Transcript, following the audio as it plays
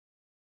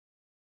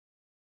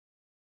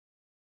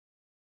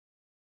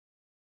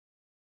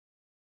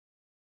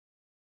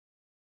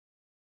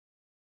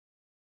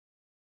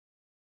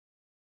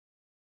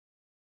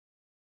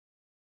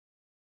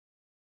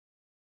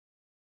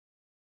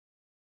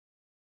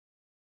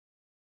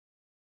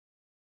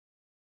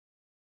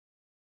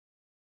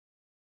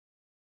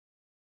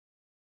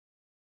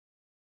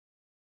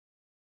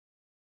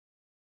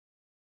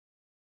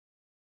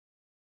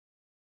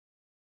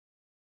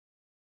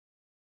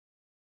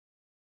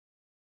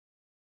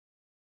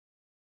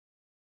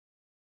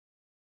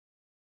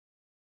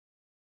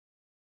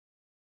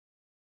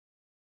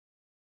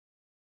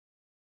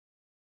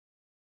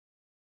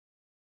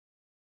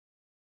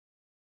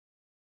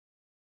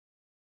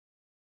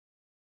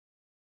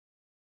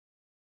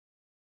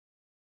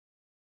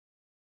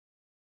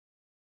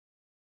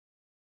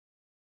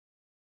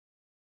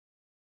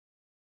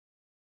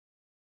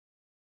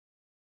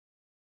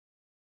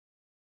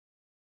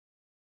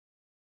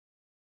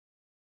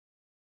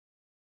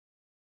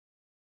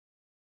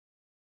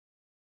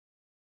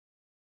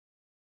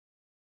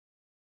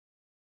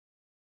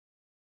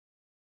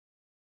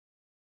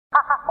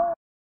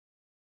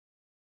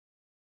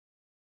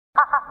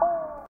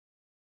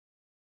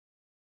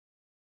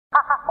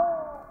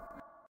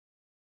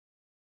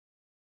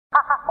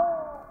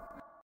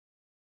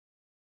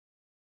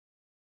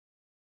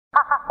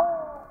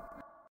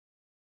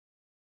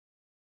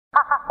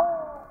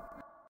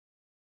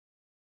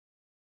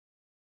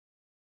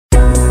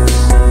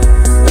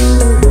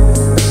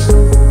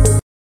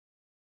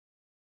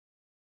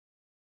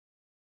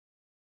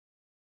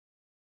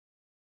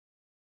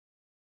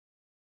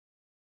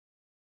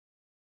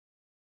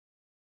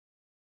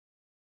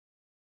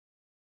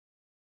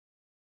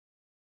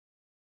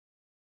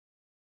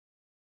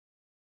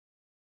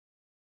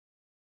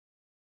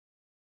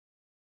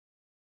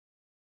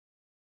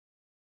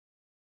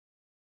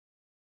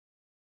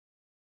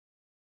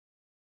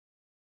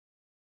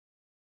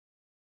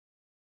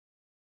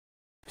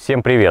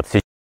Всем привет!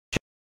 Сейчас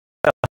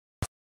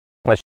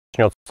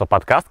начнется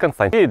подкаст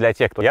Константина. И для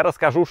тех, кто я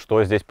расскажу,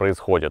 что здесь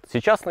происходит.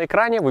 Сейчас на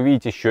экране вы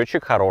видите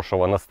счетчик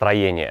хорошего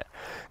настроения.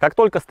 Как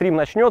только стрим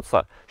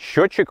начнется,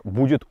 счетчик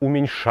будет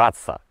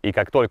уменьшаться. И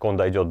как только он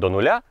дойдет до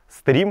нуля,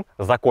 стрим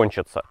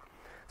закончится.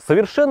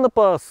 Совершенно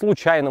по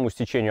случайному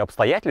стечению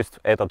обстоятельств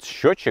этот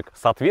счетчик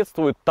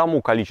соответствует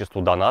тому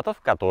количеству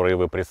донатов, которые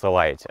вы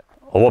присылаете.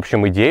 В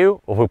общем,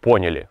 идею вы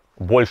поняли.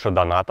 Больше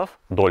донатов,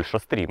 дольше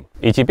стрим.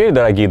 И теперь,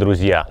 дорогие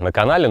друзья, на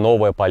канале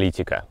новая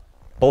политика.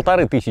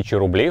 1500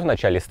 рублей в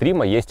начале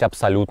стрима есть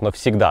абсолютно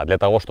всегда, для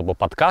того, чтобы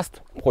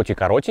подкаст, хоть и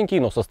коротенький,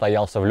 но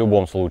состоялся в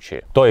любом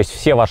случае. То есть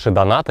все ваши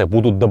донаты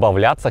будут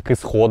добавляться к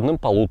исходным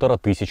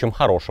 1500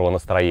 хорошего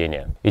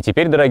настроения. И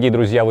теперь, дорогие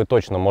друзья, вы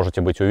точно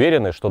можете быть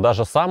уверены, что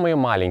даже самые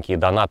маленькие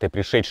донаты,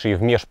 пришедшие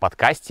в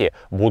межподкасте,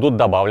 будут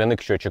добавлены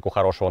к счетчику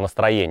хорошего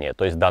настроения.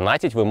 То есть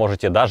донатить вы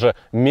можете даже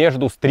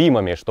между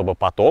стримами, чтобы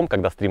потом,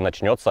 когда стрим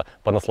начнется,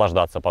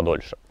 понаслаждаться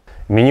подольше.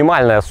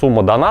 Минимальная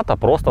сумма доната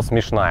просто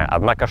смешная.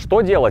 Однако что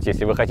делать,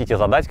 если вы хотите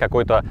задать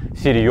какой-то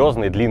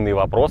серьезный длинный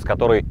вопрос,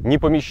 который не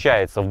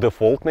помещается в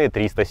дефолтные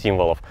 300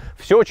 символов?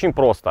 Все очень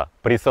просто.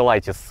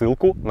 Присылайте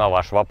ссылку на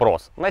ваш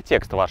вопрос, на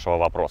текст вашего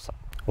вопроса.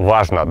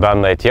 Важно,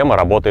 данная тема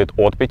работает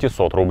от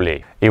 500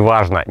 рублей. И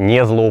важно,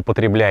 не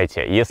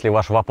злоупотребляйте. Если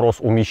ваш вопрос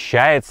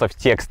умещается в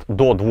текст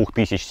до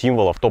 2000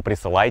 символов, то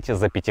присылайте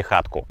за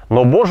пятихатку.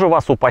 Но, боже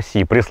вас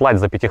упаси, прислать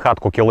за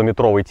пятихатку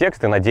километровый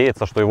текст и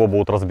надеяться, что его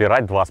будут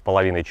разбирать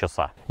 2,5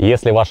 часа.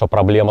 Если ваша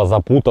проблема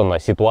запутана,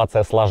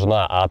 ситуация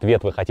сложна, а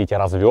ответ вы хотите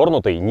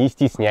развернутый, не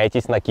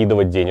стесняйтесь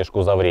накидывать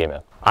денежку за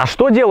время. А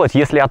что делать,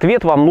 если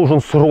ответ вам нужен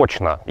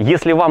срочно?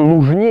 Если вам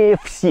нужнее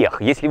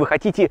всех? Если вы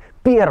хотите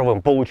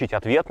первым получить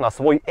ответ на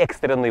свой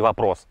экстренный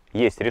вопрос?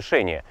 Есть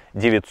решение.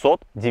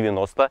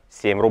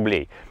 997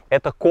 рублей.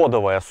 Это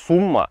кодовая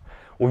сумма,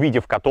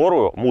 увидев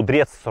которую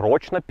мудрец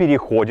срочно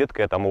переходит к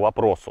этому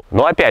вопросу.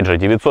 Но опять же,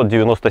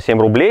 997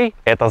 рублей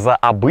 – это за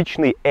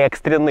обычный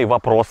экстренный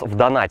вопрос в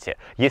донате.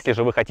 Если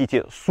же вы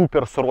хотите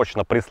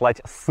суперсрочно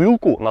прислать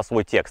ссылку на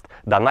свой текст,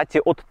 донатьте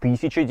от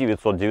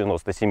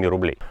 1997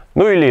 рублей.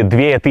 Ну или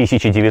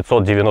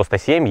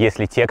 2997,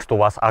 если текст у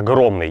вас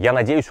огромный. Я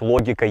надеюсь,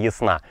 логика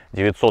ясна.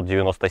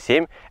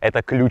 997 –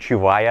 это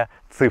ключевая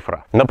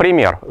цифра.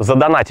 Например,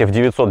 задонатив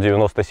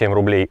 997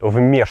 рублей в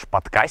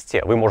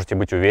межподкасте, вы можете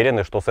быть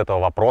уверены, что с этого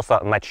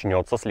вопроса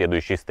начнется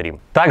следующий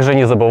стрим. Также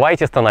не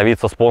забывайте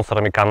становиться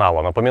спонсорами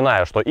канала.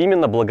 Напоминаю, что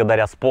именно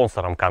благодаря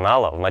спонсорам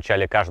канала в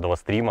начале каждого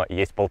стрима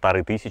есть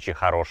 1500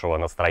 хорошего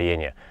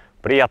настроения.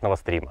 Приятного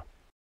стрима!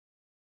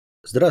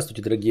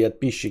 Здравствуйте, дорогие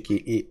подписчики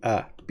и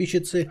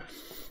подписчицы.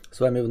 С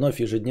вами вновь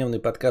ежедневный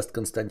подкаст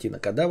Константина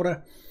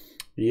Кадавра.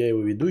 Я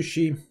его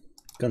ведущий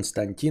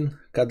Константин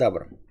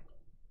Кадавр.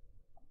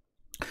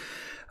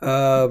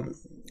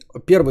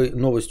 Первой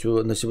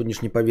новостью на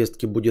сегодняшней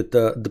повестке будет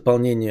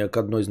дополнение к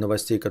одной из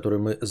новостей, которую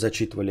мы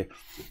зачитывали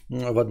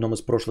в одном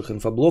из прошлых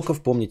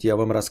инфоблоков. Помните, я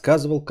вам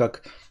рассказывал,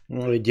 как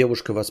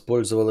девушка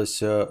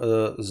воспользовалась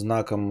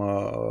знаком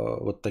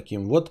вот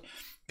таким вот,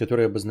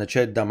 который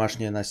обозначает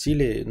домашнее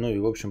насилие, ну и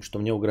в общем, что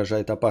мне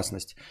угрожает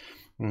опасность,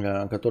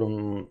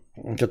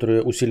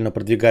 которая усиленно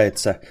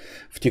продвигается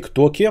в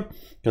ТикТоке,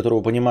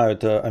 которого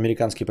понимают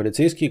американские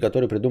полицейские,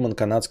 который придуман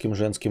канадским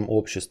женским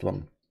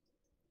обществом.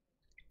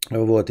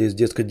 Вот, и,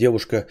 дескать,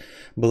 девушка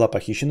была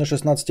похищена,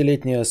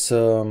 16-летняя,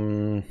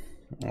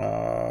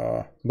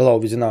 была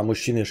увезена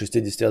мужчиной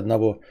 61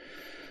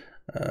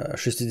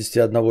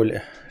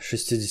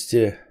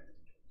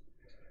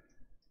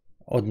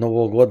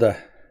 года,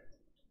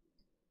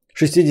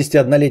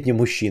 61-летним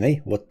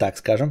мужчиной, вот так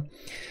скажем.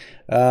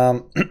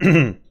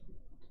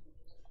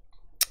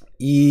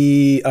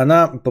 И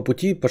она по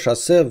пути, по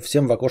шоссе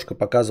всем в окошко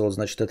показывала,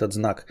 значит, этот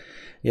знак.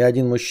 И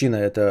один мужчина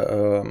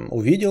это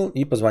увидел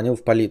и позвонил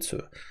в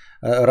полицию.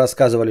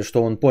 Рассказывали,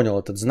 что он понял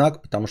этот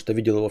знак, потому что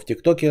видел его в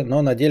ТикТоке,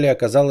 но на деле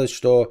оказалось,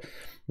 что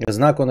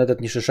знак он этот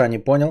ни шиша не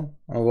понял,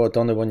 вот,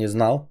 он его не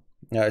знал,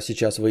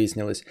 сейчас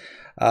выяснилось.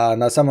 А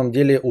на самом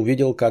деле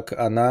увидел, как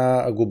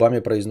она губами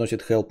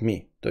произносит «help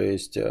me», то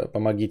есть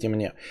 «помогите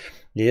мне».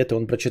 И это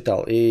он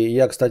прочитал. И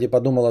я, кстати,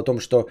 подумал о том,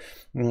 что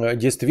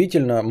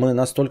действительно мы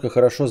настолько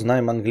хорошо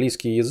знаем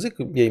английский язык,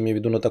 я имею в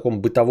виду на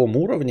таком бытовом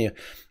уровне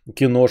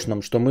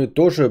киношном, что мы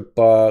тоже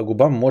по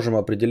губам можем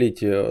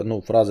определить,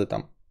 ну, фразы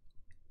там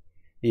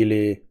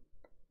Или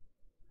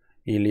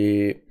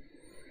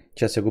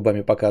сейчас я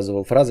губами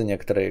показывал фразы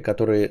некоторые,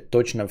 которые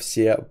точно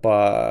все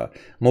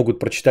могут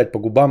прочитать по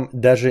губам,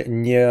 даже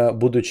не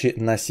будучи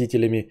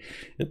носителями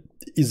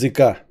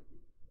языка.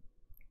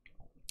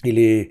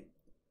 Или,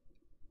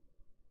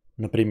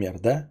 например,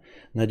 да?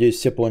 Надеюсь,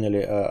 все поняли,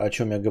 о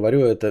чем я говорю.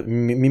 Это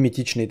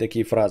миметичные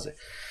такие фразы.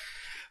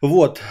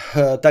 Вот,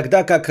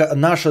 тогда как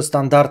наша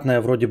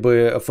стандартная вроде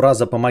бы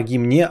фраза «помоги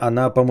мне»,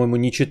 она, по-моему,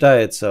 не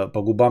читается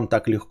по губам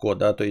так легко,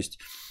 да, то есть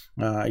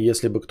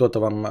если бы кто-то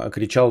вам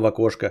кричал в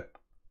окошко.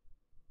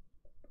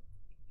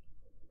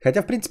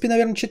 Хотя, в принципе,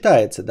 наверное,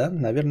 читается, да,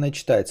 наверное,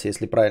 читается,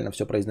 если правильно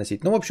все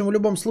произносить. Ну, в общем, в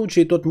любом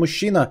случае, тот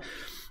мужчина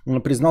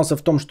признался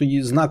в том, что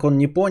знак он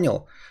не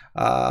понял,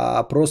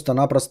 а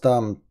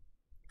просто-напросто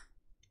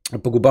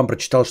по губам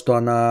прочитал, что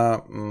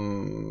она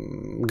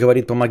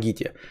говорит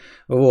 «помогите».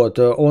 Вот.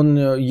 Он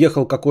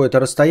ехал какое-то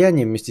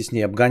расстояние вместе с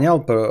ней,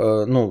 обгонял,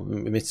 ну,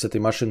 вместе с этой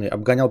машиной,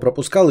 обгонял,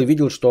 пропускал и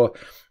видел, что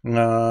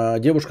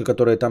девушка,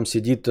 которая там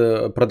сидит,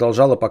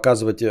 продолжала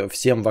показывать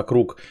всем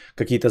вокруг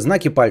какие-то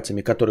знаки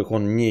пальцами, которые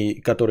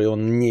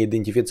он не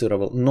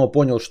идентифицировал, но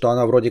понял, что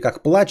она вроде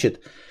как плачет,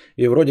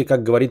 и вроде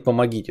как говорит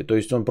 «помогите». То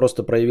есть он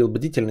просто проявил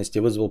бдительность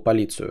и вызвал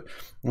полицию.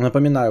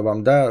 Напоминаю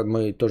вам, да,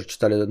 мы тоже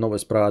читали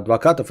новость про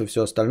адвокатов и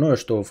все остальное,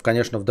 что,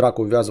 конечно, в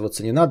драку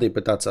ввязываться не надо и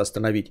пытаться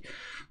остановить,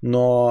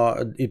 но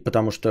и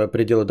потому что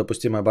пределы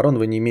допустимой обороны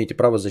вы не имеете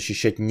права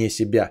защищать не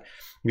себя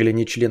или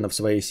не членов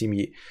своей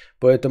семьи.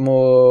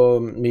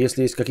 Поэтому,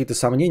 если есть какие-то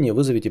сомнения,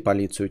 вызовите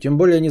полицию. Тем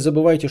более не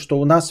забывайте, что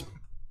у нас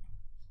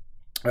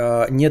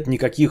нет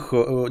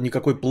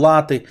никакой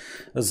платы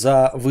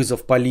за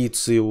вызов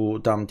полицию,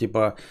 там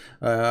типа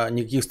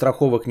никаких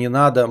страховок не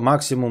надо.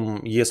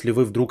 Максимум, если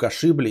вы вдруг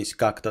ошиблись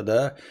как-то,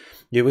 да,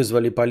 и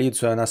вызвали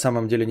полицию, а на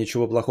самом деле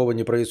ничего плохого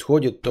не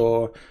происходит,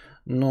 то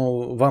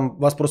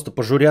вас просто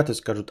пожурят и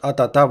скажут,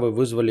 вы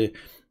вызвали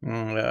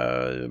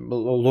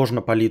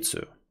ложно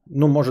полицию.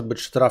 Ну, может быть,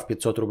 штраф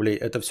 500 рублей.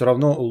 Это все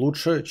равно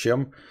лучше,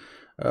 чем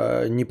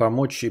не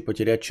помочь и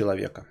потерять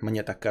человека.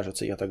 Мне так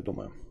кажется, я так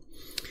думаю.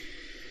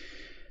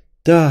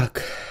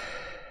 Так.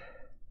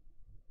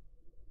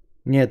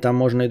 Нет, там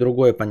можно и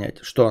другое понять.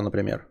 Что,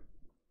 например?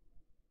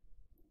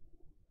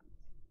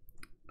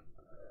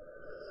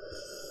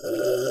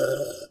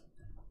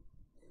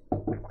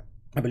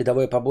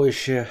 Бледовое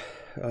побоище.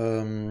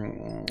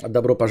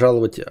 Добро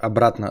пожаловать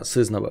обратно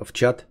сызнова в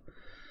чат.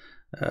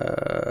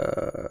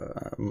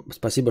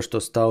 Спасибо, что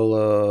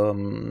стал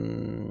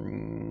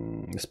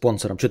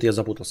спонсором. Что-то я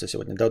запутался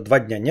сегодня. 2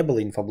 дня не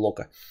было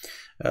инфоблока.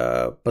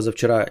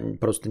 Позавчера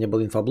просто не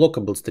было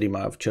инфоблока, был стрим,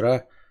 а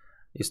вчера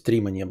и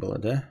стрима не было,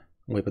 да?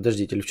 Ой,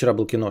 подождите, или вчера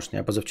был киношный,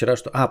 а позавчера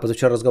что?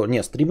 Позавчера разговор.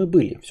 Нет, стримы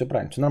были, все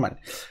правильно, все нормально.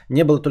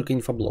 Не было только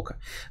инфоблока.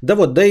 Да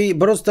вот, да и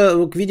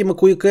просто, видимо,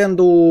 к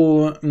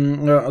уикенду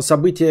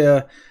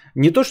события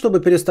не то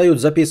чтобы перестают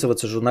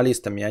записываться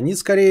журналистами, они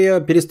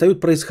скорее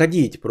перестают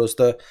происходить.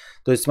 Просто,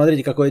 то есть,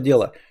 смотрите, какое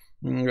дело.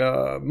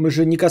 Мы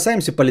же не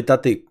касаемся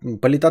политоты.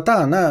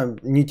 Политота, она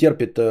не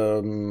терпит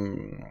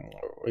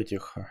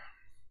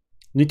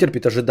не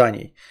терпит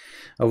ожиданий.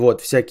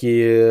 Вот,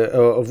 всякие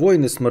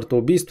войны,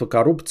 смертоубийства,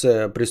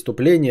 коррупция,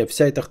 преступления,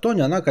 вся эта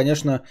хтонь, она,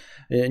 конечно,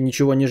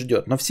 ничего не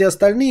ждет. Но все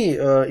остальные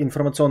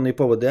информационные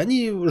поводы,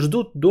 они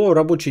ждут до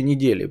рабочей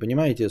недели,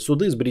 понимаете?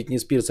 Суды с Бритни и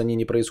Спирс, они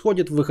не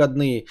происходят в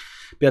выходные,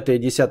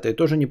 5-10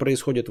 тоже не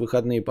происходят в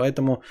выходные,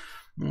 поэтому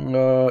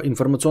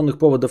информационных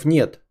поводов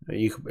нет.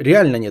 Их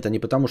реально нет, а не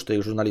потому, что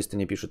их журналисты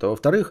не пишут. А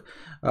во-вторых,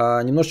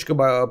 немножечко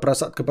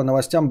просадка по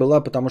новостям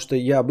была, потому что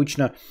я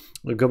обычно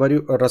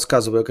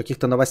рассказываю о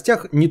каких-то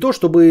новостях, не то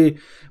чтобы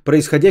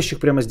происходящих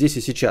прямо здесь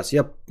и сейчас.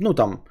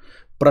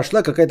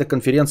 Прошла какая-то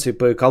конференция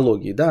по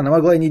экологии, да, она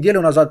могла и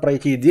неделю назад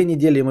пройти, и 2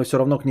 недели, и мы все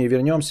равно к ней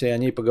вернемся, и о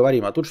ней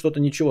поговорим. А тут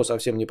что-то ничего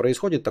совсем не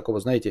происходит, такого,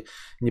 знаете,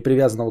 не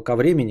привязанного ко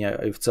времени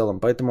и в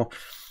целом, поэтому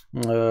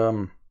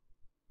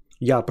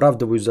я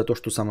оправдываюсь за то,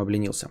 что сам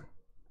обленился.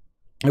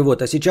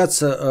 Вот, а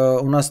сейчас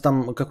у нас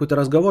там какой-то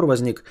разговор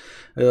возник,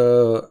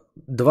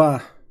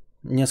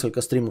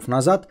 несколько стримов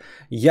назад,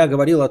 я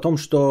говорил о том,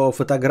 что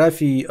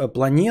фотографий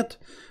планет,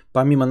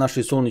 помимо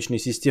нашей Солнечной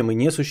системы,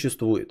 не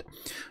существует.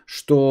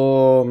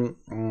 Что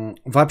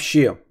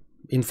вообще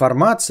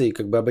информации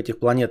об этих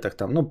планетах,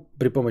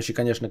 при помощи,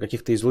 конечно,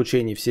 каких-то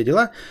излучений, все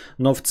дела,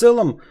 но в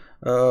целом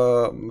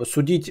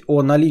судить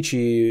о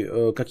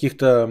наличии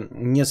каких-то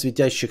не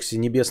светящихся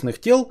небесных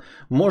тел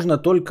можно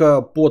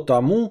только по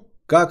тому,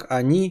 как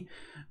они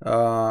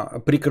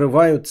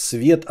прикрывают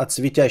свет от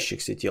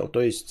светящихся тел.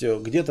 То есть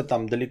где-то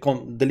там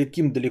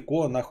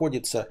далеко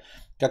находится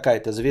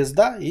какая-то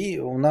звезда, и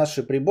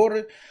наши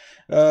приборы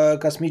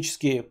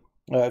космические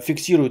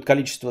фиксируют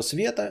количество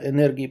света,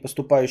 энергии,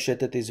 поступающей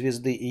от этой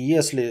звезды. И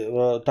если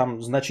там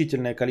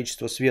значительное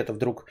количество света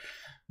вдруг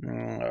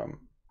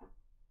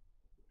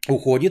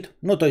уходит,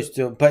 то есть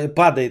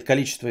падает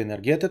количество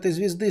энергии от этой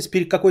звезды с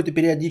какой-то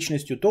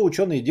периодичностью, то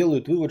ученые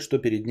делают вывод, что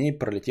перед ней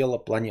пролетела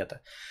планета.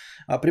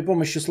 А при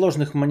помощи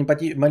сложных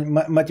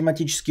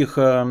математических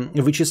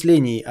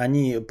вычислений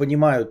они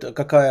понимают,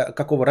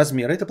 какого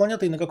размера эта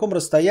планета и на каком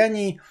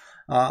расстоянии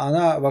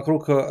она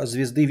вокруг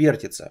звезды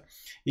вертится.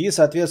 И,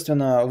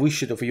 соответственно,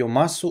 высчитав ее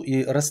массу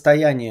и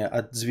расстояние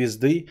от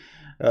звезды,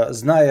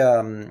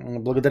 зная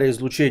благодаря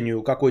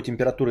излучению, какой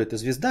температуры эта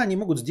звезда, они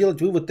могут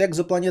сделать вывод,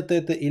 экзопланета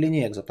это или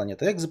не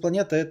экзопланета.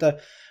 Экзопланета это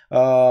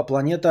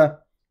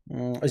планета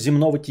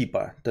земного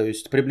типа, то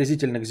есть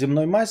приблизительно к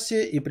земной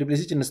массе и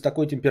приблизительно с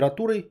такой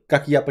температурой,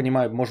 как я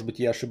понимаю, может быть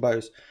я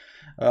ошибаюсь,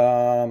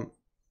 на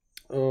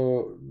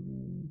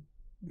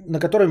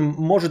которой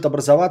может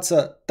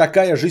образоваться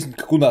такая жизнь,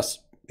 как у нас.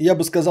 Я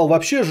бы сказал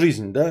вообще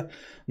жизнь, да,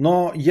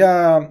 но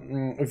я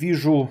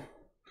вижу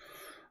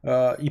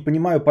и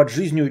понимаю под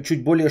жизнью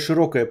чуть более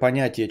широкое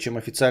понятие, чем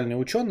официальные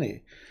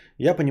ученые.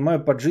 Я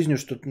понимаю под жизнью,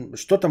 что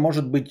что-то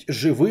может быть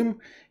живым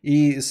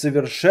и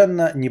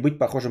совершенно не быть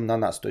похожим на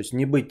нас. То есть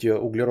не быть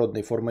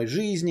углеродной формой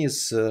жизни,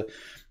 с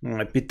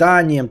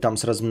питанием, там,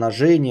 с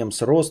размножением,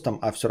 с ростом,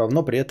 а все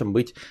равно при этом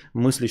быть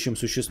мыслящим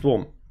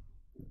существом.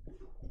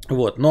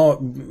 Вот. Но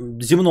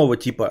земного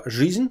типа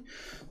жизнь,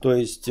 то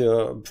есть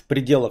в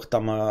пределах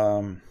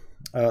там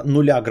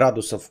 0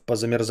 градусов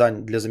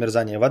для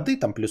замерзания воды,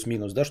 там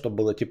плюс-минус, да, чтобы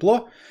было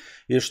тепло,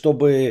 и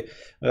чтобы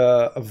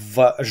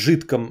в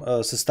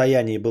жидком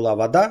состоянии была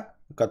вода,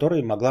 в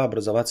которой могла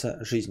образоваться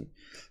жизнь.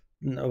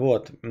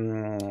 Вот.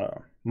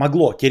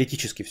 Могло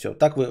теоретически все.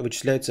 Так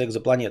вычисляются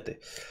экзопланеты.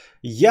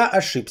 Я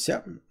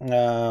ошибся,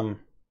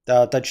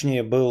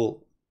 точнее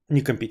был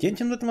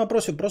некомпетентен в этом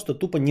вопросе, просто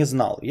тупо не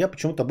знал. Я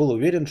почему-то был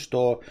уверен,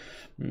 что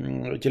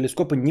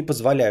телескопы не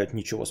позволяют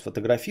ничего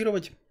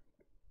сфотографировать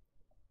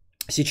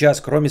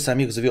сейчас, кроме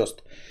самих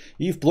звезд.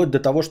 И вплоть до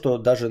того, что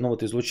даже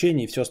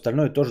излучение и все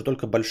остальное тоже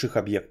только больших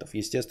объектов.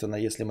 Естественно,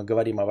 если мы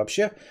говорим о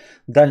вообще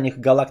дальних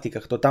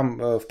галактиках, то там,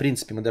 в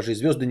принципе, мы даже и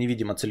звезды не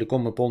видим, а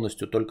целиком и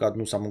полностью только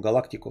одну саму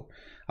галактику.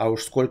 А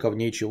уж сколько в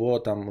ней чего,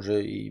 там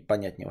уже и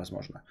понять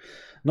невозможно.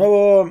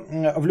 Но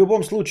в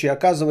любом случае,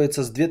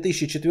 оказывается, с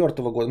 2004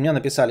 года, мне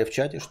написали в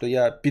чате, что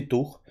я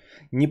петух,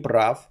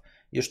 неправ,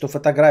 и что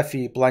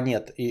фотографии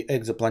планет и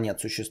экзопланет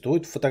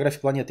существуют. Фотографии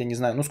планет я не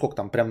знаю, сколько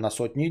там, прям на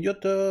сотни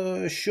идет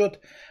счет,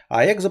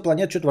 а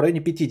экзопланет что-то в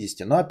районе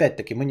 50. Но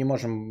опять-таки мы не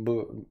можем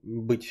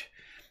быть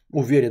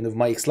уверены в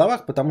моих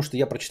словах, потому что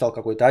я прочитал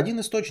какой-то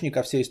один источник,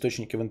 а все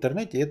источники в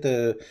интернете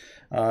это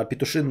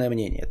петушиное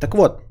мнение. Так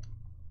вот,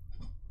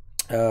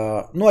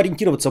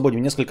 ориентироваться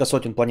будем, несколько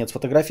сотен планет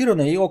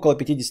сфотографировано и около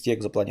 50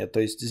 экзопланет,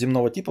 то есть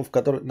земного типа,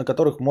 на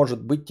которых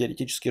может быть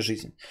теоретически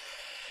жизнь.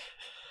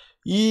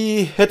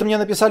 И это мне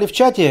написали в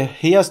чате,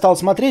 и я стал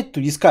смотреть,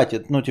 искать,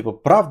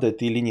 правда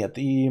это или нет.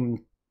 И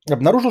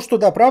обнаружил, что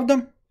да,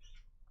 правда.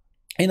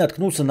 И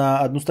наткнулся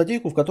на одну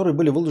статейку, в которой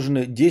были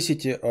выложены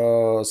 10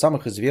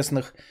 самых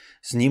известных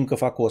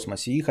снимков о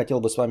космосе. И хотел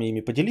бы с вами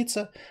ими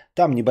поделиться.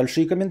 Там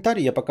небольшие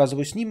комментарии, я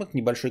показываю снимок,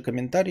 небольшой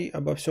комментарий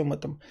обо всем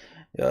этом.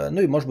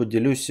 И, может быть,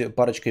 делюсь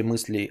парочкой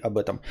мыслей об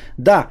этом.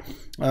 Да,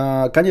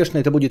 конечно,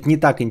 это будет не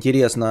так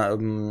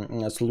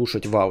интересно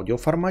слушать в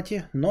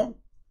аудиоформате, но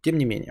тем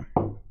не менее.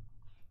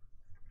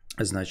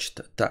 Значит,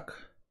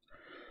 так.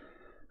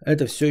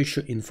 Это все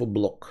еще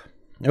инфоблог.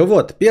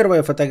 Вот,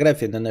 первая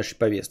фотография на нашей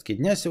повестке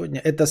дня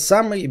сегодня. Это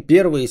самый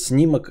первый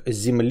снимок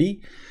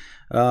Земли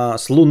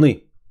с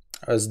Луны.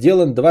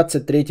 Сделан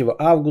 23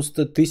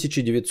 августа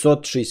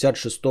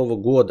 1966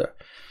 года.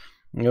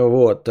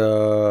 Вот,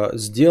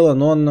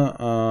 сделан он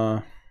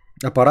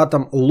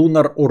аппаратом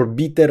Lunar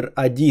Orbiter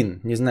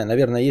 1. Не знаю,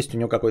 наверное, есть у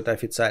него какой-то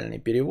официальный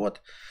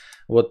перевод.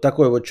 Вот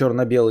такой вот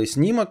черно-белый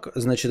снимок.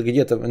 Значит,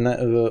 где-то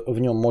в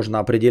нем можно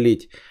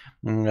определить,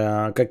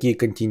 какие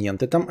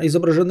континенты там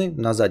изображены.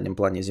 На заднем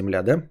плане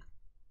Земля, да?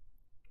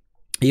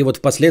 И вот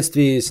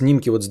впоследствии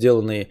снимки, вот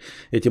сделанные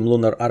этим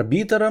Lunar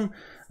Orbiter,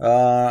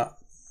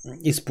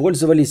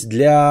 использовались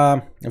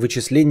для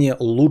вычисления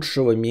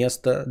лучшего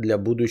места для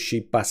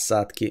будущей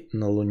посадки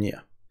на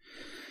Луне.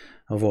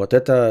 Вот,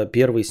 это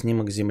первый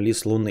снимок Земли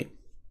с Луны.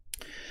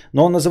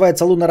 Но он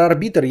называется Lunar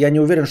Orbiter, я не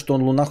уверен, что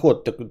он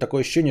луноход.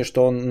 Такое ощущение,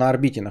 что он на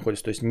орбите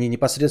находится. То есть не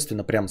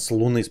непосредственно прям с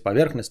Луны, с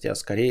поверхности, а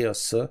скорее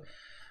с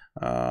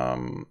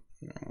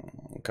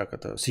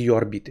ее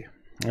орбиты.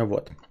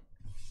 Вот.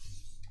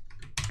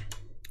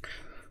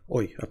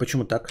 Ой, а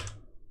почему так?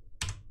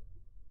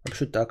 А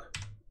почему так?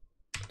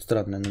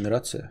 Странная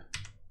нумерация.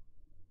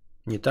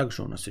 Не так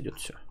же у нас идет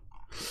все.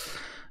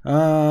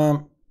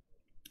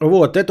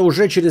 Вот, это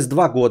уже через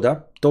 2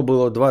 года. То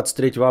было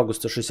 23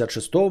 августа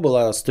 66-го.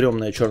 Была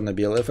стрёмная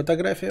черно-белая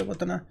фотография.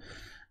 Вот она.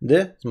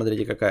 Да,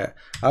 смотрите какая.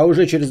 А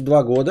уже через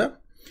 2 года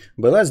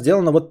была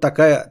сделана вот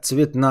такая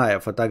цветная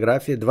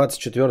фотография.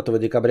 24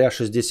 декабря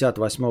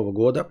 68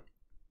 года.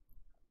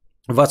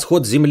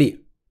 Восход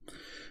Земли.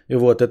 И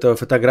вот эта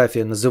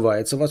фотография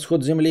называется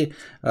 «Восход Земли».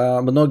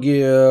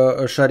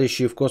 Многие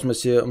шарящие в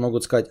космосе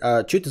могут сказать,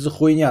 а что это за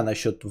хуйня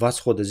насчет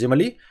восхода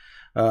Земли?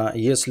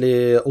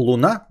 если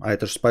Луна, а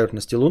это же с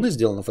поверхности Луны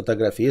сделана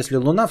фотография, если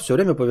Луна все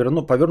время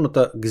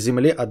повернута к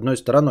Земле одной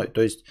стороной.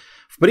 То есть,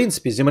 в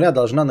принципе, Земля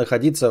должна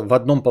находиться в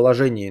одном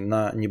положении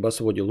на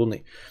небосводе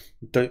Луны.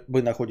 То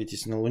вы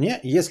находитесь на Луне.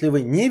 Если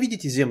вы не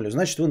видите Землю,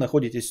 значит вы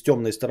находитесь с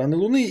темной стороны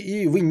Луны,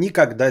 и вы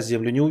никогда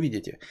Землю не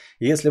увидите.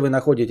 Если вы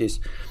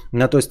находитесь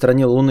на той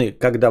стороне Луны,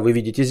 когда вы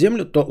видите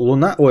Землю, то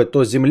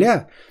то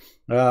Земля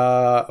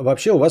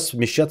вообще у вас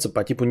смещаться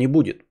по типу не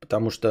будет,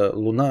 потому что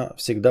Луна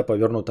всегда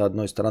повернута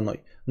одной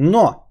стороной.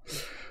 Но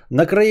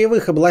на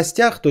краевых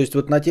областях, то есть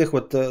вот на тех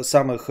вот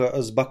самых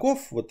с боков,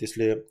 вот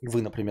если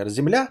вы, например,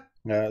 Земля,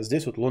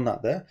 здесь вот Луна,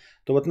 да,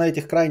 то вот на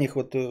этих крайних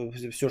вот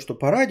все, что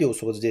по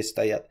радиусу вот здесь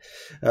стоят,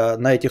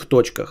 на этих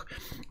точках,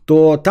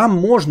 то там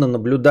можно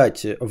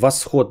наблюдать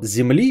восход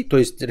Земли, то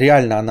есть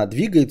реально она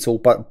двигается,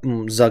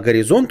 за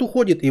горизонт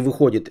уходит и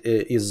выходит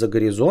из-за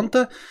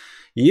горизонта,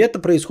 и это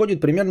происходит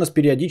примерно с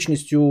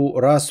периодичностью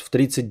раз в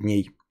 30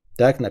 дней.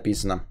 Так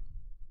написано.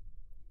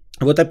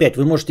 Вот опять,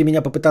 вы можете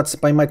меня попытаться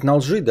поймать на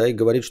лжи, да, и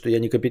говорить, что я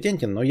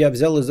некомпетентен, но я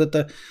взял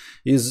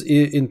из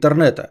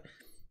интернета.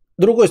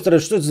 С другой стороны,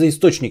 что это за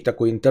источник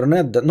такой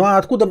интернет? Да? Ну а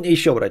откуда мне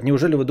еще брать?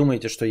 Неужели вы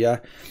думаете, что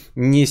я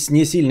не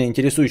сильно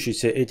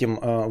интересующийся этим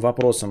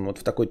вопросом вот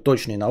в такой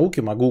точной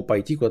науке могу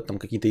пойти куда-то там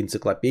какие-то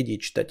энциклопедии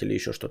читать или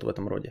еще что-то в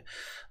этом роде?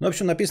 Ну, в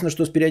общем, написано,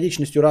 что с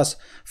периодичностью раз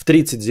в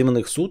 30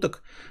 земных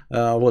суток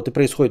вот и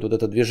происходит вот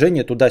это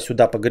движение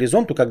туда-сюда по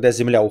горизонту, когда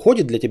Земля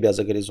уходит для тебя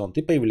за горизонт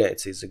и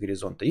появляется из-за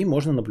горизонта. И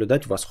можно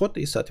наблюдать восход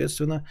и,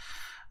 соответственно,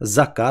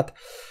 закат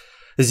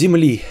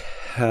Земли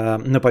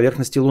на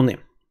поверхности Луны.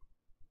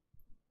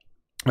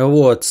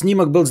 Вот.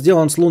 Снимок был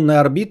сделан с лунной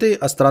орбиты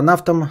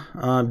астронавтом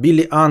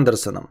Билли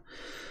Андерсоном.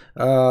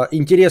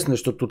 Интересно,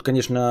 что тут,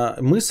 конечно,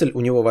 мысль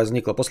у него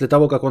возникла после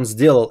того, как он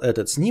сделал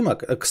этот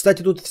снимок.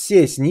 Кстати, тут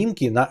все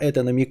снимки на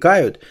это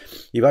намекают.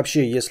 И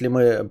вообще, если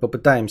мы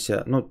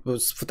попытаемся... Ну,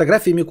 с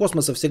фотографиями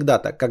космоса всегда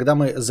так. Когда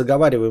мы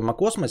заговариваем о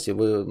космосе,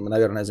 вы,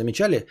 наверное,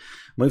 замечали,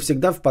 мы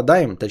всегда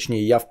впадаем,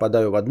 точнее, я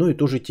впадаю в одну и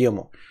ту же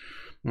тему.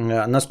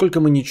 Насколько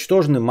мы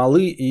ничтожны,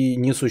 малы и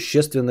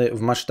несущественны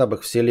в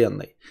масштабах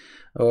Вселенной.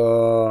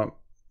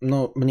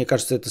 Ну, мне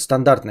кажется, это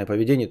стандартное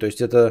поведение. То есть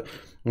это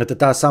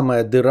та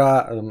самая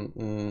дыра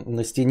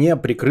на стене,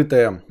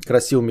 прикрытая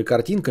красивыми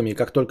картинками. И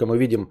как только мы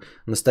видим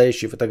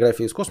настоящие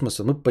фотографии из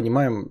космоса, мы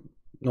понимаем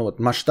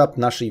масштаб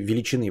нашей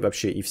величины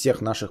вообще и всех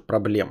наших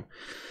проблем.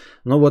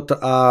 Ну вот,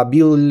 а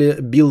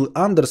Билл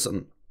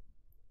Андерсон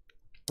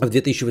в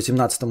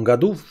 2018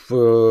 году,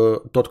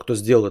 тот, кто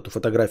сделал эту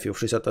фотографию в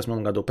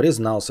 1968 году,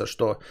 признался,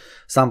 что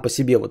сам по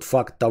себе вот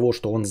факт того,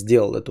 что он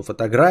сделал эту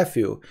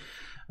фотографию,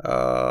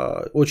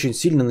 очень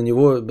сильно на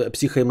него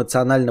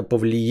психоэмоционально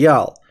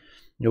повлиял.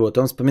 Вот,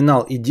 он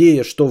вспоминал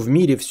идею, что в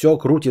мире все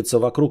крутится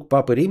вокруг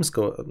Папы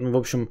Римского. Ну, в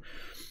общем,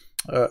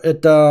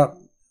 это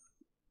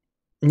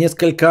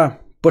несколько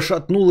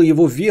пошатнуло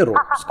его веру,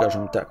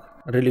 скажем так.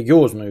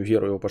 Религиозную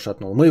веру его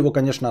пошатнуло. Мы его,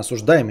 конечно,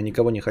 осуждаем и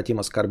никого не хотим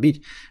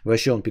оскорбить.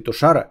 Вообще он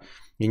петушара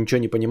и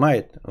ничего не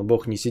понимает.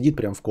 Бог не сидит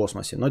прямо в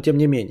космосе. Но тем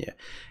не менее.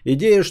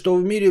 Идея, что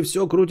в мире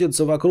все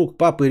крутится вокруг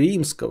Папы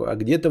Римского, а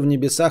где-то в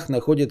небесах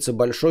находится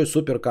большой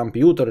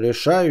суперкомпьютер,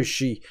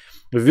 решающий,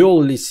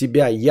 вел ли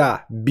себя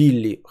я,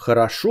 Билли,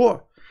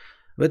 хорошо,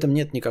 в этом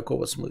нет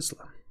никакого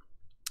смысла.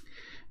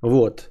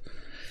 Вот.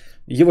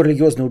 Его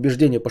религиозное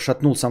убеждение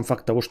пошатнул сам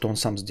факт того, что он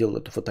сам сделал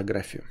эту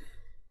фотографию.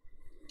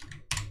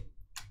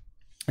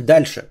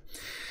 Дальше.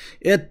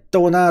 Это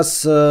у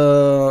нас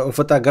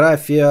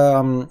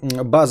фотография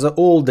База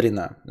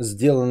Олдрина,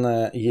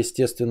 сделанная,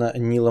 естественно,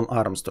 Нилом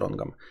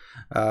Армстронгом.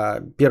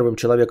 Первым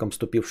человеком,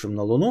 ступившим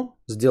на Луну.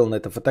 Сделана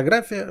эта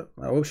фотография,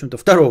 в общем-то,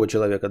 второго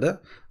человека,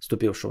 да,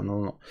 ступившего на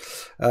Луну.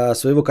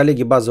 Своего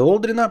коллеги База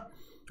Олдрина,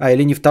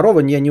 или не второго,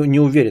 я не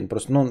уверен.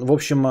 Просто, ну, в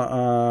общем,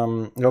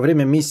 во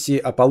время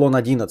миссии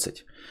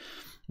Аполлон-11.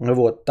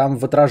 Вот, там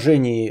в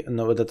отражении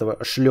вот этого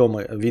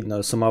шлема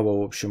видно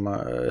самого, в общем,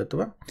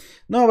 этого.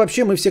 Ну, а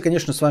вообще мы все,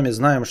 конечно, с вами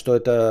знаем, что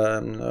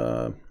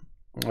это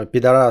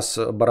пидорас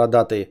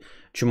бородатый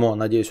чмо,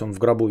 надеюсь, он в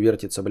гробу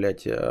вертится,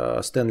 блядь,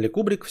 Стэнли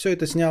Кубрик все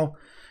это снял.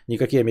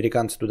 Никакие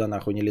американцы туда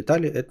нахуй не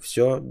летали, это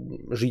все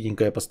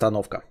жиденькая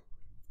постановка.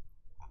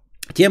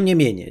 Тем не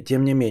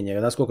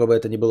менее, насколько бы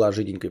это ни была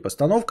жиденькая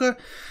постановка,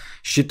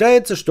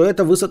 считается, что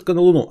это высадка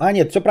на Луну. А,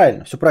 нет, все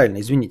правильно,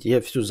 извините,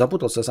 я все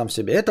запутался сам в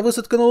себе. Это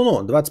высадка на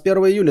Луну, 21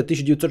 июля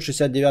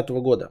 1969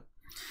 года.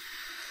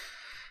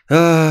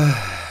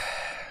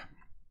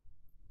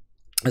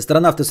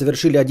 Астронавты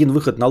совершили один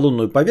выход на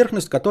лунную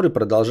поверхность, который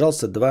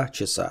продолжался 2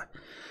 часа.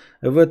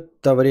 В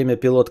это время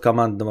пилот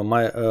командного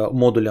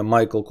модуля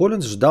Майкл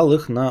Коллинз ждал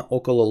их на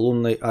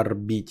окололунной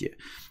орбите.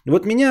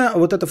 Вот меня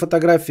вот эта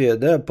фотография,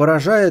 да,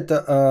 поражает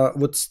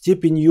вот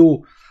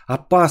степенью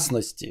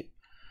опасности.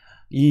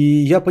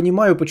 И я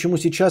понимаю, почему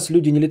сейчас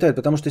люди не летают.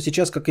 Потому что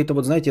сейчас какая-то,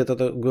 вот знаете, это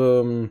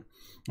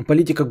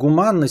политика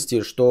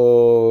гуманности,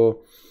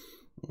 что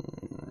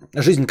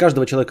жизнь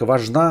каждого человека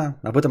важна.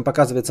 Об этом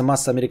показывается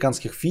масса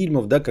американских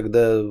фильмов, да,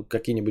 когда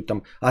какие-нибудь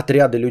там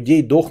отряды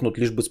людей дохнут,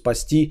 лишь бы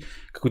спасти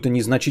какую-то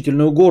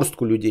незначительную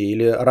горстку людей.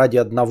 Или ради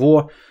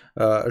одного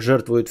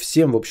жертвуют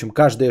всем. В общем,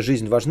 каждая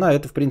жизнь важна.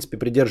 Это, в принципе,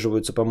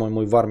 придерживаются,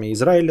 по-моему, и в армии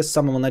Израиля с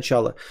самого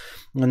начала.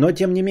 Но,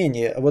 тем не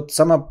менее, вот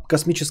сама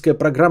космическая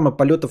программа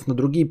полетов на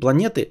другие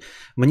планеты,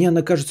 мне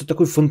она кажется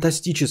такой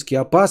фантастически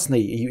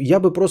опасной. Я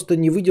бы просто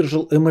не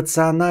выдержал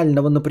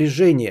эмоционального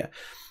напряжения,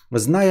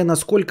 зная,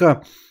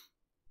 насколько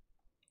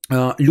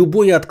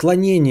любое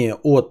отклонение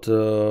от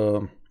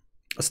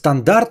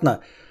стандартно,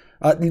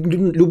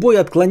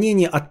 любое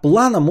отклонение от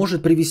плана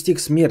может привести к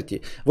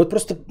смерти. Вот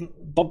просто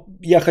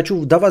я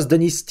хочу до вас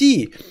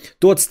донести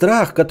тот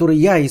страх, который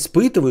я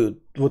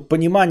испытываю, вот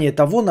понимание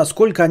того,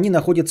 насколько они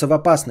находятся в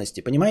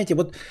опасности. Понимаете,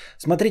 вот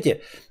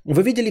смотрите,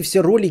 вы видели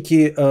все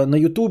ролики на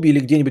Ютубе или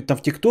где-нибудь там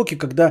в ТикТоке,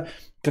 когда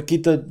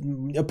какие-то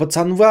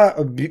пацанва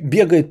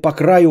бегает по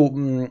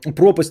краю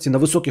пропасти на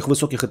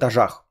высоких-высоких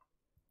этажах?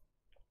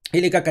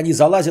 Или как они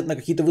залазят на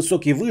какие-то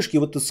высокие вышки,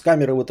 вот с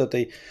камеры вот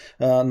этой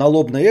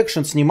налобной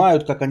экшен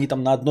снимают, как они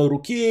там на одной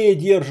руке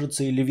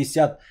держатся или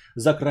висят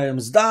за краем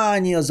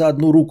здания за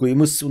одну руку, и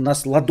у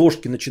нас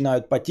ладошки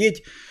начинают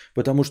потеть,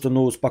 потому что,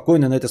 ну,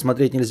 спокойно на это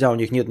смотреть нельзя, у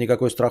них нет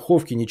никакой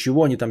страховки,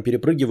 ничего, они там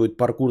перепрыгивают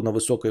паркур на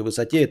высокой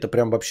высоте, это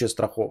прям вообще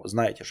страхово,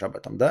 знаете же об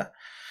этом, да?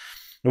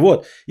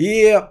 Вот,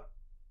 и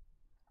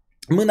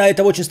мы на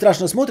это очень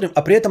страшно смотрим,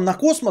 а при этом на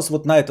космос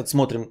вот на этот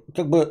смотрим,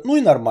 как бы, ну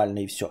и нормально,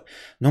 и все.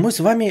 Но мы с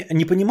вами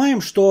не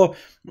понимаем, что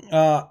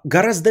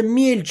гораздо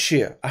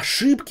мельче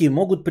ошибки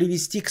могут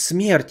привести к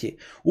смерти.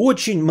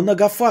 Очень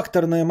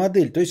многофакторная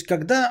модель. То есть,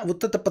 когда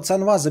вот эта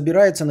пацанва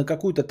забирается на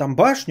какую-то там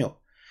башню,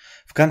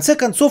 в конце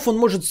концов он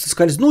может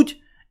скользнуть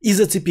и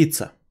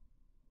зацепиться,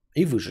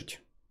 и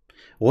выжить.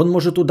 Он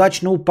может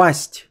удачно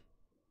упасть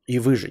и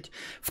выжить.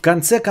 В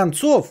конце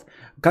концов,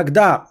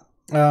 когда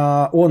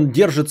он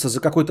держится за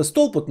какой-то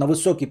столб, вот на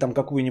высокий там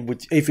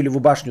какую-нибудь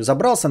Эйфелеву башню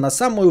забрался на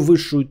самую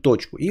высшую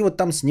точку и вот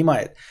там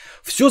снимает.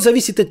 Все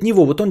зависит от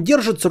него. Вот он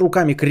держится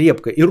руками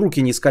крепко и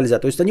руки не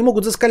скользят. То есть они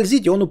могут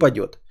заскользить и он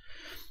упадет.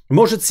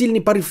 Может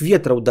сильный порыв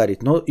ветра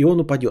ударить, но и он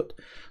упадет.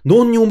 Но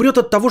он не умрет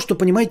от того, что,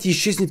 понимаете,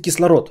 исчезнет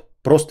кислород.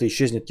 Просто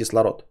исчезнет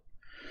кислород.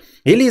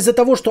 Или из-за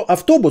того, что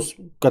автобус,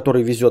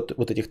 который везет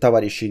вот этих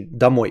товарищей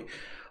домой,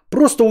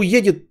 просто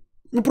уедет.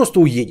 Ну, просто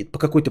уедет по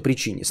какой-то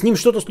причине. С ним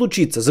что-то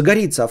случится,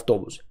 загорится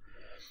автобус.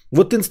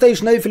 Вот ты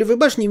стоишь на Эйфелевой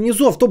башне, и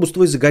внизу автобус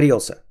твой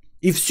загорелся.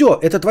 И все,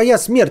 это твоя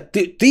смерть.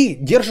 Ты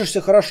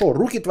держишься хорошо,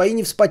 руки твои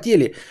не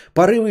вспотели,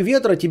 порывы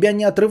ветра тебя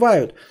не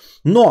отрывают.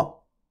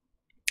 Но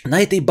на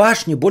этой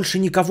башне больше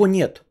никого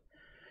нет.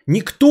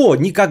 Никто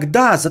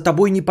никогда за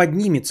тобой не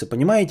поднимется,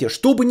 понимаете?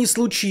 Что бы ни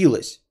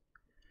случилось.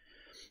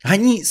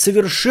 Они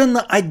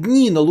совершенно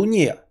одни на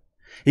Луне.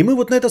 И мы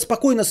вот на это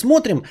спокойно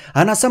смотрим,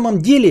 а на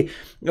самом деле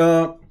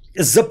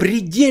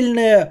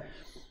запредельная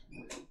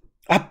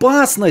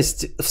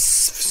опасность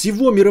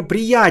всего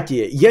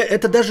мероприятия.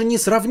 Это даже не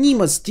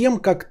сравнимо с тем,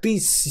 как ты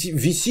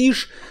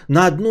висишь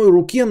на одной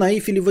руке на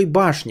Эйфелевой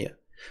башне.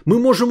 Мы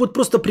можем вот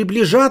просто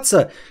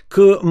приближаться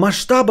к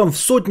масштабам в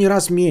сотни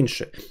раз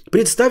меньше.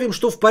 Представим,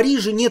 что в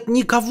Париже нет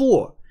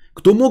никого,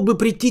 кто мог бы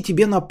прийти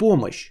тебе на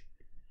помощь.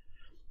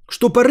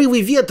 Что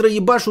порывы ветра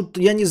ебашут,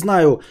 я не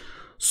знаю,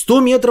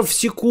 100 метров в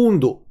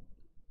секунду.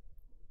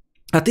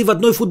 А ты в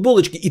одной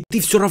футболочке, и ты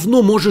все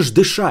равно можешь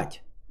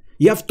дышать.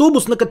 И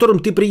автобус, на котором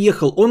ты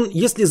приехал, он,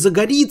 если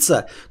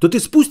загорится, то ты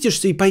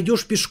спустишься и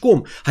пойдешь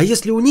пешком. А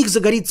если у них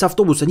загорится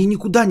автобус, они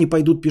никуда не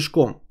пойдут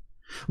пешком.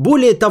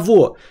 Более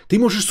того, ты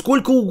можешь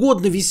сколько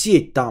угодно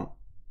висеть там.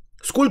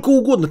 Сколько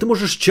угодно. Ты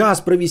можешь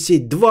час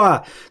провисеть,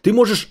 2. Ты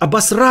можешь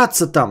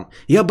обосраться там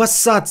и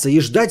обоссаться, и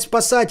ждать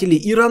спасателей.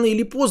 И рано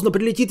или поздно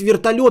прилетит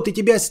вертолет и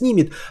тебя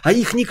снимет. А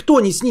их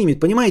никто не снимет.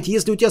 Понимаете,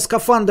 если у тебя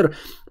скафандр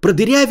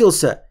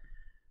продырявился,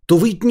 то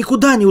вы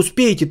никуда не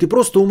успеете, ты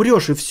просто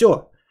умрешь и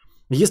все.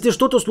 Если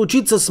что-то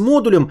случится с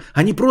модулем,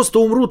 они просто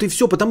умрут и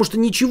все, потому что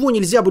ничего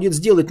нельзя будет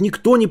сделать,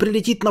 никто не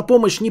прилетит на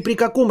помощь ни при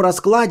каком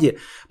раскладе,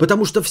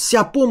 потому что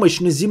вся помощь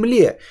на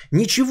Земле,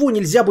 ничего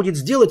нельзя будет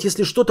сделать,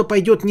 если что-то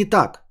пойдет не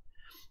так.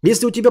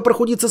 Если у тебя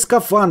прохудится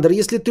скафандр,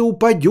 если ты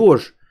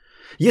упадешь,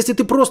 если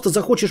ты просто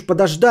захочешь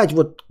подождать,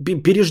 вот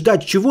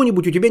переждать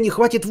чего-нибудь, у тебя не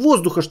хватит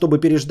воздуха, чтобы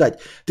переждать,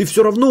 ты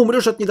все равно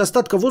умрешь от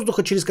недостатка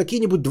воздуха через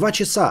какие-нибудь 2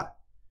 часа.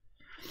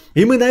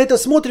 И мы на это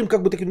смотрим,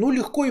 как бы такие, ну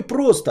легко и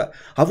просто.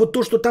 А вот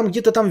то, что там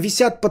где-то там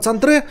висят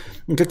пацантре,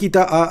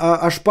 какие-то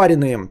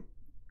ошпаренные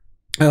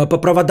по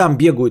проводам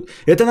бегают,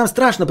 это нам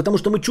страшно, потому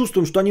что мы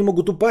чувствуем, что они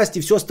могут упасть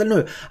и все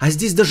остальное. А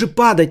здесь даже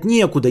падать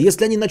некуда.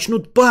 Если они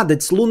начнут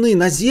падать с Луны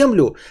на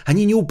Землю,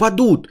 они не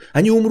упадут.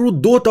 Они умрут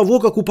до того,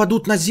 как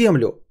упадут на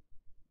Землю.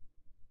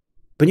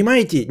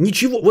 Понимаете?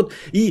 Ничего. Вот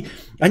и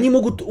они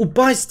могут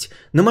упасть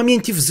на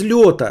моменте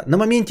взлета, на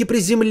моменте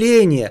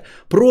приземления.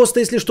 Просто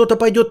если что-то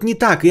пойдет не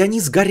так, и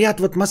они сгорят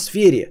в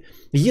атмосфере.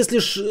 Если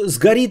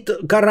сгорит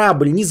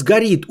корабль, не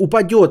сгорит,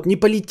 упадет, не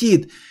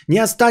полетит, не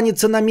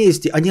останется на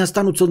месте, они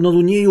останутся на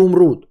Луне и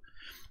умрут.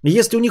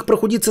 Если у них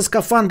прохудится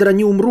скафандр,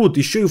 они умрут,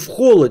 еще и в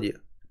холоде.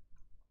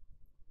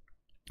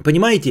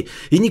 Понимаете?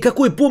 И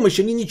никакой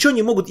помощи, они ничего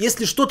не могут.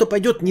 Если что-то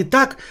пойдет не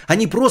так,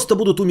 они просто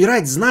будут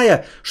умирать,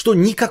 зная, что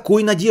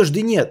никакой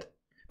надежды нет.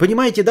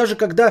 Понимаете, даже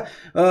когда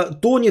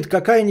тонет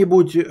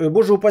какая-нибудь,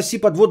 боже упаси,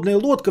 подводная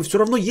лодка, все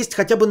равно есть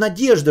хотя бы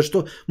надежда,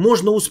 что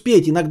можно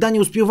успеть. Иногда не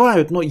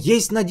успевают, но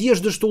есть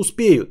надежда, что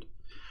успеют.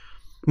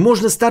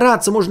 Можно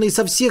стараться, можно и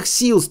со всех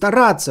сил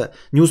стараться.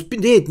 Не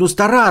успеть, но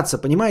стараться,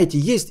 понимаете.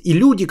 Есть и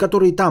люди,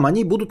 которые там,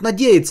 они будут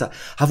надеяться.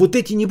 А вот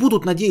эти не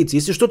будут надеяться.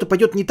 Если что-то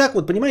пойдет не так,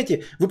 вот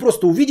понимаете, вы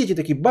просто увидите,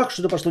 такие, бах,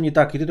 что-то пошло не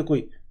так. И ты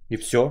такой, и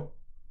все.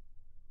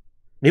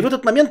 И в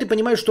этот момент ты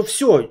понимаешь, что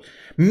все,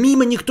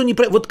 мимо никто не...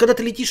 Вот когда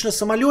ты летишь на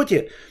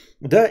самолете,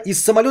 да, и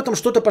с самолетом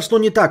что-то пошло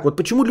не так. Вот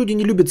почему люди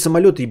не любят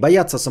самолеты и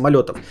боятся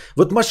самолетов.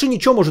 Вот в машине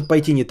что может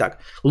пойти не так?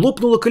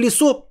 Лопнуло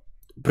колесо,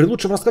 при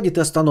лучшем раскладе ты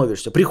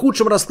остановишься. При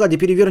худшем раскладе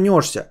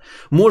перевернешься.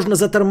 Можно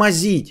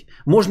затормозить.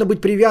 Можно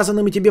быть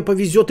привязанным, и тебе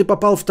повезет, и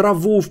попал в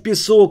траву, в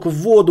песок, в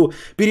воду.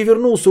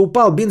 Перевернулся,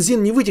 упал,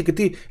 бензин не вытек, и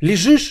ты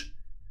лежишь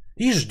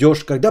и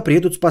ждешь, когда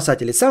приедут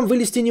спасатели. Сам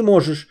вылезти не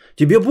можешь.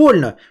 Тебе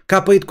больно,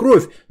 капает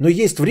кровь, но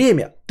есть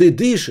время. Ты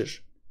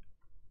дышишь.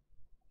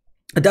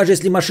 Даже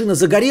если машина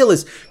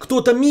загорелась,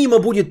 кто-то мимо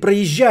будет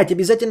проезжать,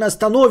 обязательно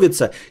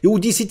остановится. И у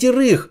 10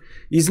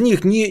 из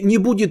них не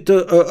будет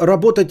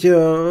работать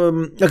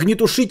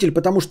огнетушитель,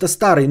 потому что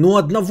старый. Но у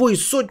одного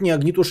из сотни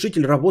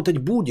огнетушитель работать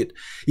будет.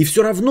 И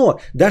все равно,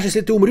 даже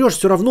если ты умрешь,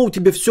 все равно у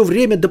тебя все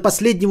время до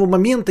последнего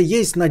момента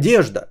есть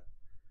надежда.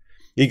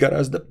 И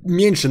гораздо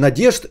меньше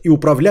надежд и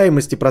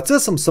управляемости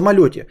процессом в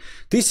самолете.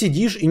 Ты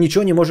сидишь и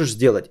ничего не можешь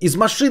сделать. Из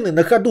машины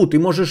на ходу ты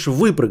можешь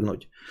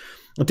выпрыгнуть.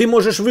 Ты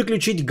можешь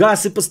выключить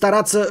газ и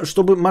постараться,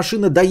 чтобы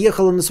машина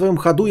доехала на своем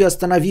ходу и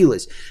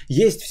остановилась.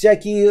 Есть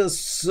всякие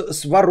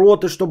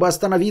свороты, чтобы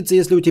остановиться,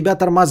 если у тебя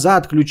тормоза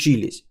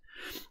отключились.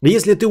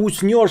 Если ты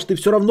уснешь, ты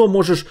все равно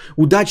можешь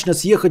удачно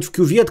съехать в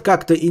кювет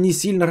как-то и не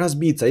сильно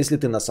разбиться. А если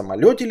ты на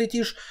самолете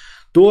летишь,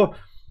 то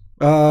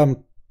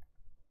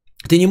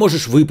ты не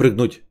можешь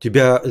выпрыгнуть,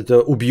 тебя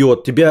это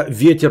убьет, тебя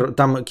ветер,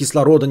 там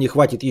кислорода не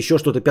хватит, еще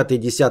что-то пятое,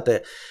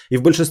 десятое. И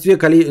в большинстве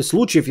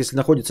случаев, если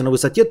находится на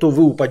высоте, то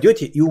вы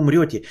упадете и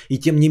умрете. И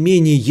тем не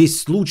менее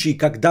есть случаи,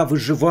 когда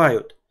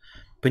выживают.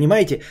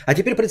 Понимаете? А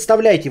теперь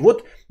представляете,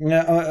 вот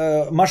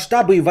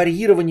масштабы и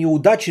варьирование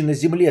удачи на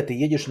Земле. Ты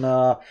едешь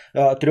на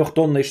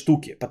 3-тонной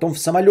штуке, потом в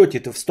самолете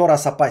ты в 100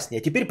 раз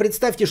опаснее. А теперь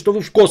представьте, что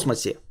вы в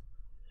космосе.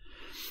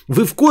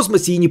 Вы в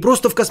космосе и не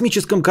просто в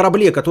космическом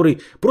корабле,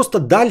 который просто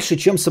дальше,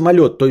 чем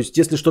самолет. То есть,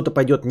 если что-то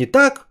пойдет не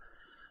так,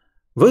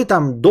 вы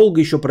там долго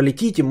еще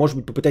пролетите, может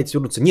быть, попытаетесь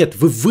вернуться. Нет,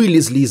 вы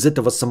вылезли из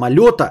этого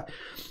самолета,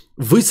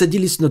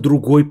 высадились на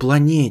другой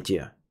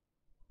планете.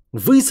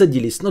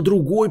 Высадились на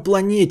другой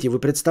планете. Вы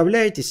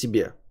представляете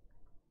себе?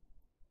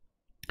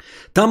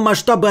 Там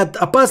масштабы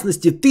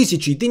опасности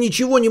тысячи, и ты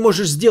ничего не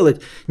можешь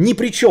сделать. Ни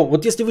при чем.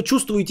 Вот если вы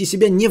чувствуете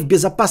себя не в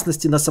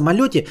безопасности на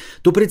самолете,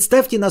 то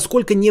представьте,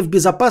 насколько не в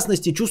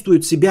безопасности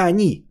чувствуют себя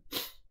они.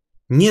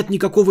 Нет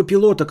никакого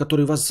пилота,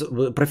 который вас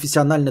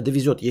профессионально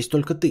довезет. Есть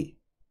только ты.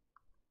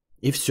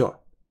 И все.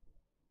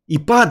 И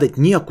падать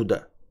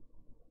некуда.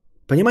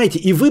 Понимаете?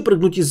 И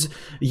выпрыгнуть из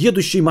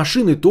едущей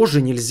машины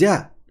тоже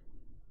нельзя.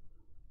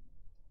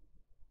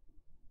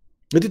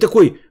 И ты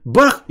такой,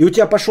 бах, и у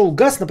тебя пошел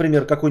газ,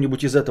 например,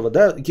 какой-нибудь из этого,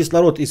 да,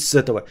 кислород из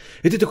этого.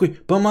 И ты такой,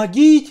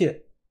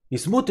 помогите. И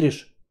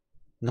смотришь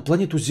на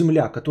планету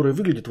Земля, которая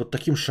выглядит вот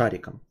таким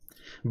шариком.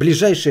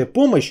 Ближайшая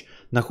помощь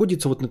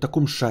находится вот на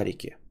таком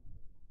шарике.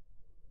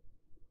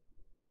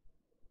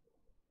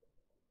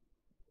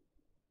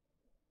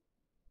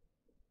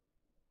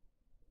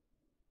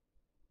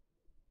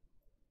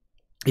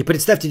 И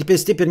представьте теперь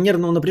степень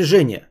нервного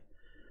напряжения.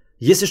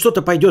 Если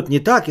что-то пойдет не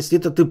так, если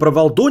это ты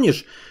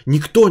провалдонишь,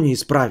 никто не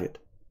исправит.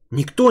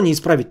 Никто не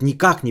исправит,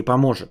 никак не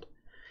поможет.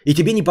 И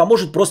тебе не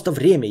поможет просто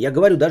время. Я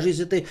говорю, даже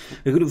если ты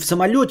в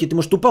самолете, ты,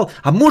 может, упал,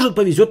 а может,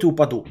 повезет и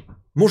упаду.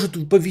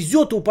 Может,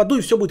 повезет и упаду,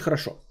 и все будет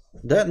хорошо.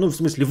 Да? Ну, в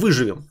смысле,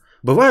 выживем.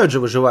 Бывают же,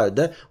 выживают,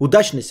 да?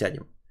 Удачно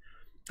сядем.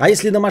 А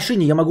если на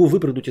машине, я могу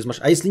выпрыгнуть из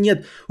машины. А если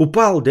нет,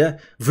 упал, да,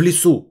 в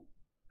лесу.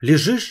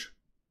 Лежишь,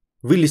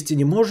 вылезти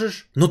не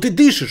можешь, но ты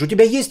дышишь, у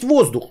тебя есть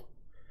воздух.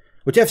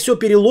 У тебя все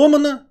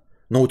переломано,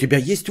 но у тебя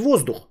есть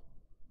воздух.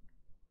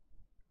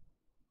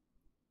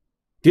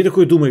 Ты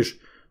такой думаешь,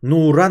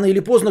 ну рано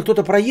или поздно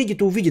кто-то проедет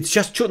и увидит.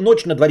 Сейчас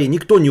ночь на дворе,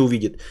 никто не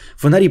увидит.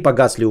 Фонари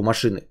погасли у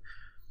машины.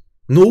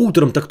 Но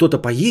утром-то кто-то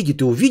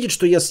поедет и увидит,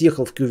 что я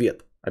съехал в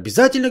кювет.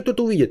 Обязательно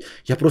кто-то увидит.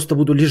 Я просто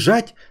буду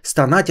лежать,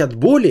 стонать от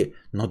боли,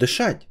 но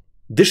дышать.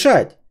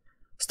 Дышать.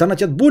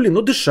 Стонать от боли,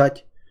 но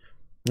дышать.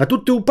 А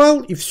тут ты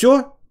упал и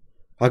все.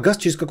 А газ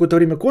через какое-то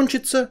время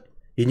кончится.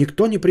 И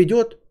никто не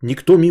придет,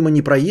 никто мимо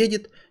не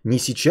проедет, ни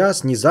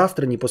сейчас, ни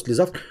завтра, ни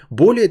послезавтра.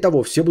 Более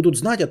того, все будут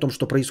знать о том,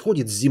 что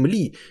происходит с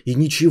Земли, и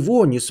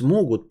ничего не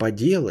смогут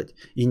поделать,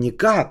 и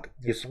никак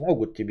не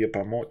смогут тебе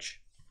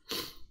помочь.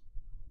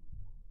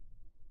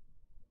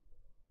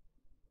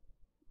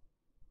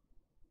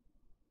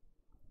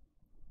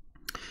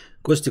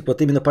 Костик,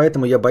 вот именно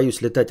поэтому я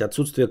боюсь летать.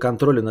 Отсутствие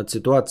контроля над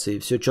ситуацией.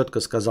 Все четко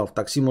сказал. В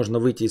такси можно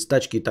выйти из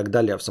тачки и так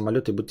далее. А в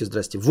самолете будьте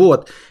здрасте.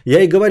 Вот.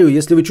 Я и говорю,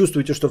 если вы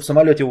чувствуете, что в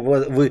самолете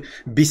вы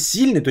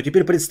бессильны, то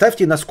теперь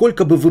представьте,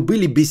 насколько бы вы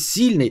были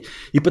бессильны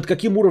и под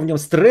каким уровнем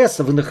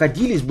стресса вы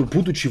находились бы,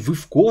 будучи вы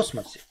в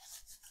космосе.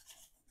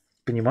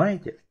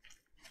 Понимаете?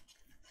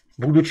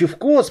 Будучи в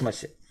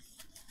космосе.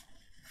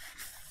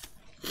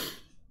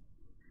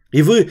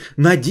 И вы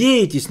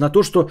надеетесь на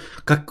то, что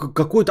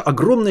какое-то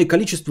огромное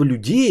количество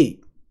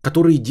людей,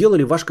 которые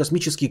делали ваш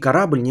космический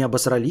корабль, не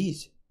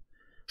обосрались.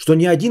 Что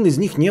ни один из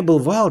них не был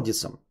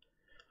Валдисом.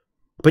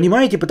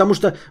 Понимаете? Потому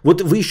что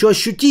вот вы еще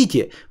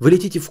ощутите, вы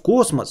летите в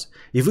космос,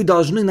 и вы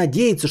должны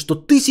надеяться, что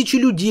тысячи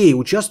людей,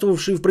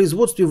 участвовавшие в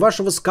производстве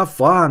вашего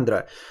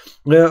скафандра,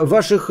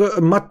 ваших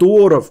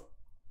моторов,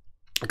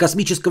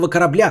 космического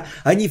корабля,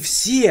 они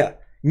все...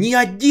 Ни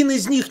один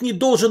из них не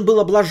должен был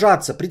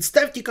облажаться.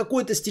 Представьте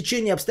какое-то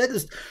стечение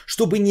обстоятельств,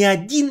 чтобы ни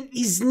один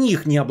из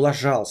них не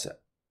облажался.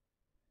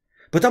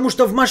 Потому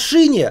что в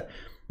машине,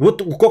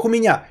 вот как у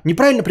меня,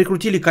 неправильно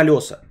прикрутили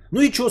колеса.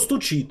 Ну и что,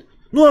 стучит.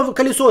 Ну а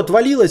колесо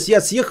отвалилось, я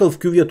съехал в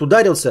кювет,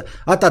 ударился,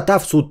 а тата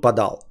в суд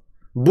подал.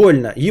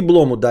 Больно,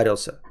 еблом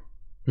ударился.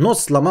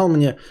 Нос сломал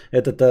мне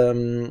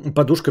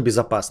подушка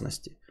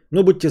безопасности.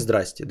 Ну будьте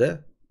здрасте,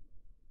 да?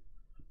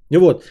 И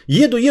вот,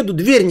 еду,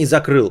 дверь не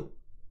закрыл.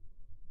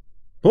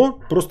 О,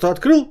 просто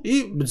открыл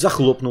и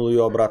захлопнул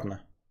ее обратно.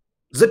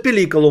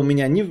 Запеликало у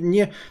меня,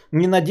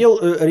 не надел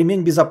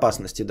ремень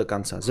безопасности до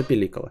конца,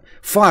 запеликало.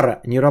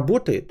 Фара не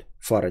работает.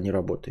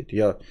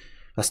 Я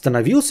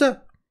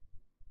остановился,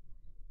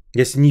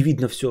 если не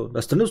видно все,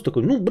 остановился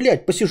такой, ну,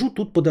 блядь, посижу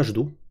тут,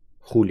 подожду,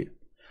 хули.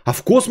 А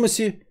в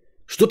космосе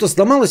что-то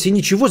сломалось и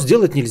ничего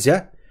сделать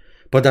нельзя,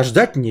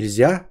 подождать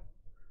нельзя.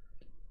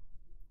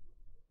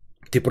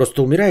 Ты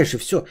просто умираешь и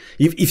все.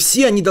 И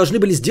все они должны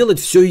были сделать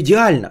все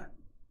идеально.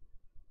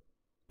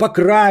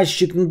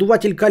 Покрасчик,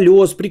 надуватель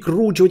колес,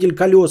 прикручиватель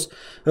колес,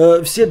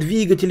 все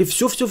двигатели,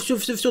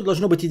 все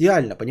должно быть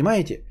идеально,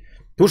 понимаете?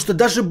 Потому что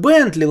даже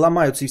Бентли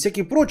ломаются и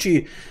всякие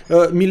прочие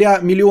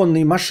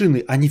миллионные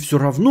машины, они все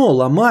равно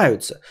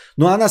ломаются.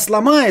 Но она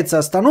сломается,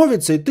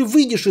 остановится, и ты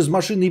выйдешь из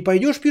машины и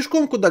пойдешь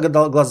пешком, куда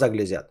глаза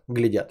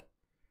глядят.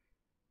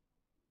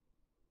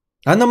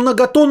 А на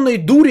многотонной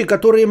дуре,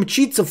 которая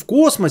мчится в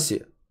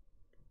космосе,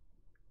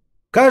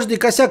 каждый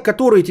косяк,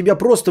 который тебя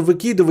просто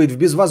выкидывает в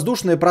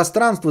безвоздушное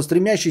пространство,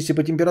 стремящееся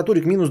по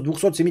температуре к минус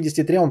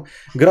 273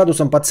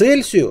 градусам по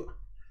Цельсию,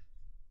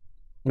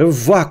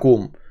 в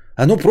вакуум,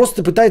 оно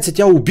просто пытается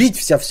тебя убить,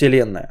 вся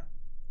вселенная.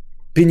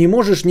 Ты не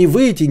можешь ни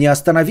выйти, ни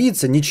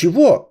остановиться,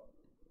 ничего.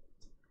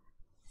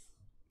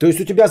 То есть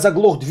у тебя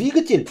заглох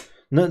двигатель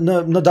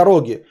на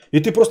дороге, и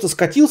ты просто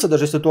скатился,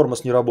 даже если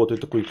тормоз не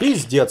работает, такой,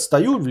 пиздец,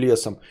 стою в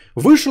лесом,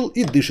 вышел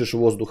и дышишь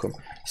воздухом.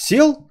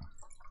 Сел,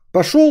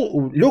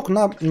 пошел, лег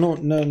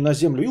на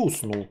землю и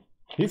уснул.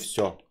 И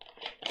все.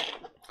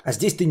 А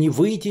здесь ты не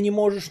выйти не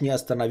можешь, не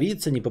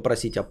остановиться, не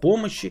попросить о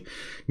помощи,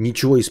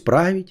 ничего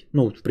исправить.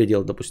 Ну, в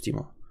пределах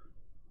допустимого.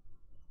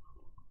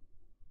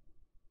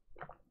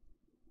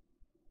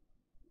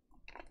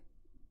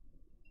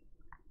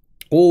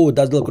 О,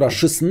 Даздал Кураж,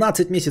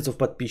 16 месяцев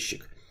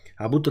подписчик.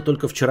 А будто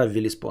только вчера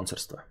ввели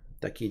спонсорство.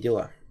 Такие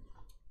дела.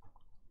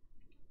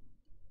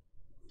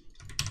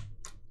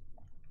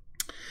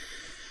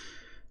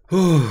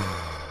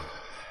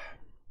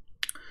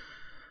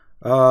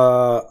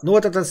 Ну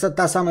вот это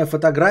та самая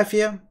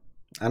фотография.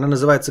 Она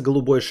называется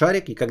 «Голубой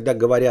шарик». И когда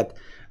говорят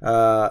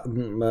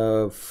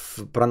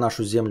про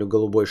нашу Землю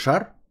 «голубой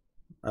шар»,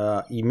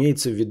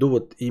 имеется в виду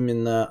вот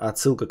именно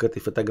отсылка к этой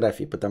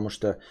фотографии. Потому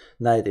что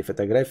на этой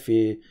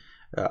фотографии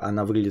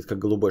она выглядит как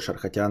голубой шар.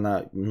 Хотя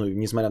она, ну,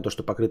 несмотря на то,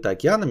 что покрыта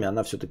океанами,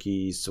 она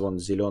все-таки с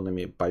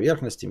зелеными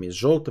поверхностями, с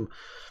желтым.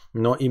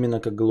 Но именно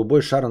как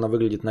голубой шар она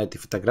выглядит на этой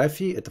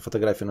фотографии. Эта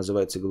фотография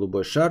называется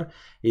 «Голубой шар».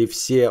 И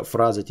все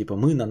фразы типа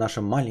 «мы на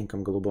нашем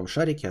маленьком голубом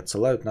шарике»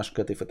 отсылают нас к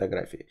этой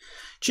фотографии.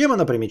 Чем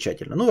она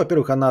примечательна? Ну,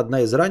 во-первых, она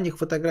одна из ранних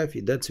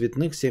фотографий, да,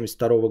 цветных,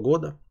 1972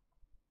 года.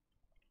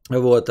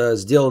 Вот,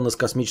 сделана с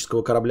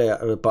космического корабля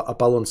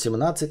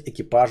Аполлон-17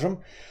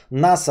 экипажем.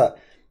 НАСА,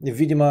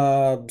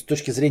 видимо, с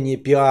точки зрения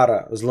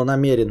пиара,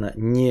 злонамеренно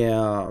не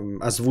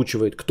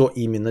озвучивает, кто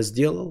именно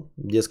сделал.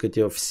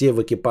 Дескать, все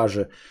в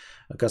экипаже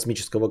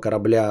космического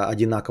корабля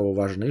одинаково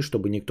важны,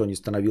 чтобы никто не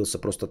становился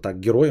просто так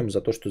героем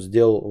за то, что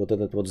сделал вот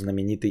этот вот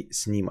знаменитый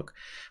снимок.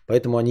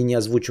 Поэтому они не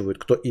озвучивают,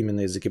 кто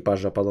именно из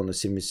экипажа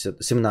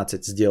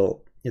Аполлона-17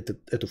 сделал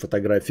эту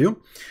фотографию.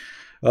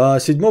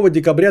 7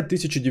 декабря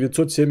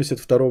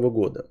 1972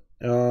 года.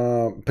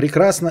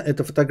 Прекрасна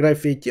эта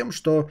фотография тем,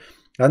 что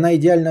она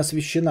идеально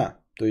освещена.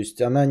 То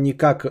есть она не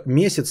как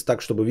месяц,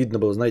 так чтобы видно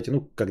было, знаете,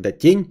 ну, когда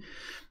тень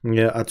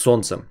от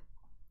солнца.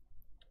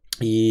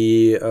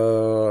 И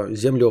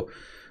Землю,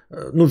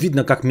 ну,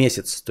 видно как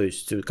месяц, то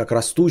есть как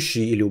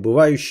растущий или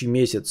убывающий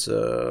месяц,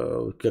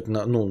 как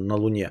на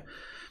Луне.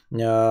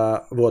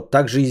 Вот,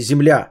 также и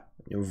Земля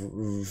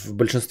в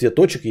большинстве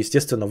точек,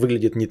 естественно,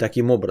 выглядит не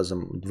таким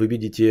образом. Вы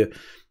видите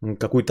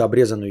какую-то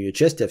обрезанную ее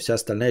часть, а вся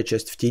остальная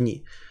часть в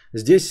тени.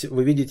 Здесь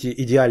вы видите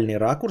идеальный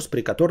ракурс,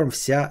 при котором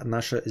вся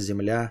наша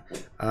Земля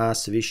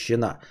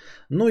освещена.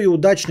 Ну и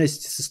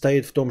удачность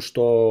состоит в том,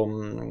 что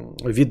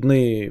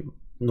видны,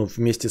 ну,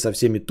 вместе со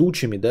всеми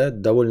тучами, да,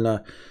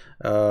 довольно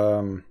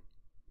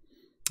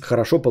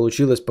хорошо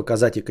получилось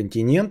показать и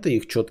континенты,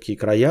 их четкие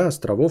края,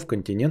 островов,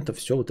 континентов,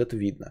 все вот это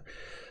видно.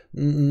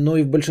 Но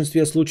и в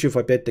большинстве случаев,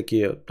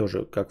 опять-таки,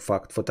 тоже как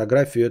факт,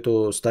 фотографию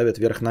эту ставят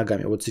вверх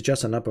ногами. Вот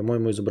сейчас она,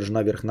 по-моему,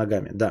 изображена вверх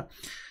ногами, да.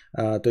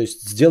 То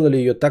есть сделали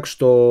ее так,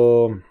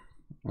 что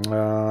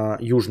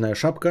южная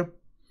шапка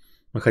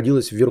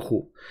находилась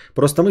вверху.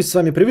 Просто мы с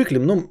вами привыкли,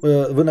 ну,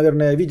 вы,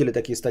 наверное, видели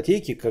такие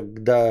статейки,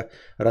 когда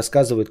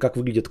рассказывают, как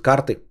выглядят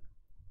карты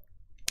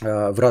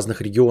в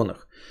разных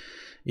регионах.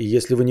 И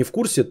если вы не в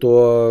курсе,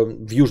 то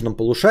в южном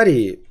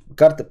полушарии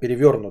карта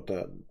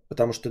перевернута,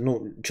 потому что,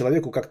 ну,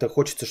 человеку как-то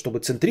хочется, чтобы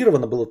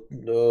центрировано было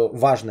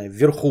важное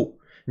вверху.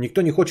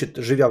 Никто не хочет,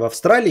 живя в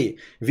Австралии,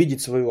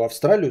 видеть свою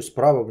Австралию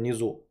справа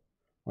внизу.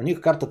 У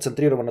них карта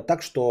центрирована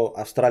так, что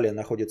Австралия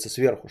находится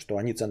сверху, что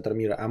они центр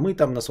мира, а мы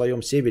там на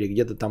своем севере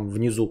где-то там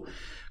внизу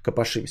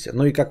копошимся.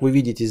 Ну и как вы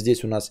видите,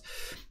 здесь у нас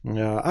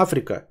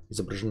Африка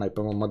изображена,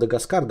 по-моему,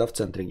 Мадагаскар, да, в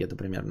центре где-то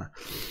примерно.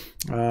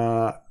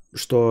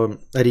 Что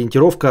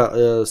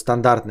ориентировка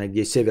стандартная,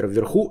 где север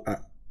вверху,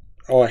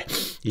 а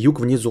юг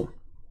внизу.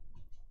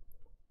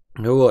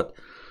 Вот.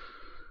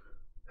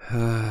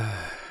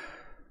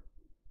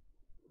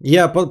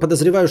 Я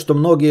подозреваю, что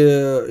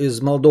многие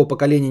из молодого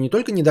поколения не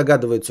только не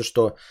догадываются,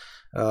 что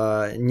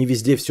не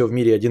везде все в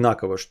мире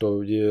одинаково, что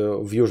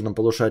в южном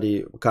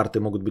полушарии карты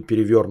могут быть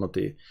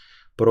перевернуты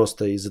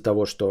просто из-за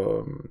того,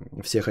 что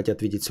все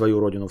хотят видеть свою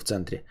родину в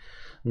центре.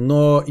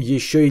 Но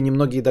еще и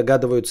немногие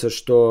догадываются,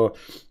 что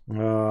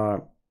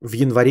в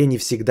январе не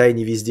всегда и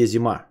не везде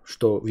зима,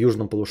 что в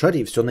южном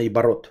полушарии все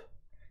наоборот.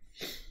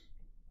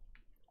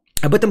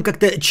 Об этом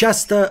как-то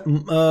часто,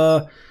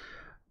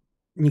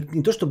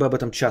 не то чтобы об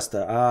этом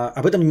часто, а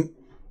об этом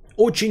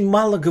очень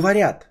мало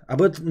говорят.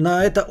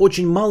 На это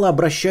очень мало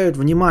обращают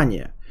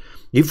внимание.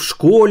 И в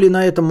школе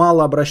на это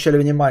мало обращали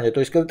внимание. То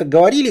есть, когда-то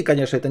говорили,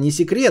 конечно, это не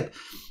секрет,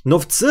 но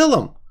в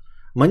целом,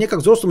 мне как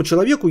взрослому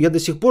человеку, я до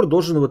сих пор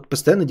должен вот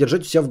постоянно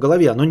держать себя в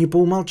голове. Оно не по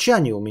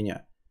умолчанию у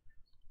меня.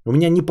 У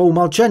меня не по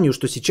умолчанию,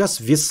 что сейчас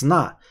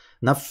весна.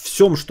 На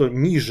всем, что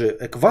ниже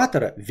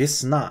экватора,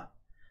 весна.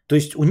 То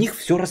есть у них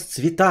все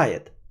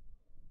расцветает.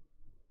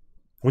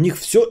 У них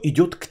все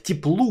идет к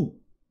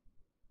теплу.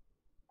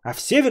 А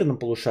в северном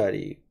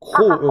полушарии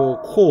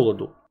к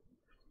холоду.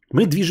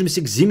 Мы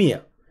движемся к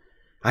зиме.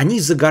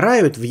 Они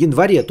загорают в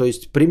январе, то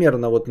есть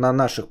примерно вот на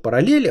наших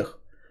параллелях,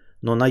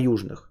 но на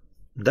южных,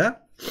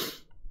 да?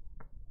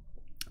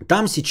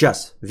 Там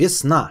сейчас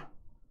весна.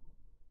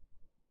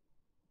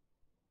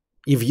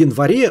 И в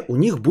январе у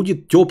них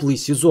будет теплый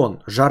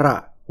сезон,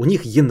 жара. У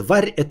них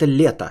январь это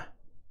лето.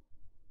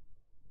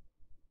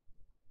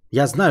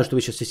 Я знаю, что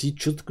вы сейчас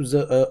что такое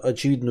за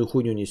очевидную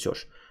хуйню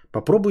несешь.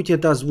 Попробуйте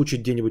это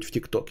озвучить где-нибудь в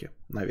ТикТоке,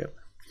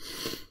 наверное.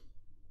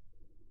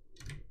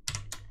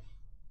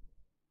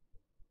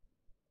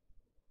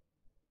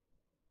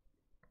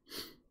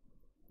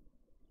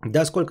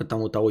 Да, сколько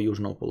там у того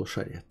южного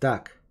полушария?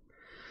 Так.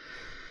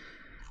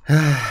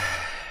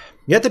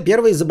 Это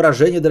первое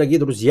изображение, дорогие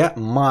друзья,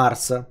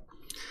 Марса.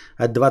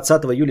 От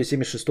 20 июля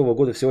 1976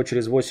 года, всего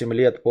через 8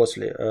 лет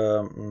после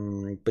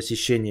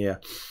посещения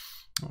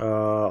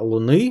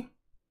Луны.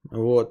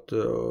 Вот.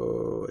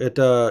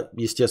 Это,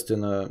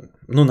 естественно,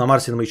 ну, на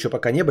Марсе мы еще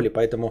пока не были,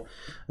 поэтому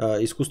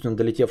искусственно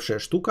долетевшая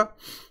штука.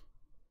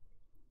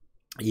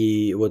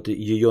 И вот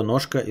ее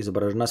ножка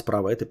изображена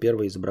справа. Это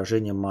первое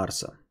изображение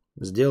Марса.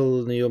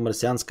 Сделала на ее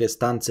марсианская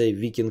станция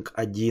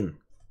Викинг-1.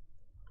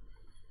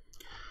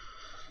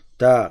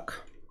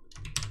 Так.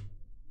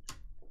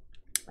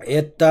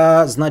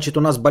 Это, значит,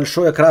 у нас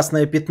большое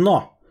красное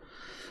пятно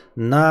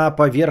на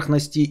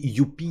поверхности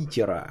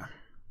Юпитера.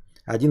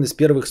 Один из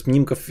первых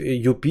снимков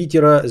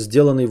Юпитера,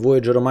 сделанный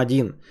Voyager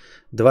 1,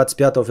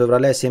 25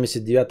 февраля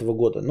 1979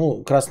 года.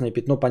 Ну, красное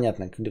пятно,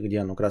 понятно, где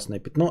оно, красное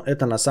пятно.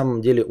 Это на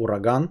самом деле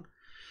ураган.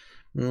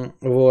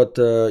 Вот,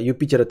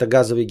 Юпитер это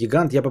газовый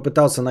гигант. Я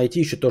попытался найти,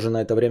 еще тоже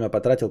на это время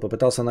потратил,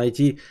 попытался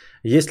найти,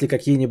 есть ли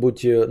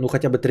какие-нибудь, ну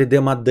хотя бы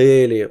 3D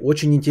модели.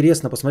 Очень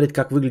интересно посмотреть,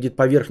 как выглядит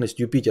поверхность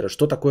Юпитера,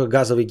 что такое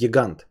газовый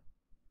гигант.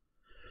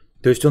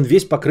 То есть он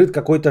весь покрыт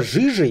какой-то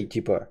жижей,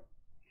 типа,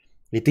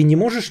 и ты не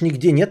можешь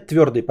нигде, нет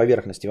твердой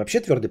поверхности, вообще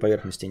твердой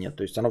поверхности нет.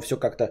 То есть оно все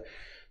как-то,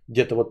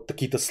 где-то вот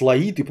какие-то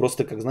слои, ты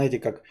просто, как знаете,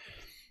 как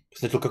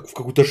в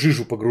какую-то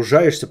жижу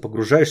погружаешься,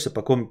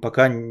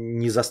 пока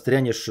не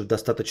застрянешь в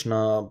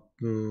достаточно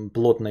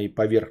плотной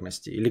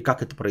поверхности. Или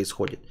как это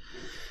происходит?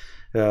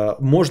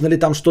 Можно ли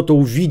там что-то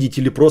увидеть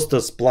или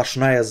просто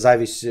сплошная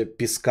зависть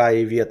песка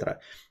и ветра?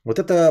 Вот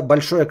это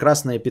большое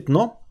красное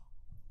пятно.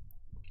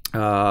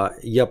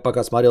 Я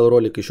пока смотрел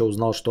ролик, еще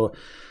узнал, что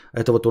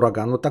это вот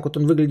ураган. Вот так вот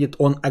он выглядит.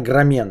 Он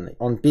огроменный.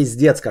 Он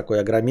пиздец какой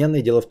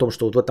огроменный. Дело в том,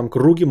 что вот в этом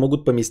круге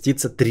могут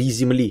поместиться 3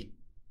 Земли.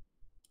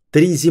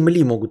 3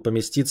 Земли могут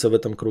поместиться в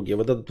этом круге.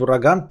 Вот этот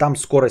ураган, там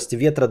скорость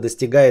ветра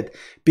достигает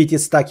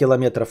 500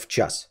 км в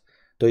час.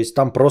 То есть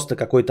там просто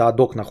какой-то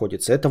адок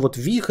находится. Это вот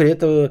вихрь,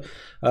 это,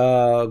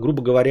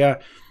 грубо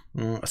говоря,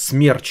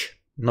 смерч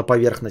на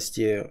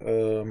поверхности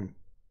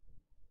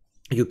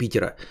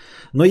Юпитера.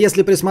 Но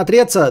если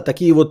присмотреться,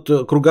 такие вот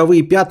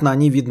круговые пятна,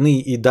 они видны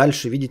и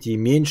дальше, видите, и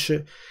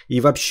меньше.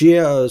 И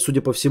вообще,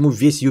 судя по всему,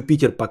 весь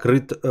Юпитер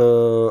покрыт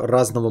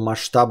разного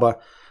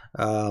масштаба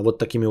вот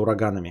такими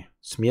ураганами,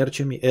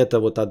 смерчами. Это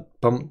вот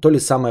то ли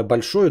самое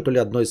большое, то ли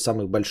одно из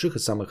самых больших и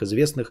самых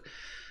известных.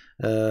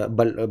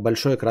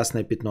 Большое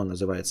красное пятно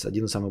называется.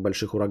 Один из самых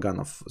больших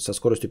ураганов со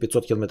скоростью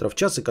 500 км в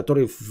час, и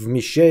который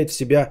вмещает в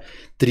себя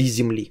 3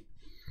 Земли.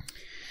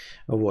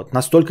 Вот.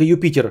 Настолько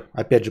Юпитер,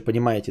 опять же,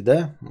 понимаете,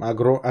 да,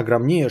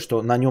 огромнее,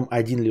 что на нем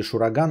один лишь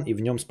ураган, и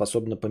в нем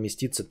способно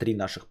поместиться 3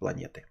 наших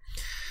планеты.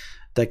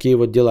 Такие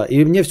вот дела.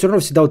 И мне все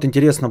равно всегда вот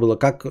интересно было,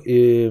 как,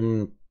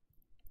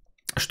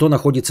 что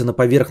находится на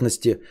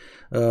поверхности.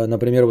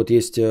 Например, вот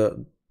есть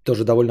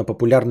тоже довольно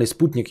популярный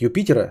спутник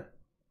Юпитера.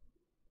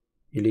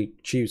 Или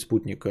чей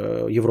спутник?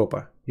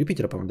 Европа.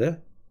 Юпитера, по-моему, да?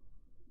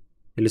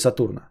 Или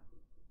Сатурна?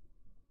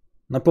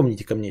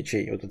 Напомните ко мне,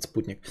 чей этот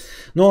спутник.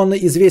 Но он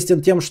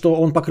известен тем, что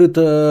он покрыт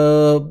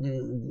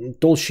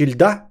толщей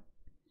льда,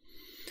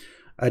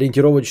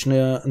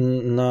 ориентировочно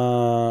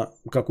на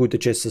какую-то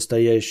часть,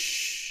 состоящую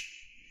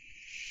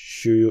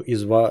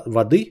из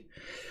воды.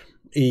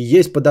 И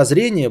есть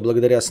подозрение,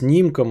 благодаря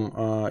снимкам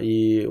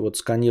и вот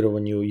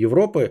сканированию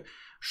Европы,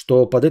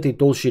 что под этой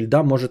толщей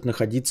льда может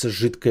находиться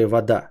жидкая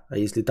вода. А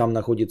если там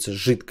находится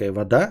жидкая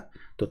вода,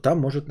 то там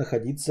может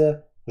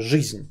находиться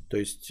жизнь. То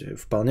есть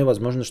вполне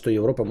возможно, что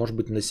Европа может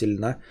быть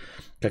населена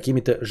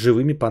какими-то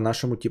живыми по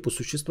нашему типу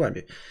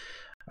существами.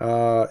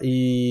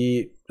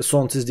 И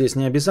солнце здесь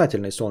не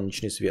обязательный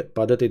солнечный свет.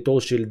 Под этой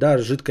толщей льда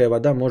жидкая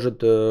вода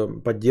может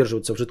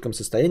поддерживаться в жидком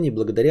состоянии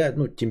благодаря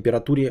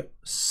температуре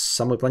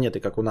самой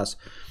планеты, как у нас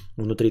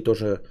внутри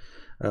тоже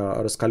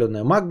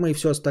раскаленная магма и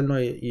все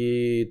остальное.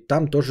 И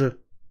там тоже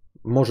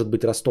может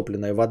быть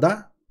растопленная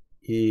вода,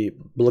 и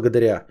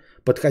благодаря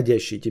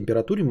подходящей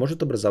температуре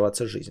может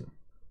образоваться жизнь.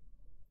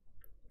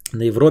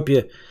 На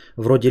Европе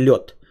вроде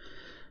лед.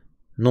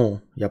 Ну,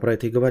 я про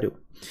это и говорю.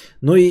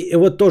 Ну и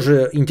вот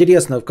тоже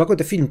интересно, в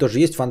какой-то фильм тоже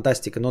есть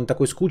фантастика, но он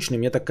такой скучный.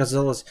 Мне так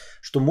казалось,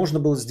 что можно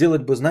было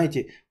сделать бы,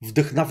 знаете,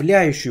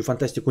 вдохновляющую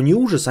фантастику. Не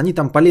ужас, они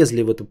там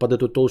полезли под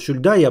эту толщу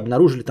льда и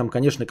обнаружили там,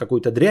 конечно,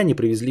 какую-то дрянь, и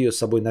привезли ее с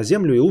собой на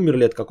Землю и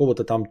умерли от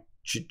какого-то там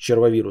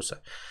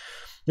червовируса.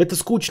 Это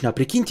скучно. А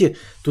прикиньте,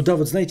 туда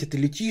вот, знаете, ты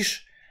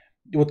летишь,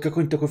 вот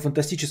какой-нибудь такой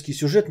фантастический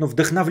сюжет, но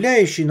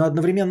вдохновляющий, но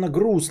одновременно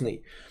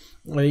грустный.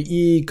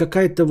 И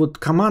какая-то вот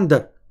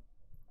команда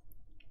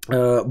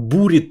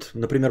бурит,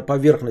 например,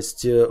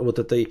 поверхность вот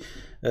этой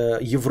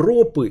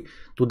Европы,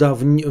 туда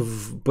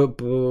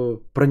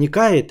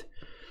проникает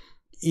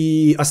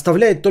и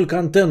оставляет только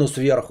антенну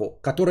сверху,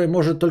 которая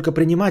может только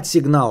принимать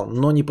сигнал,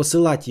 но не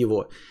посылать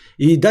его.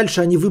 И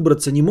дальше они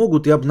выбраться не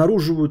могут и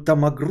обнаруживают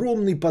там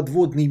огромный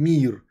подводный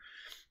мир.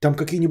 Там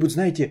какие-нибудь,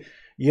 знаете,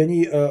 и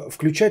они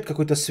включают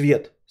какой-то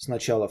свет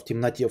сначала в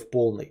темноте, в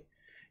полной.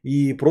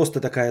 И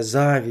просто такая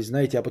зависть,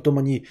 знаете, а потом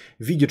они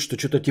видят, что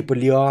что-то типа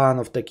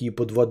лианов такие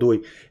под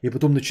водой. И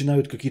потом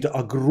начинают какие-то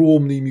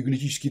огромные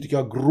мегалитические, такие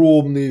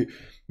огромные,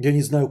 я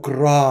не знаю,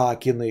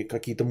 кракены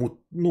какие-то,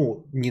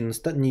 ну,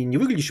 не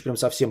выглядящие прям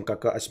совсем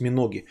как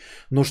осьминоги,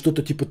 но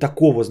что-то типа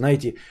такого,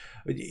 знаете,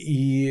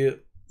 и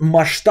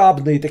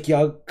масштабные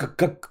такие,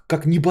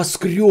 как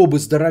небоскребы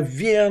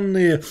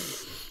здоровенные,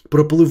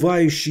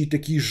 проплывающие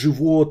такие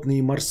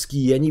животные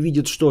морские. Они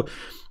видят, что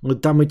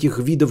там этих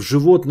видов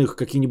животных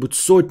какие-нибудь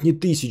сотни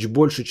тысяч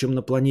больше, чем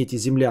на планете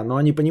Земля. Но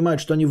они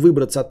понимают, что они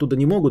выбраться оттуда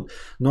не могут,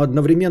 но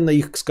одновременно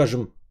их,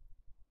 скажем,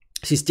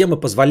 система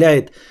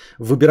позволяет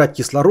выбирать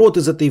кислород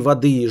из этой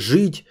воды,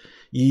 жить.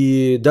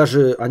 И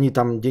даже они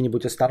там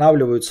где-нибудь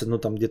останавливаются, ну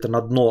там где-то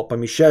на дно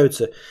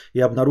помещаются и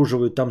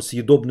обнаруживают там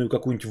съедобную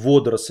какую-нибудь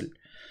водоросль.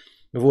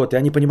 Вот, и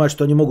они понимают,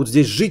 что они могут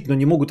здесь жить, но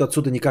не могут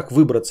отсюда никак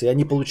выбраться. И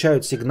они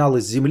получают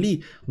сигналы с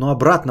Земли, но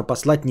обратно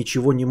послать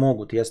ничего не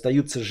могут. И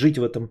остаются жить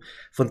в этом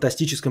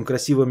фантастическом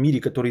красивом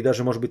мире, который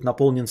даже может быть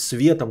наполнен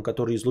светом,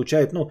 который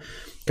излучает, ну,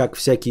 как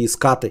всякие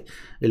скаты,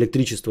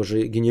 электричество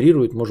же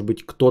генерирует. Может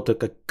быть, кто-то,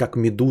 как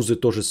медузы,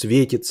 тоже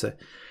светится.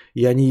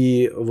 И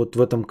они вот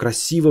в этом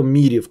красивом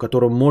мире, в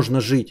котором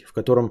можно жить, в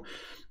котором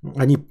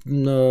они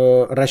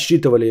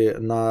рассчитывали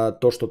на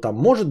то, что там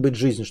может быть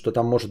жизнь, что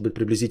там может быть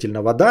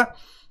приблизительно вода,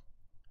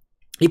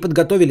 и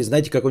подготовили,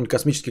 знаете, какой-нибудь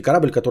космический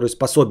корабль, который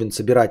способен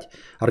собирать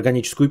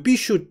органическую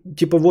пищу,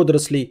 типа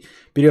водорослей,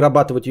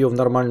 перерабатывать ее в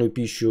нормальную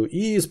пищу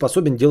и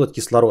способен делать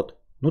кислород,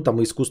 ну там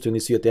и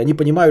искусственный свет. И они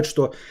понимают,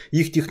 что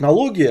их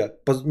технология,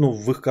 ну,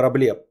 в их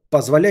корабле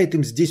позволяет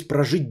им здесь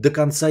прожить до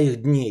конца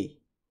их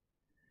дней.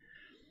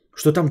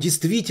 Что там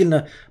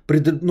действительно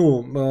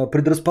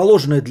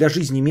предрасположенная для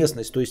жизни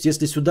местность. То есть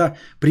если сюда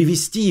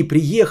привезти и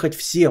приехать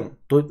всем,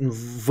 то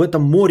в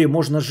этом море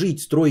можно жить,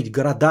 строить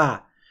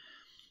города.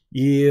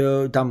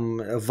 И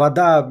там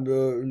вода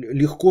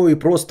легко и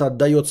просто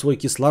отдает свой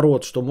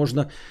кислород, что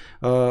можно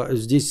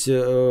здесь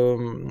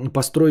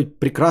построить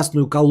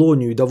прекрасную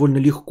колонию и довольно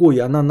легко, и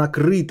она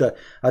накрыта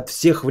от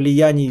всех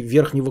влияний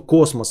верхнего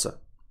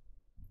космоса.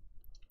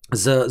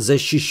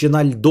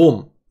 защищена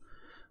льдом.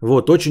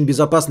 Вот, очень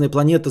безопасная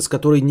планета, с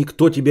которой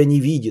никто тебя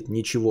не видит,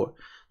 ничего.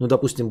 Ну,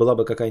 допустим, была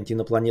бы какая-нибудь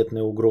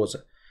инопланетная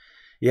угроза.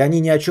 И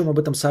они ни о чем об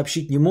этом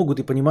сообщить не могут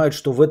и понимают,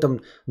 что в этом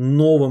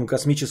новом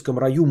космическом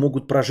раю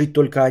могут прожить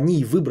только они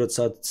и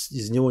выбраться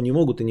из него не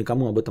могут и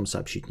никому об этом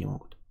сообщить не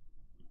могут.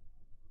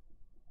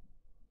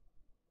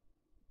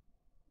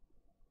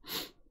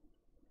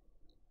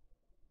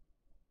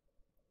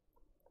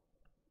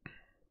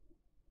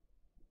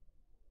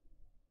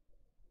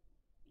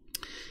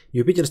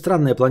 Юпитер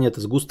странная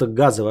планета, сгусток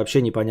газа,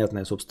 вообще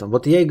непонятная, собственно.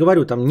 Вот я и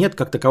говорю, там нет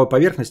как таковой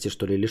поверхности,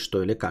 что ли, или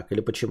что, или как, или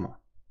почему.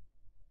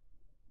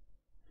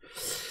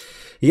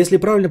 Если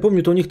правильно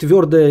помню, то у них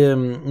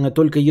твердое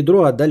только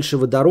ядро, а дальше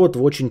водород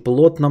в очень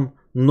плотном,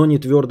 но не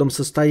твердом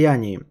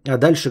состоянии. А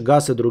дальше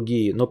газ и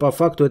другие. Но по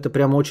факту это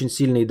прямо очень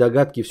сильные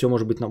догадки, все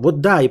может быть...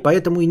 Вот да, и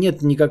поэтому и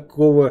нет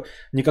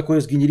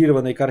никакой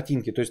сгенерированной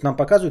картинки. То есть нам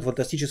показывают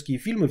фантастические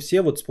фильмы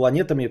все вот с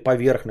планетами,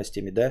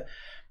 поверхностями, да.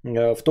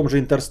 В том же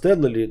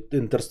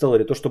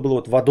Интерстелларе, то, что было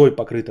вот водой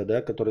покрыто,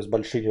 да, которое с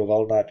большими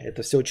волнами.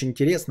 Это все очень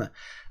интересно.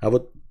 А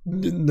вот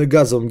на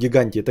газовом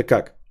гиганте это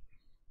как?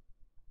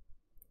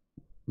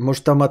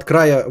 Может, там от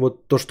края,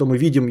 вот то, что мы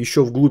видим,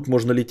 еще вглубь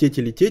можно лететь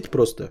и лететь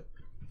просто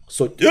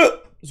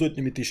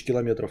сотнями тысяч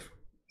километров.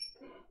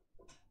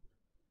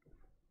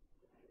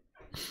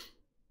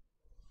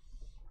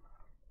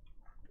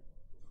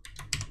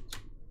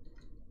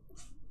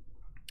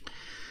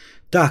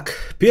 Так,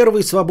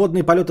 первый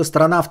свободный полет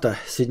астронавта,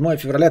 7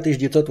 февраля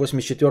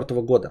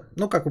 1984 года.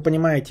 Ну, как вы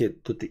понимаете,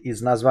 тут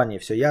из названия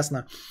все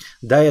ясно.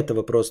 До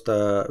этого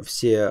просто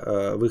все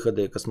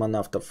выходы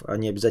космонавтов,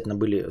 они обязательно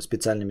были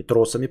специальными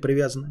тросами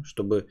привязаны,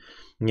 чтобы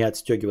не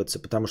отстегиваться,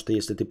 потому что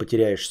если ты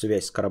потеряешь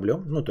связь с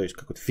кораблем, ну, то есть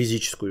какой-то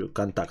физический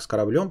контакт с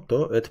кораблем,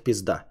 то это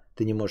пизда.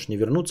 Ты не можешь не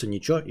вернуться,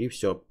 ничего, и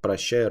все,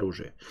 прощай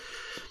оружие.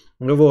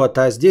 Вот,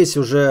 а здесь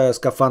уже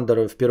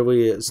скафандр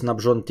впервые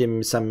снабжен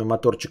теми самыми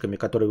моторчиками,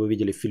 которые вы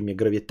видели в фильме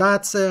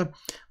 «Гравитация»,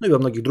 ну и во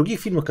многих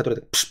других фильмах,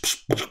 которые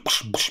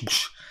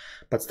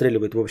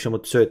подстреливают. В общем,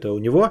 вот все это у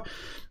него,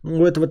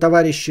 у этого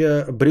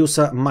товарища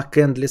Брюса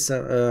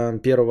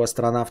Маккендлиса, первого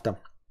астронавта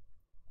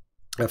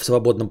в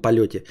свободном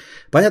полете.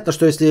 Понятно,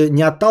 что если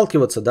не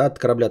отталкиваться, да, от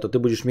корабля, то ты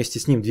будешь вместе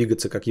с ним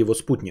двигаться, как его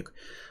спутник.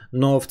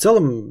 Но в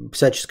целом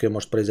всяческое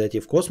может произойти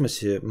в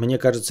космосе. Мне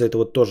кажется, это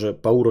вот тоже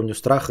по уровню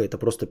страха, это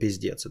просто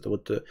пиздец. Это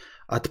вот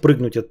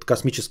отпрыгнуть от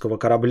космического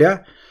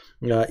корабля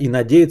и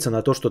надеяться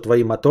на то, что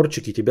твои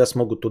моторчики тебя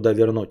смогут туда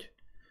вернуть.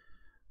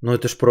 Но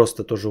это ж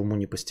просто тоже уму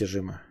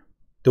непостижимо.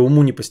 Это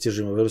уму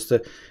непостижимо.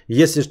 Просто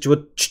если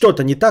вот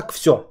что-то не так,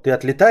 все, ты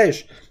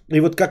отлетаешь. И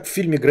вот как в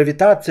фильме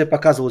 «Гравитация»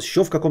 показывалось,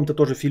 еще в каком-то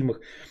тоже фильмах,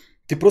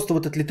 ты просто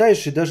вот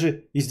отлетаешь и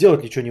даже и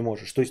сделать ничего не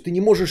можешь. То есть ты не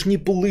можешь не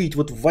плыть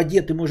вот в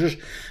воде, ты можешь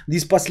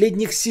из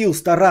последних сил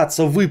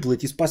стараться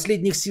выплыть, из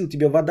последних сил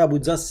тебя вода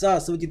будет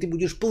засасывать, и ты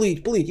будешь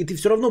плыть, и ты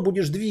все равно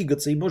будешь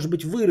двигаться, и может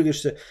быть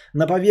вырвешься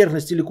на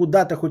поверхность или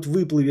куда-то хоть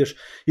выплывешь,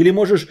 или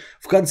можешь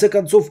в конце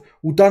концов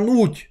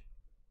утонуть.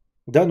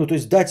 Да, ну то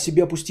есть дать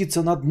себе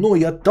опуститься на дно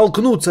и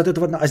оттолкнуться от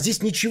этого дна. А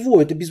здесь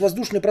ничего, это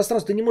безвоздушное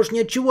пространство, ты не можешь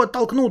ни от чего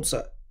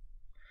оттолкнуться.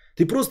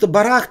 Ты просто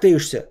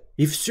барахтаешься,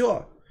 и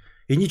все.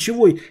 И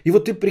ничего. И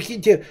вот ты,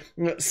 прикиньте,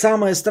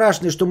 самое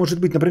страшное, что может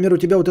быть, например, у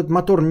тебя вот этот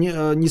мотор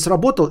не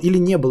сработал или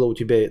не было у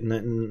тебя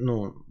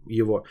ну,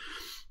 его.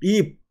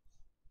 И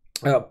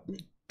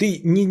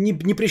ты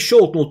не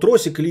прищелкнул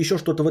тросик или еще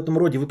что-то в этом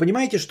роде. Вы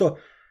понимаете, что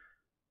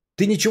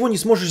ты ничего не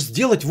сможешь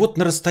сделать вот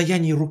на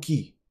расстоянии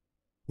руки.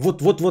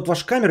 Вот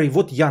ваша камера и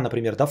вот я,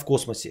 например, да, в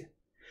космосе.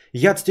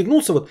 Я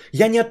отстегнулся, вот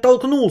я не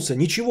оттолкнулся,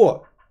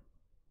 ничего.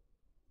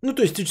 Ну,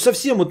 то есть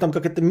совсем вот там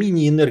какая-то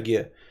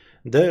мини-энергия,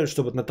 да,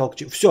 чтобы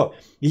натолкнуть. Все.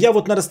 И я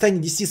вот на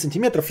расстоянии 10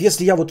 сантиметров,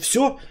 если я вот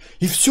все,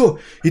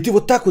 и ты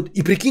вот так вот,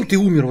 и прикинь, ты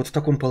умер вот в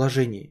таком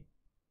положении.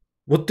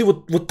 Вот ты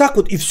вот так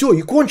вот, и все,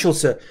 и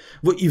кончился.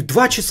 И в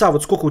 2 часа,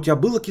 вот сколько у тебя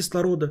было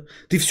кислорода,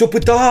 ты все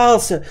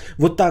пытался,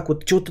 вот так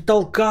вот, чего-то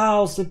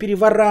толкался,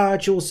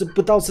 переворачивался,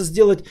 пытался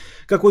сделать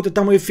какой-то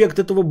там эффект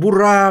этого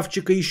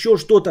буравчика, еще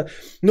что-то.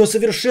 Но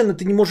совершенно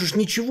ты не можешь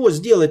ничего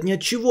сделать, ни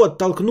от чего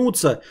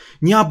оттолкнуться,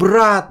 ни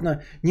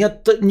обратно, ни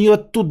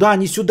от туда,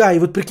 ни сюда. И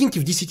вот прикиньте,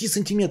 в 10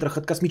 сантиметрах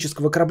от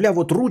космического корабля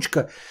вот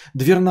ручка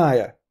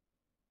дверная.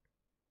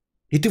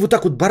 И ты вот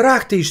так вот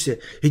барахтаешься,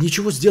 и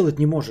ничего сделать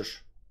не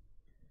можешь.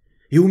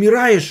 И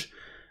умираешь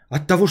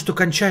от того, что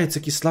кончается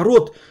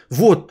кислород,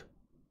 вот,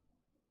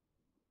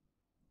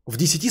 в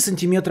 10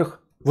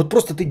 сантиметрах. Вот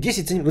просто ты 10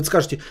 сантиметров, вот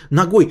скажете,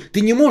 ногой,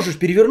 ты не можешь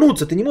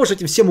перевернуться, ты не можешь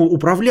этим всем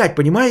управлять,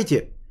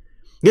 понимаете?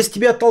 Если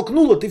тебя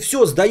оттолкнуло, ты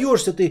все,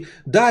 сдаешься, ты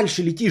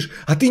дальше летишь.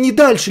 А ты не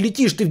дальше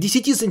летишь, ты в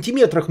 10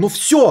 сантиметрах, ну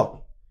все.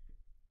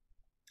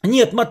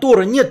 Нет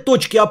мотора, нет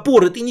точки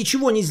опоры, ты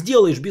ничего не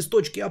сделаешь без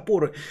точки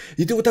опоры.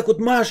 И ты вот так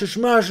вот машешь,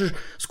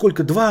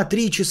 сколько,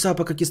 2-3 часа,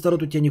 пока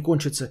кислород у тебя не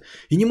кончится.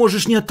 И не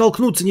можешь ни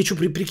оттолкнуться, ничего.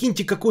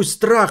 Прикиньте, какой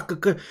страх,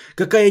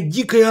 какая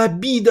дикая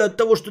обида от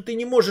того, что ты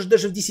не можешь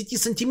даже в 10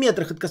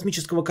 сантиметрах от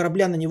космического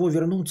корабля на него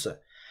вернуться.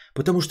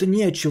 Потому что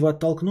не от чего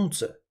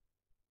оттолкнуться.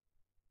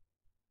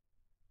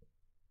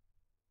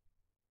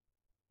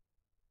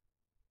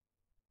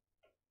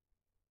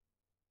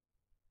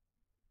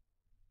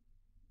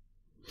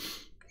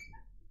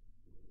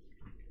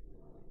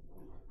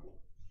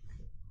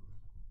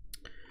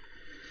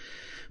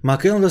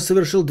 МакЭллен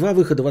совершил 2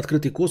 выхода в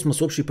открытый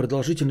космос общей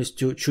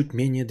продолжительностью чуть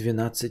менее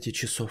 12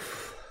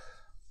 часов.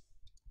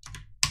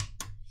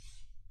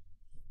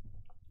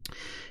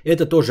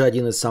 Это тоже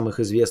один из самых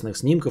известных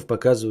снимков,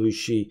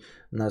 показывающий,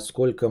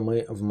 насколько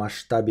мы в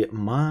масштабе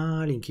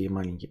маленькие.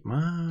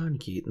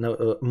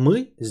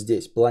 Мы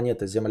здесь,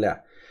 планета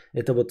Земля,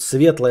 это вот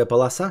светлая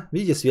полоса,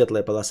 видите,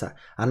 светлая полоса,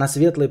 а на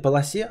светлой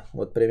полосе,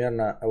 вот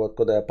примерно, вот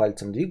куда я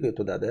пальцем двигаю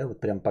туда, да,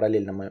 вот прям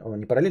параллельно,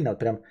 не параллельно, а вот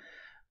прям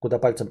куда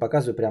пальцем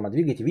показываю, прямо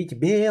двигайте, видите,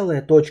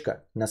 белая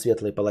точка на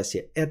светлой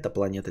полосе, это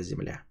планета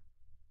Земля.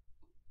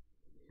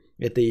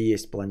 Это и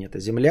есть планета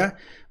Земля.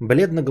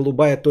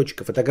 Бледно-голубая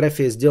точка.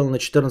 Фотография сделана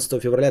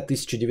 14 февраля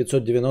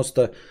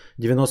 1990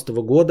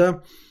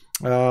 года.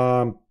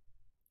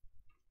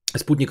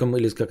 Спутником,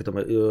 или как это,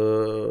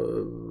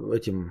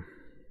 этим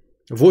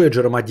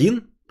Voyager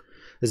 1.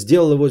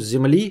 Сделал его с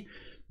Земли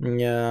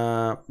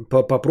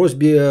по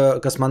просьбе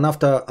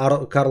космонавта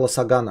Карла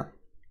Сагана.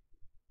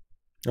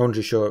 Он же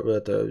еще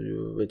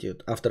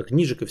автор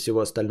книжек и всего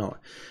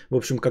остального. В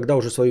общем, когда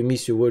уже свою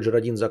миссию Voyager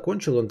 1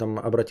 закончил, он там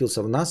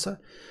обратился в НАСА.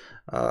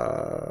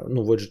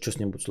 Voyager, что с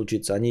ним будет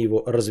случиться? Они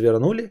его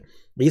развернули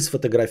и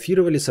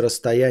сфотографировали с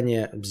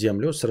расстояния в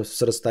Землю,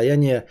 с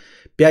расстояния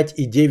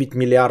 5,9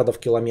 миллиардов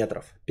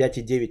километров.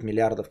 5,9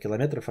 миллиардов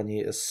километров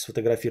они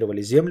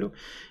сфотографировали Землю.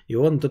 И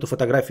он вот эту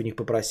фотографию у них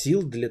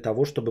попросил для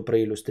того, чтобы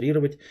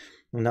проиллюстрировать,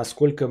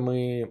 насколько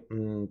мы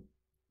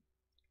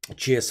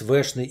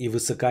ЧСВшны и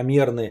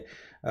высокомерны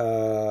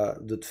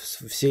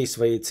всей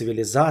своей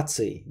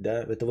цивилизацией,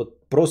 да, это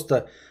вот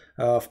просто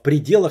в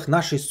пределах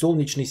нашей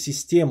Солнечной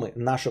системы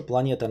наша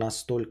планета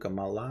настолько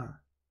мала,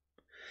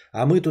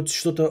 а мы тут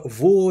что-то,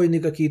 войны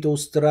какие-то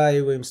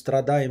устраиваем,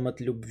 страдаем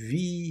от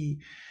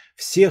любви,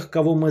 всех,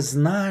 кого мы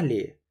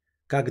знали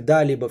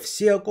когда-либо,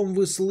 все, о ком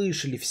вы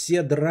слышали,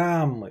 все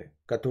драмы,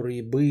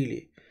 которые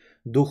были,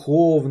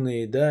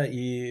 духовные, да,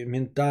 и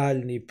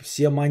ментальные,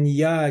 все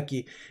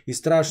маньяки, и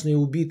страшные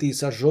убитые,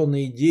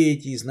 сожженные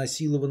дети,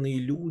 изнасилованные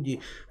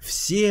люди,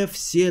 все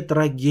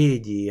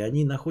трагедии,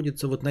 они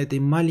находятся вот на этой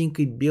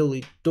маленькой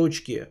белой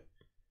точке.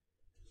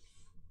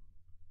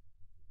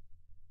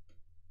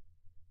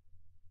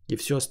 И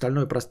все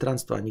остальное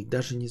пространство о них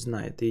даже не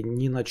знает, и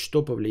ни на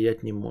что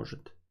повлиять не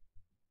может.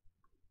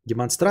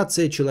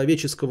 Демонстрация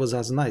человеческого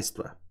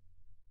зазнайства.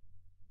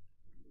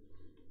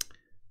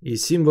 И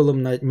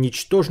символом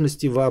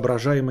ничтожности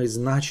воображаемой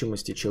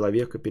значимости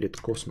человека перед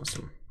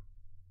космосом.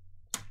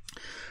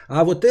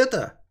 А вот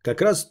это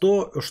как раз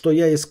то, что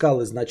я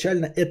искал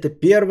изначально. Это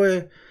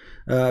первый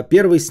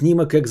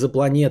снимок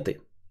экзопланеты.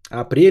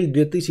 Апрель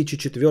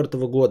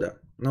 2004 года.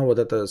 Ну вот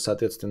это,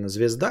 соответственно,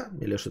 звезда.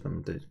 Или что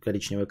там, это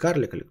коричневый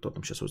карлик. Или кто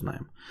там, сейчас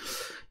узнаем.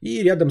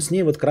 И рядом с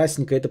ней вот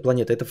красненькая эта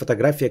планета. Это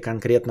фотография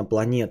конкретно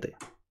планеты.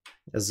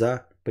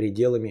 За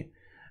пределами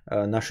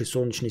нашей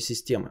Солнечной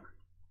системы.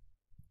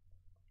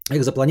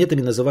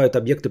 Экзопланетами называют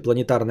объекты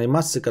планетарной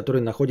массы,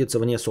 которые находятся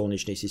вне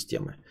Солнечной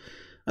системы.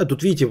 А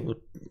тут видите,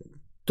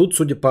 тут,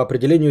 судя по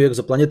определению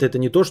экзопланеты, это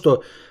не то,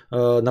 что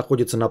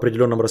находится на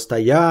определенном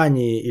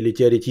расстоянии или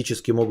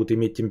теоретически могут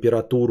иметь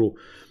температуру,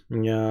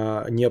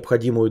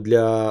 необходимую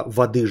для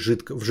воды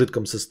в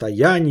жидком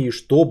состоянии,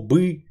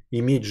 чтобы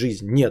иметь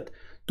жизнь. Нет.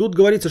 Тут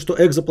говорится, что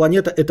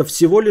экзопланета это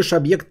всего лишь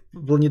объект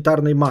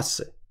планетарной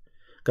массы,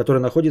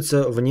 который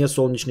находится вне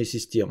Солнечной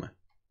системы.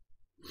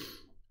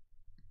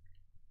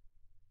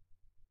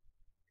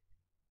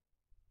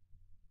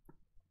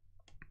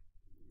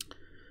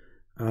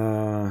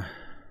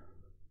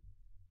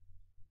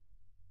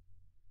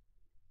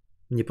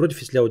 Не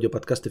против, если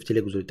аудиоподкасты в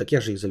телегу заливать? Так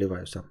я же их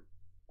заливаю сам.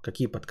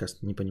 Какие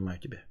подкасты? Не понимаю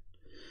тебя.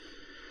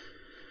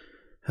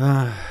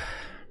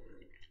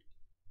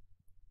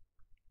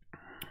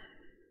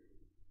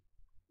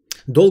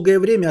 Долгое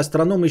время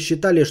астрономы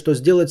считали, что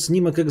сделать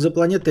снимок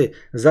экзопланеты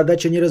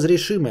задача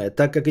неразрешимая,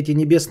 так как эти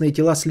небесные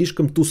тела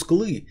слишком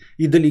тусклы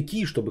и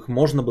далеки, чтобы их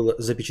можно было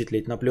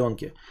запечатлеть на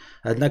пленке.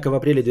 Однако в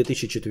апреле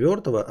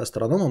 2004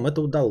 астрономам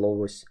это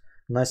удалось.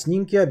 На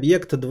снимке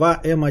объект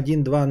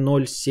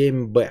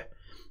 2М1207Б,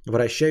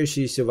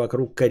 вращающийся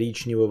вокруг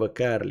коричневого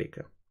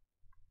карлика.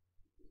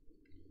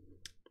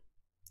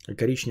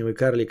 Коричневый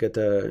карлик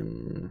это...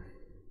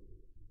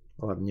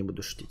 Ладно, не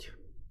буду шутить.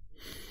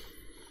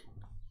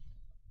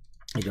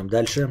 Идем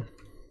дальше.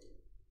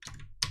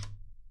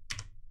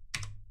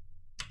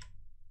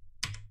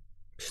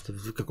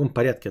 В каком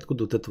порядке?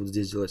 Откуда вот это вот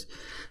здесь взялось?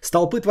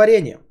 Столпы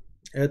творения.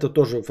 Это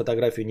тоже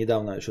фотографию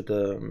недавно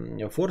что-то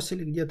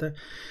форсили где-то.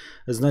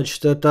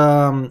 Значит,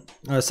 это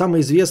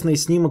самый известный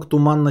снимок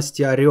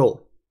туманности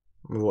орел.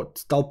 Вот.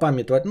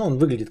 Столпами творения. Ну, он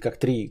выглядит как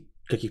 3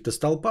 каких-то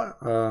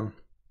столпа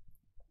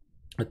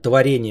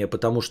творения,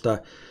 потому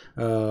что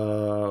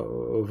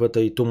в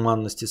этой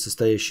туманности,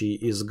 состоящей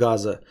из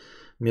газа,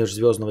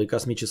 межзвездного и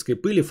космической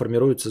пыли,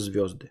 формируются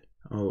звезды.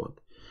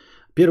 Вот.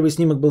 Первый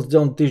снимок был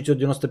сделан в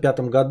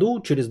 1995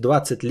 году, через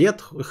 20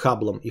 лет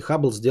Хабблом, и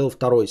Хаббл сделал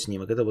второй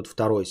снимок. Это вот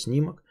второй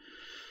снимок,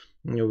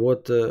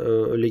 вот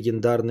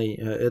легендарной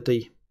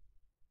этой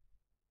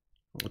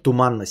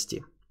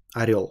туманности,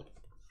 орел.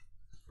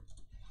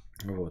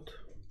 Вот.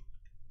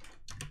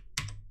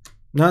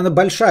 Но она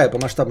большая по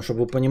масштабам,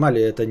 чтобы вы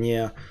понимали, это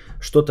не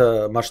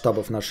что-то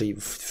масштабов нашей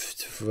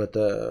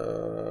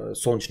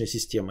Солнечной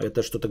системы.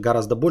 Это что-то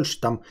гораздо больше.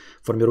 Там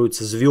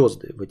формируются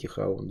звезды в этих.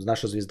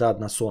 Наша звезда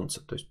одна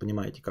Солнце. То есть,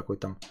 понимаете, какой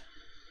там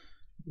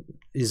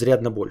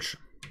изрядно больше.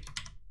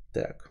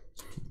 Так,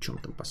 в чем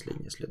там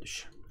последнее,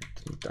 следующее?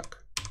 Это не так.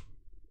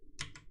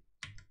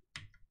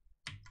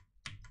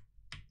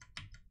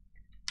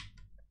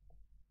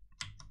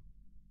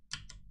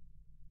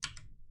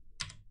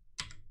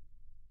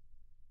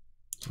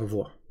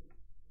 Во.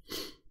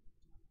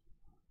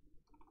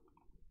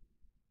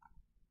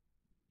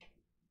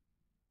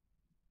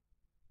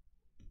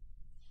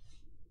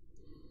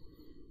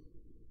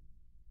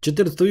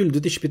 «14 июля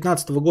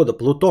 2015 года.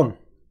 Плутон».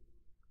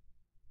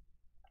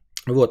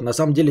 Вот, на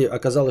самом деле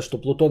оказалось, что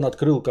Плутон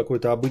открыл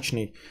какой-то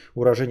обычный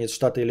уроженец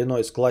штата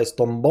Иллинойс Клайс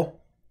Томбо.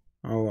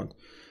 Вот.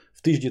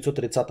 В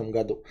 1930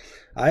 году.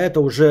 А это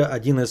уже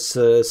один из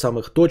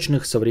самых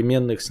точных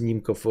современных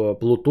снимков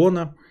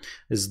Плутона,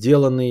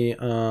 сделанный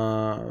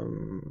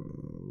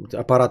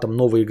аппаратом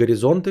 «Новые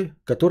горизонты»,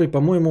 который,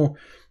 по-моему...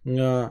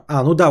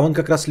 ну да, он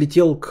как раз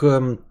летел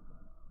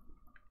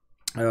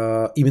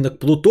именно к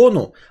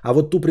Плутону, а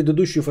вот ту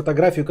предыдущую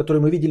фотографию,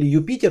 которую мы видели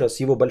Юпитера с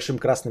его большим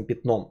красным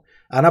пятном,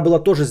 она была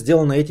тоже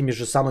сделана этими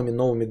же самыми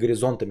новыми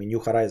горизонтами, New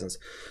Horizons.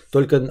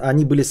 Только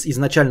они были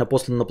изначально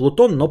посланы на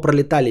Плутон, но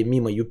пролетали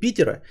мимо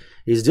Юпитера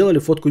и сделали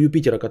фотку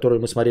Юпитера, которую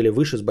мы смотрели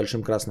выше с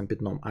большим красным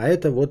пятном. А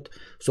это вот,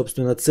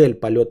 собственно, цель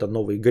полета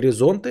 «Новые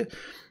горизонты».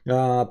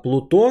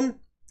 Плутон,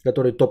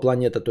 который то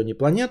планета, то не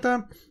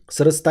планета, с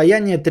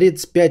расстояния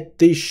 35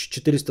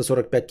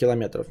 445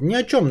 километров. Ни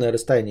о чемное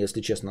расстояние, если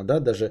честно, да,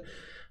 даже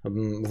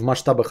в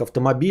масштабах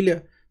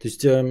автомобиля. То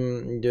есть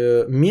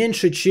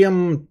меньше,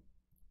 чем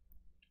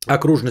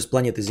окружность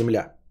планеты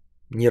Земля.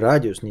 Не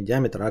радиус, не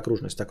диаметр, а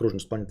окружность.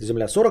 Окружность планеты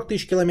Земля 40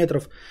 тысяч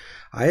километров,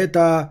 а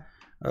это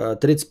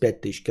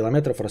 35 тысяч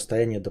километров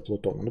расстояние до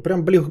Плутона. Ну,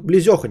 прям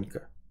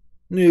близехонько.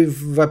 Ну и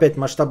опять в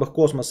масштабах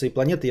космоса и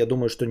планеты, я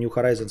думаю, что New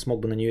Horizons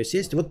смог бы на нее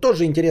сесть. Вот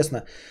тоже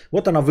интересно.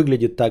 Вот она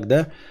выглядит так,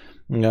 да,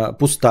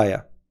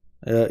 пустая.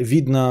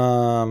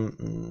 Видно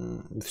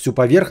всю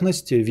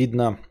поверхность,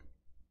 видно,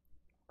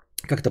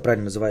 как это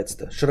правильно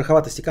называется-то?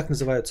 Шероховатости как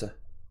называются?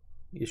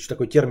 Еще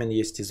такой термин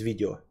есть из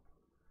видео.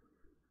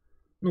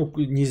 Ну,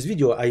 не из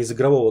видео, а из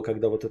игрового,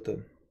 когда вот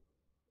это...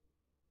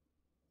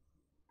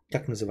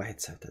 Как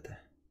называется это?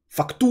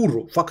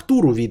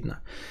 Фактуру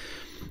видно.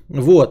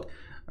 Вот.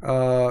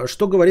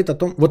 Что говорит о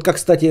том... Вот как,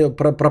 кстати,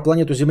 про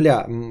планету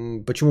Земля.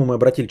 Почему мы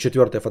обратили,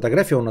 4-я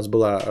фотография у нас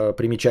была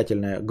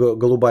примечательная.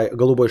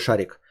 Голубой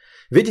шарик.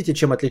 Видите,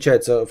 чем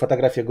отличается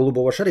фотография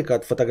голубого шарика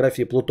от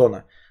фотографии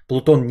Плутона?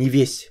 Плутон не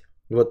весь.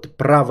 Вот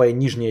правая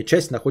нижняя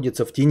часть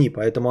находится в тени,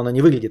 поэтому она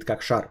не выглядит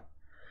как шар.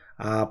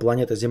 А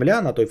планета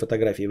Земля на той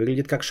фотографии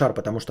выглядит как шар,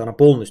 потому что она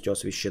полностью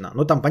освещена.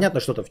 Ну, там, понятно,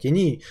 что-то в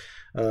тени,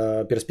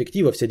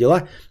 перспектива, все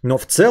дела. Но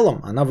в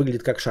целом она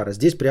выглядит как шар.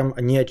 Здесь прям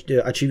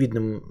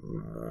неочевидным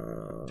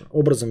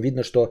образом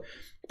видно, что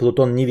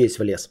Плутон не весь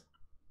влез.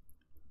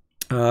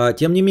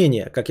 Тем не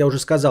менее, как я уже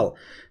сказал,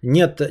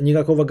 нет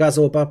никакого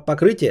газового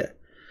покрытия.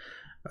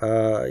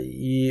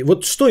 И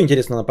вот что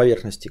интересно на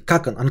поверхности?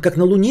 Как он? Он как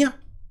на Луне?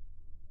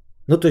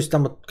 Ну, то есть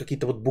там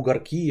какие-то вот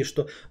бугорки.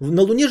 Что...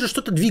 На Луне же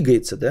что-то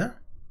двигается, да?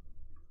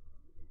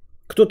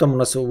 Кто там у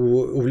нас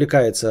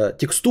увлекается?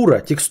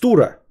 Текстура.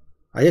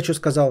 А я что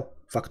сказал?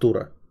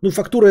 Фактура. Ну,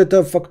 фактура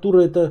это,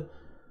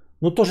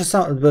 ну, то же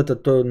самое, это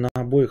то на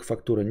обоих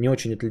фактура. Не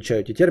очень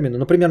отличаю эти термины,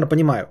 но примерно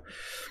понимаю.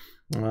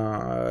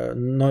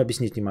 Но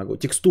объяснить не могу.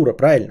 Текстура,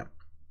 правильно.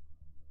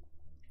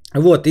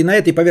 Вот, и на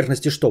этой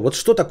поверхности что? Вот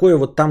что такое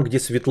вот там, где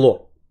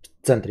светло,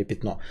 в центре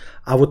пятно,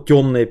 а вот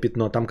темное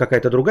пятно, там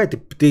какая-то другая,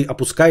 ты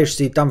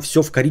опускаешься и там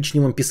все в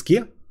коричневом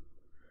песке?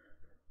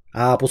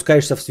 А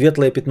опускаешься в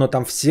светлое пятно,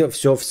 там все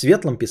в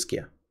светлом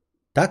песке.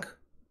 Так?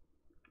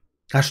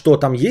 А что,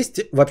 там есть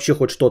вообще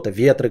хоть что-то?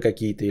 Ветры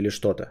какие-то или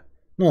что-то?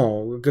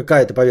 Ну,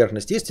 какая-то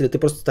поверхность есть? Или ты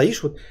просто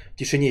стоишь вот в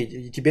тишине,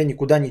 и тебя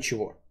никуда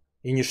ничего?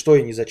 И ничто,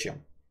 и ни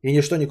зачем. И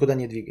ничто никуда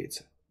не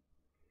двигается.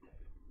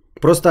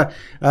 Просто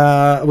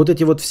вот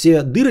эти вот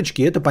все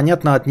дырочки, это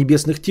понятно от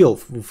небесных тел,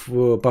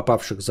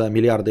 попавших за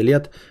миллиарды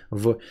лет.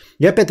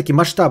 И опять-таки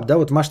масштаб, да,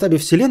 вот в масштабе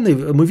Вселенной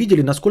мы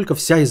видели, насколько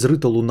вся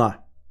изрыта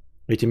Луна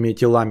этими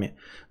телами.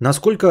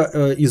 Насколько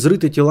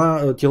изрыты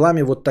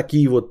телами вот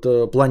такие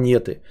вот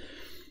планеты.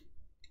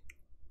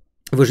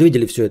 Вы же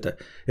видели все это.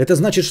 Это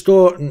значит,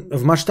 что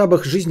в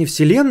масштабах жизни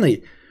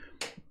Вселенной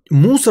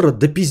мусора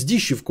до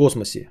пиздищи в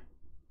космосе.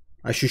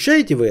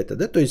 Ощущаете вы это,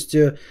 да? То есть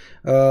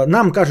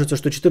нам кажется,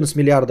 что 14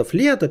 миллиардов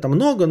лет это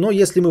много, но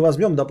если мы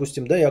возьмем,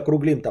 допустим, да, и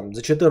округлим там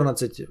за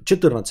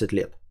 14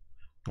 лет.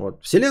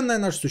 Вот. Вселенная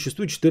наша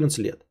существует 14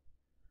 лет.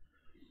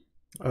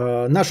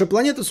 Наша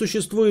планета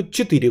существует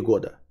 4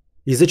 года.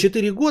 И за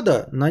 4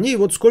 года на ней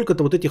вот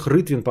сколько-то вот этих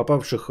рытвин,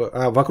 попавших,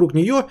 а вокруг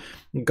нее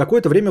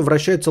какое-то время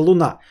вращается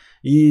Луна.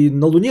 И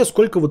на Луне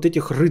сколько вот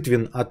этих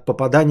рытвин от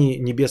попаданий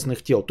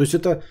небесных тел. То есть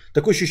это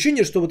такое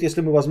ощущение, что вот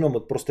если мы возьмем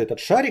вот просто этот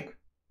шарик,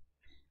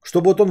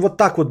 Чтобы вот он вот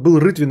так вот был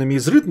рытвинами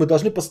изрыт, мы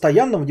должны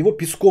постоянно в него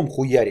песком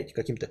хуярить.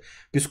 Каким-то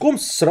песком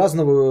с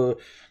разного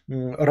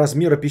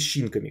размера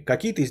песчинками.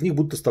 Какие-то из них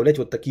будут оставлять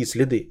вот такие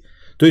следы.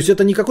 То есть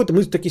это не какой-то...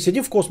 Мы такие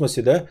сидим в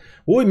космосе, да?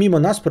 Ой, мимо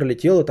нас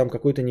пролетело там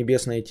какое-то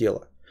небесное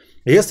тело.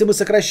 Если мы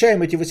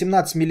сокращаем эти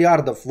 18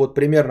 миллиардов вот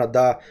примерно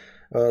до,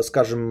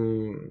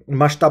 скажем,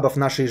 масштабов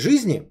нашей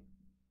жизни,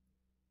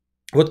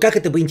 вот как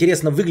это бы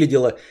интересно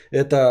выглядело,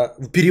 эта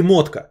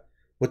перемотка.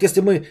 Вот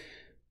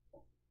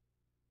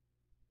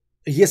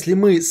если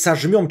мы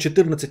сожмем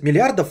 14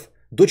 миллиардов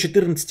до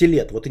 14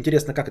 лет, вот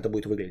интересно, как это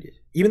будет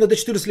выглядеть. Именно до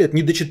 14 лет,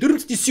 не до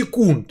 14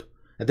 секунд,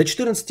 а до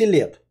 14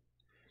 лет.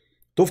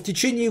 То в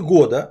течение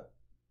года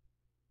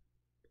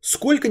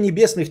сколько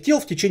небесных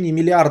тел в течение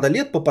миллиарда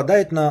лет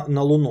попадает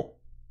на Луну?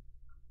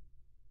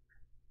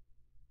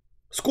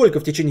 Сколько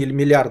в течение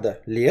миллиарда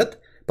лет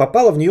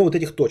попало в нее вот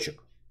этих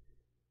точек?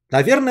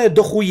 Наверное,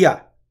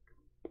 дохуя.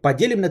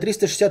 Поделим на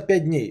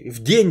 365 дней. В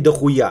день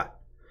дохуя.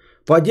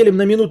 Поделим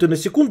на минуты, на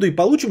секунду и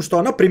получим, что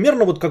она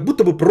примерно вот как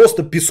будто бы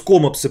просто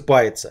песком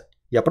обсыпается.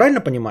 Я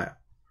правильно понимаю?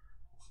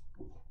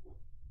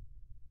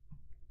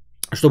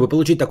 Чтобы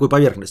получить такую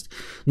поверхность.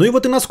 Ну и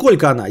вот и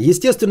насколько она.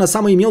 Естественно,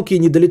 самые мелкие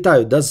не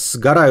долетают, да,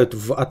 сгорают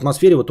в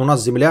атмосфере. Вот у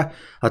нас Земля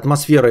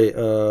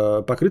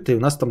атмосферой покрыта, и у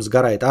нас там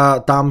сгорает. А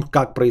там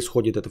как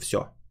происходит это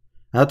все?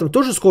 Она там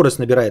тоже скорость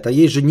набирает, а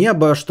ей же не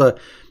обо что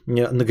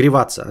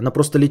нагреваться. Она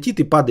просто летит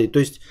и падает. То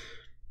есть,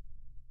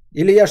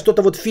 или я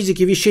что-то вот в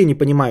физике вещей не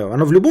понимаю.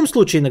 Оно в любом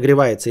случае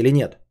нагревается или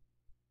нет?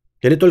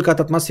 Или только от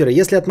атмосферы?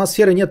 Если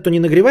атмосферы нет, то не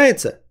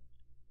нагревается?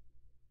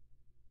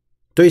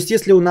 То есть,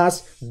 если у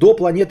нас до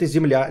планеты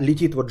Земля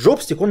летит вот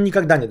джойстик, он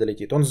никогда не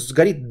долетит. Он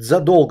сгорит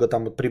задолго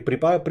там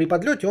при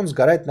подлете, он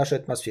сгорает в нашей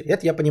атмосфере.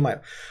 Это я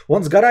понимаю.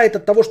 Он сгорает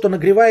от того, что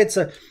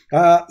нагревается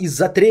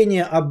из-за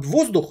трения об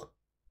воздух.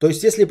 То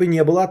есть, если бы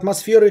не было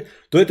атмосферы,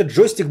 то этот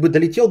джойстик бы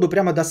долетел бы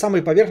прямо до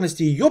самой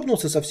поверхности и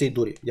ёбнулся со всей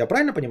дури. Я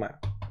правильно понимаю?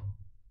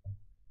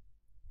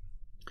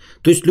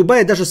 То есть,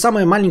 любая, даже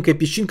самая маленькая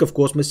песчинка в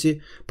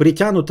космосе,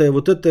 притянутая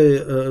вот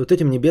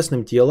этим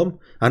небесным телом,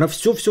 она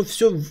все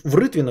в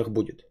рытвинах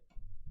будет.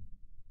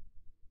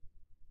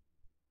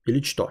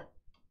 Или что?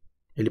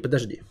 Или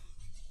подожди.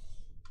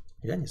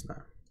 Я не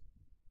знаю.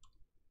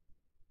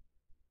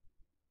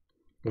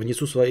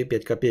 Внесу свои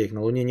 5 копеек.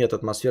 На Луне нет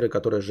атмосферы,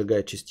 которая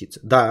сжигает частицы.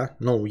 Да,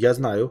 ну я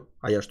знаю.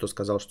 А я что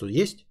сказал, что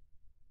есть?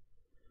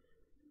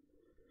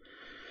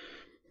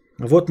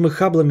 Вот мы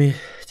хаблами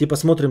типа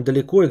смотрим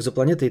далеко,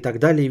 экзопланеты и так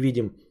далее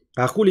видим.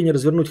 А хули не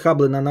развернуть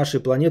хаблы на нашей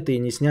планеты и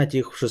не снять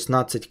их в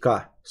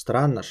 16К?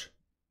 Странно ж.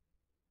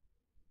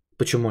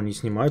 Почему они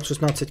снимают в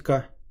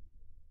 16К?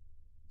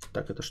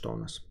 Так, это что у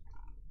нас?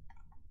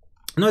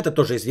 Ну, это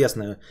тоже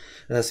известный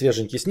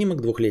свеженький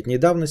снимок двухлетней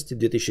давности,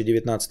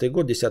 2019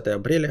 год, 10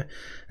 апреля.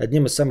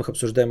 Одним из самых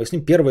обсуждаемых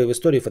снимков. Первая в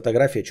истории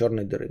фотография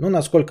черной дыры. Ну,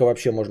 насколько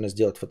вообще можно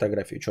сделать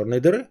фотографию черной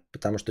дыры?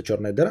 Потому что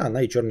черная дыра,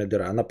 она и черная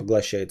дыра. Она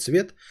поглощает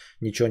свет,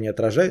 ничего не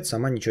отражает,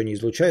 сама ничего не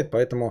излучает.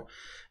 Поэтому,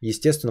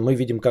 естественно, мы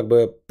видим как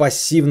бы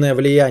пассивное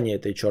влияние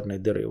этой черной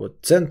дыры.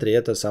 Вот в центре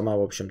это сама,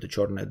 в общем-то,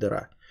 черная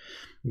дыра.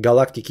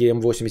 Галактики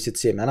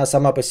М87. Она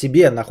сама по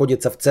себе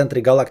находится в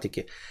центре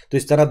галактики. То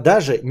есть она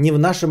даже не в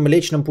нашем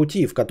Млечном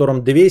Пути, в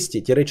котором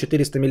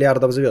 200-400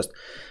 миллиардов звезд.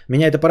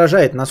 Меня это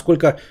поражает,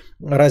 насколько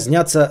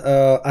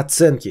разнятся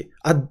оценки.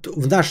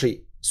 В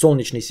нашей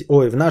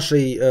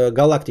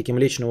галактике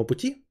Млечного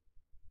Пути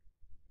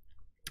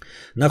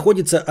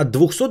находится от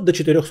 200 до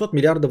 400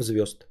 миллиардов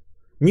звезд.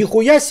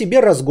 Нихуя себе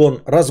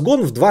разгон.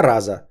 Разгон в 2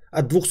 раза.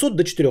 От 200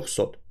 до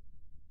 400.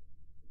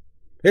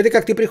 Это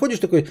как ты приходишь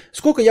такой,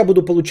 сколько я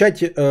буду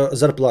получать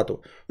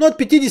зарплату? Ну, от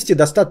 50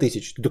 до 100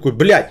 тысяч. Ты такой,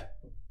 блядь,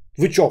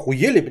 вы что,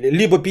 охуели? Блядь?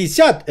 Либо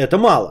 50, это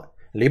мало.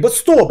 Либо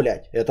 100,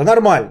 блядь, это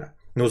нормально.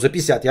 Но за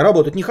 50 я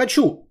работать не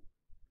хочу.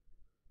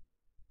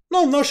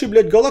 Но в нашей,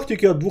 блядь,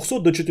 галактике от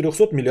 200 до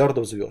 400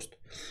 миллиардов звезд.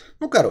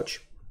 Ну,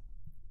 короче.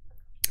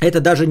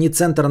 Это даже не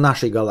центр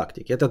нашей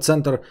галактики. Это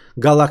центр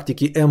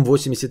галактики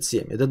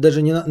М87. Это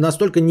даже не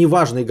настолько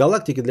неважной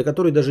галактики, для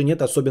которой даже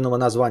нет особенного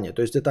названия.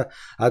 То есть это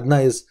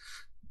одна из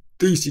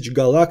тысяч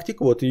галактик,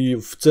 вот и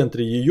в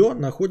центре ее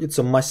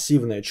находится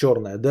массивная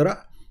черная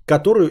дыра,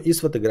 которую и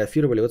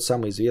сфотографировали, вот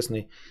самый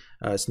известный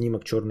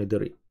снимок черной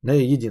дыры.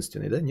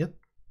 Единственный, да, нет?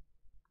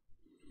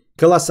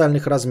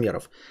 Колоссальных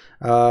размеров.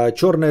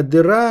 Черная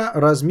дыра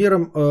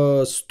размером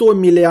 100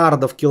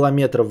 миллиардов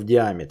километров в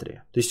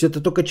диаметре. То есть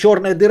это только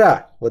черная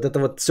дыра. Вот это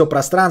вот все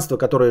пространство,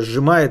 которое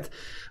сжимает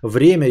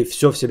время и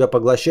все в себя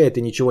поглощает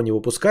и ничего не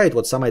выпускает.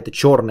 Вот сама эта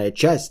черная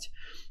часть.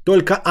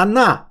 Только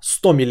она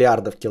 100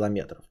 миллиардов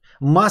километров.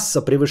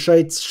 Масса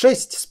превышает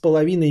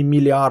 6,5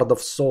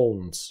 миллиардов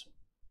солнц.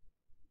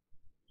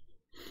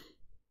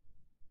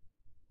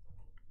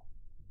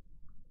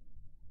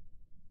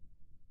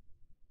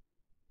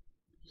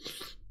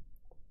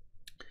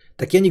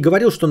 Так я не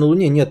говорил, что на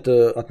Луне нет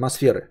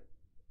атмосферы.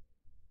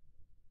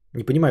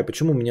 Не понимаю,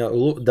 почему у меня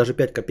даже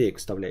 5 копеек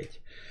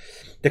вставляете.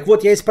 Так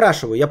вот, я и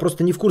спрашиваю, я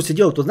просто не в курсе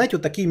дела. То знаете,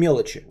 вот такие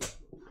мелочи.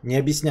 Не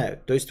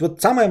объясняют. То есть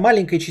вот самая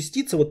маленькая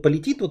частица вот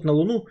полетит вот на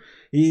Луну,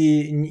 и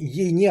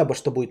ей не обо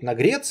что будет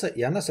нагреться,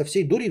 и она со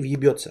всей дури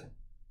въебется.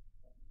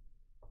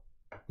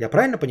 Я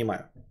правильно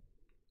понимаю?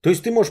 То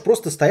есть ты можешь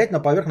просто стоять на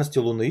поверхности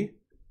Луны,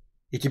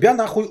 и тебя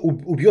нахуй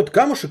убьет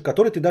камушек,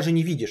 который ты даже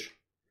не видишь.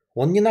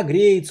 Он не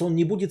нагреется, он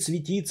не будет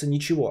светиться,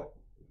 ничего.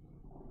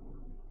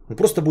 Он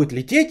просто будет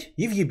лететь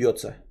и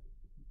въебется.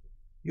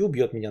 И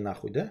убьет меня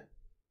нахуй, да?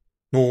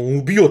 Ну,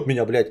 убьет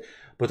меня, блядь.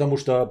 Потому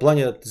что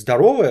планета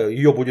здоровая,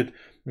 ее будет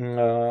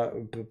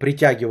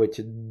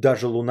притягивать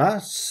даже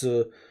Луна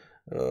с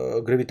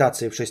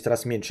гравитацией в 6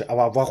 раз меньше,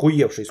 а в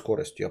охуевшей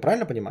скоростью. Я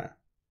правильно понимаю?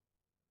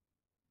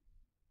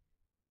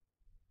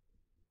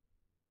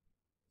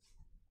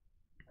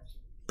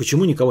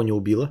 Почему никого не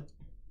убило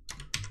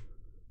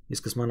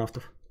из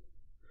космонавтов?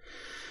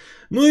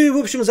 Ну и, в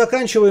общем,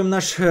 заканчиваем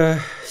наш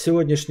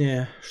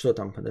сегодняшнее... Что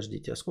там,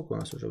 подождите, а сколько у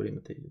нас уже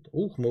время-то идет?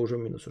 Ух, мы уже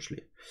в минус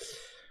ушли.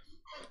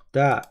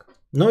 Так,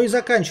 ну и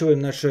заканчиваем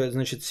наше,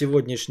 значит,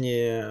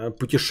 сегодняшнее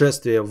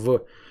путешествие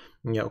в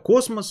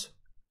космос.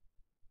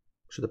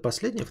 Что, это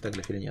последняя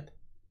фотография или нет?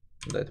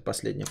 Да, это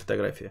последняя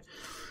фотография.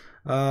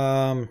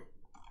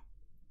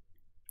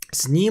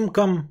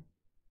 Снимком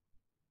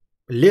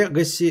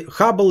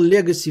Hubble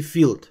Legacy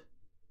Field.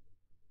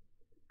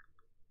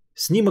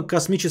 Снимок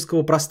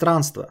космического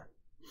пространства.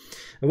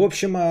 В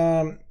общем,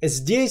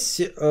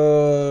 здесь,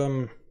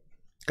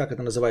 как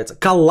это называется,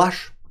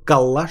 коллаж,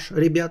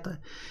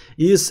 ребята,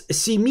 из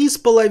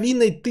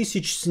 7,5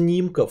 тысяч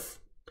снимков,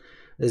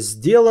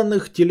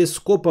 сделанных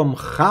телескопом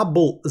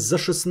Hubble за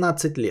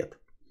 16 лет.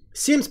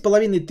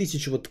 7,5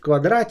 тысяч вот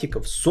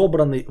квадратиков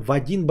собраны в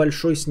один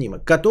большой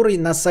снимок, который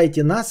на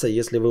сайте НАСА,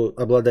 если вы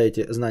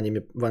обладаете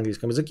знаниями в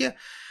английском языке,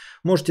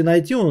 можете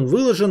найти, он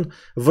выложен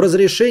в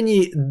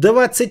разрешении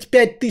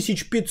 25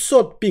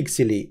 500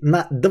 пикселей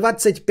на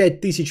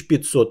 25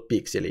 500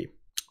 пикселей.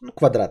 Ну,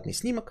 квадратный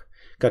снимок,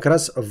 как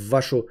раз в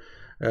вашу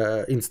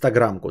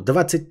инстаграмку.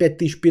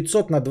 25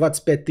 500 на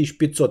 25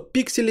 500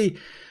 пикселей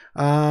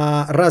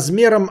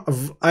размером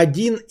в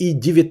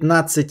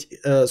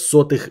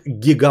 1,19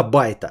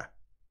 гигабайта.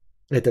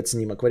 Этот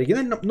снимок в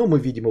оригинальном, но мы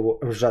видим его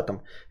в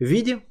сжатом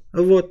виде.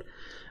 Вот.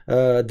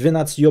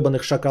 12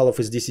 ебаных шакалов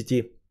из 10.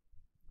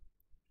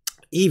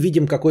 И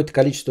видим какое-то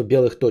количество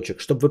белых точек.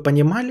 Чтобы вы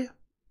понимали,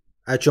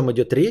 о чем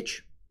идет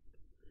речь,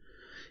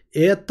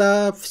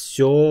 это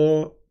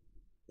все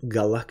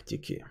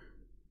галактики.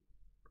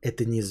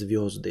 Это не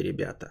звезды,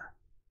 ребята.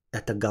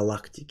 Это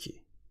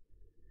галактики.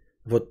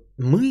 Вот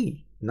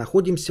мы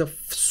находимся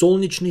в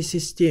Солнечной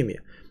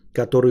системе,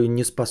 которую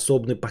не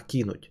способны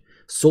покинуть.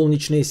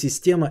 Солнечная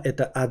система –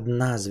 это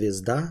одна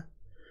звезда,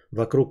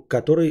 вокруг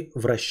которой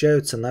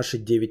вращаются наши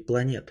 9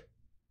 планет.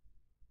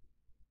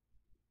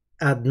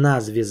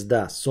 Одна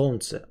звезда,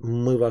 Солнце,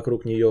 мы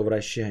вокруг нее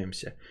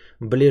вращаемся.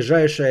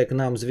 Ближайшая к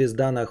нам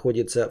звезда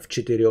находится в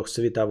 4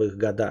 световых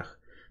годах.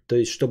 То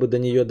есть, чтобы до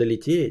нее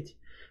долететь,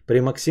 при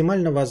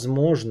максимально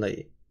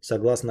возможной,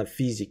 согласно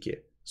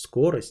физике,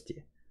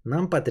 скорости,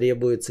 нам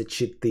потребуется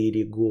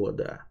 4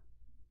 года.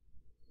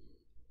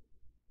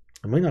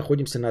 Мы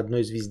находимся на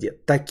одной звезде.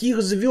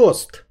 Таких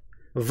звезд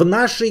в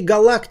нашей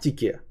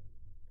галактике,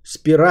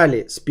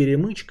 спирали с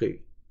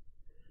перемычкой,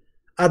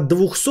 от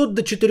 200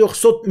 до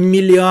 400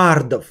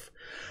 миллиардов.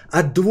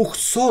 От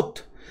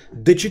 200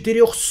 до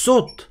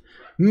 400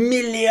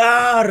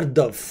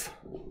 миллиардов.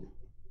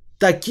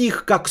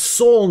 Таких, как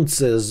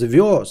Солнце,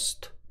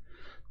 звезд.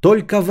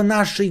 Только в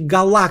нашей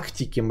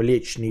галактике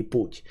Млечный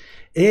Путь.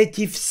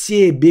 Эти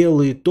все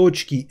белые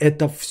точки,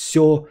 это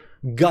все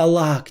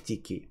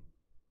галактики.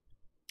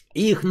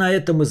 Их на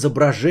этом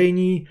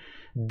изображении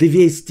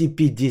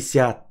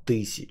 250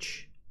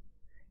 тысяч.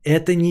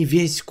 Это не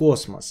весь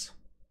космос.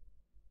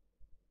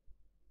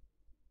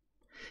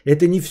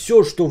 Это не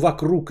все, что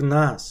вокруг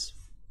нас.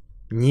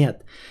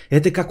 Нет.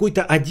 Это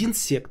какой-то один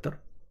сектор,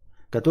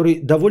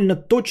 который довольно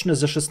точно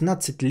за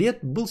 16 лет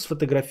был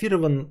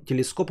сфотографирован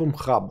телескопом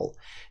Хаббл.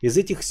 Из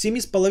этих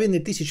 7,5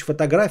 тысяч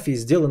фотографий,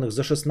 сделанных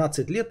за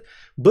 16 лет,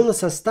 был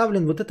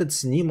составлен вот этот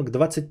снимок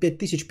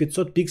 25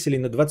 500 пикселей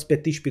на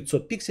 25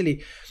 500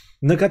 пикселей,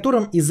 на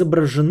котором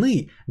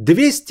изображены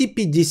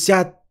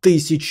 250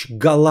 тысяч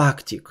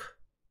галактик.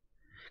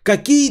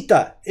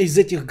 Какие-то из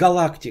этих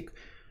галактик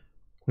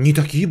не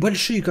такие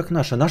большие, как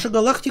наша. Наша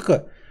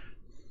галактика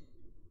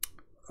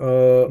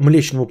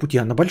Млечного Пути,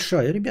 она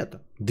большая,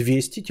 ребята.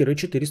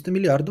 200-400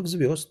 миллиардов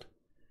звезд.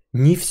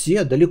 Не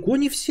все, далеко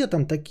не все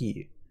там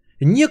такие.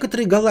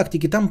 Некоторые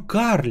галактики там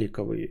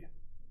карликовые.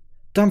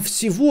 Там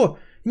всего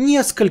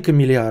несколько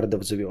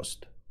миллиардов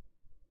звезд.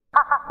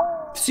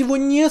 Всего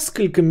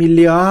несколько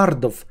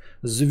миллиардов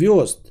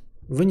звезд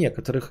в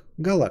некоторых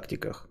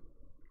галактиках.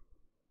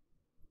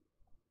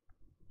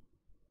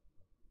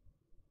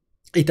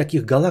 И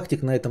таких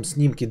галактик на этом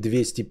снимке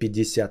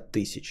 250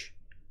 тысяч.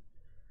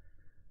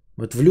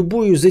 Вот в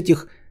любую из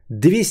этих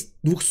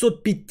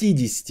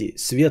 250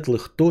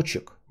 светлых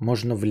точек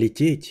можно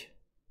влететь.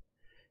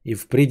 И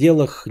в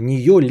пределах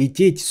нее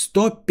лететь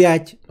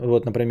 105,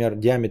 вот, например,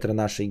 диаметр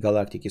нашей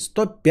галактики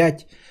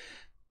 105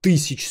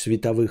 тысяч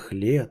световых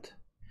лет,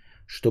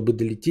 чтобы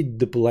долететь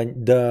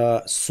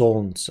до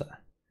Солнца.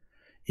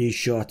 И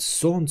еще от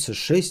Солнца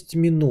 6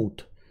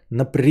 минут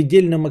на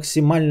предельно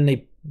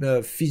максимальной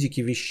в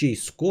физике вещей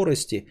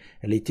скорости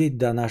лететь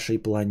до нашей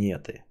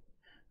планеты,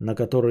 на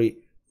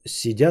которой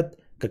сидят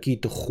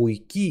какие-то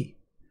хуйки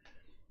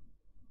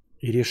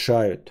и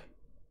решают,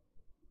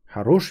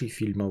 хороший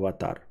фильм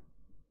 «Аватар»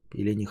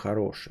 или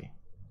нехороший.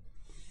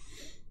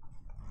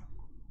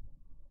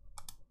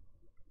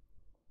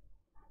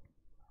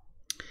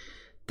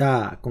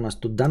 Так, у нас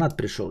тут донат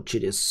пришел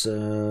через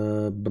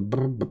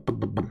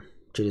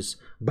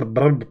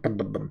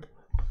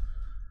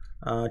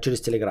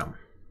Телеграм.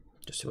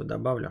 Сейчас его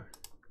добавлю,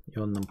 и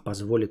он нам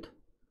позволит,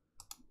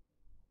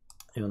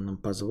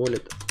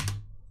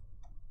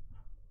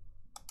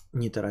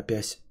 не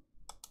торопясь,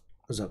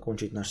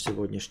 закончить наш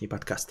сегодняшний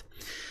подкаст.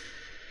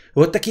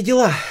 Вот такие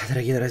дела,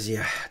 дорогие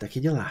друзья,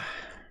 такие дела.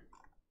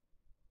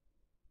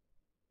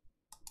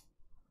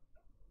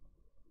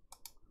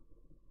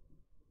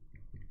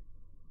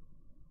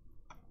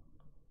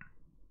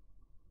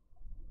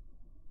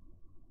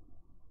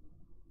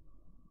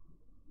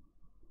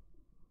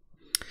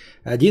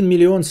 Один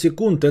миллион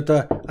секунд –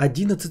 это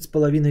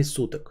 11,5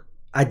 суток.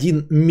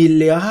 1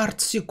 миллиард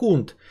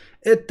секунд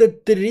 – это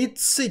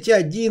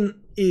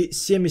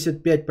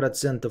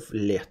 31,75%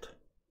 лет.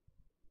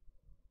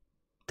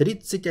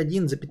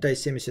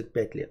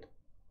 31,75 лет.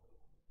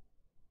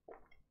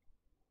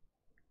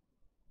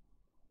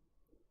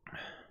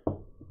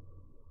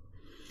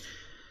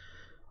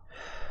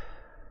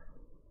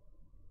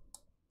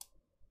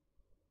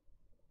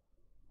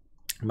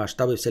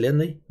 Масштабы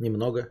Вселенной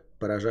немного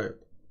поражают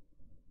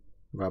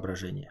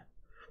воображение.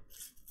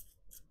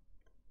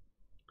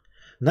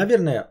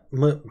 Наверное,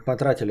 мы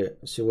потратили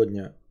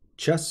сегодня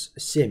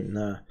 1:07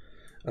 на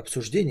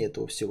обсуждение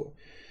этого всего.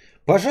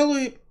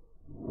 Пожалуй,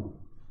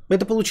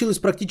 это получилась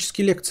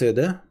практически лекция,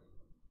 да?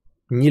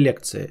 Не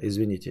лекция,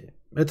 извините.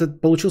 Это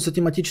получился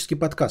тематический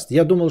подкаст.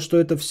 Я думал, что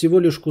это всего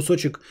лишь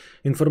кусочек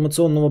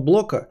информационного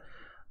блока,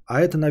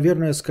 а это,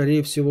 наверное,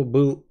 скорее всего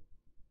был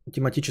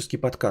тематический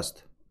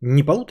подкаст.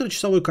 Не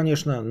полуторачасовой,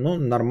 конечно, но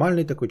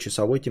нормальный такой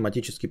часовой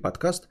тематический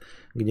подкаст,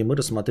 где мы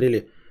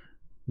рассмотрели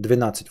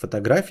 12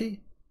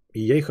 фотографий, и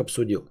я их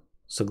обсудил.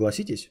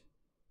 Согласитесь?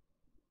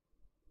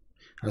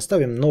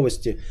 Оставим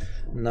новости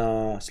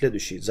на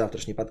следующий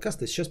завтрашний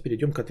подкаст, и сейчас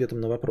перейдем к ответам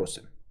на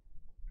вопросы.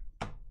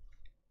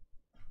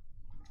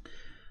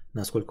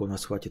 Насколько у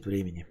нас хватит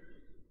времени?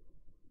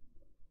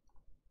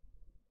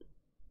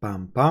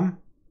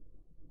 Пам-пам.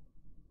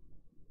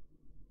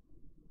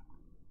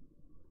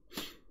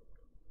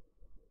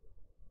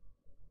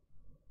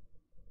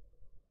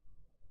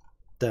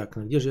 Так,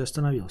 ну где же я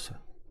остановился?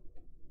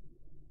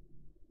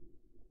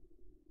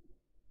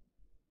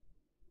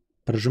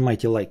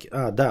 Прожимайте лайки.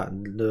 Да,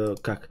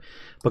 как?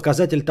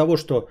 Показатель того,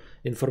 что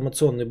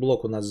информационный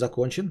блок у нас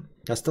закончен.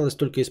 Осталось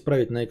только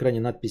исправить на экране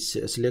надпись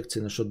с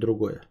лекцией на что-то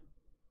другое.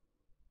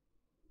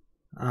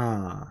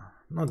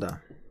 Ну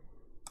да.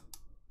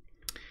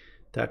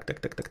 Так.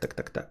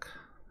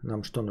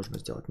 Нам что нужно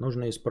сделать?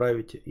 Нужно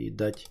исправить и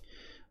дать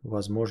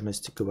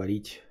возможность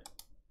говорить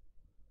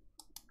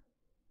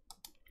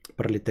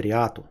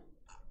пролетариату.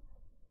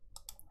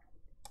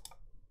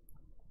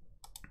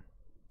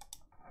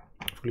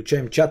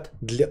 Включаем чат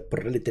для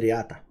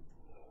пролетариата.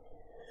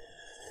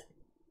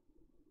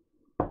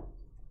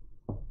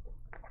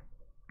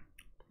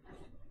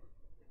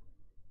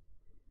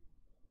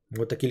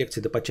 Вот такие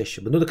лекции да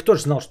почаще бы. Ну да кто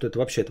же знал, что это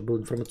вообще это был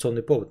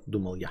информационный повод,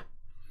 думал я.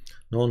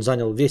 Но он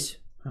занял весь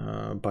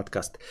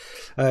подкаст,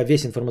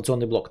 весь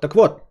информационный блок. Так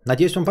вот,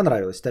 надеюсь, вам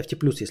понравилось. Ставьте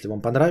плюс, если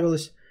вам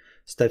понравилось.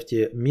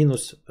 Ставьте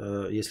минус,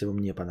 если вам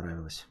не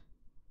понравилось.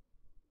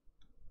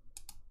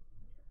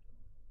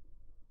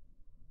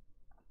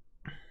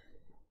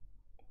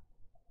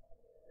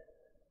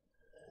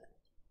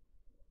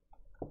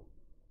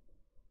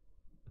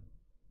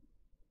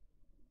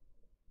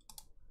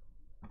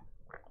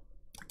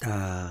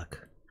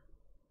 Так.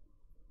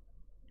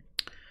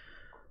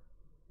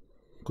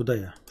 Куда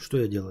я? Что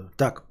я делаю?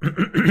 Так.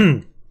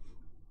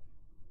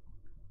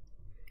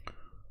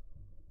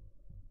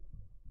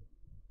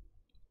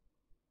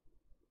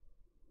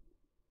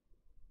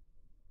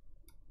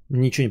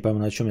 Ничего не помню,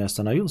 на чем я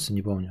остановился,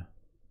 не помню.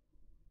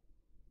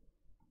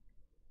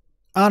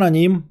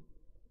 Аноним.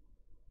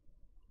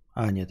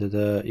 Нет,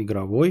 это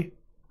игровой.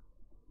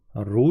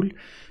 Руль.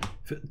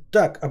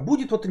 Так, а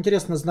будет вот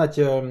интересно знать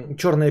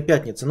Черная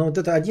пятница. Ну вот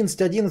это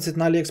 11.11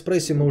 на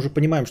Алиэкспрессе мы уже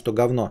понимаем, что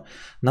говно.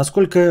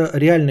 Насколько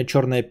реально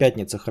Черная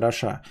пятница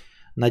хороша?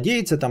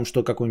 Надеется там,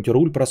 что какой-нибудь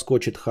руль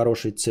проскочит,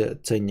 хороший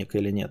ценник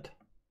или нет?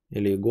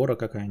 Или гора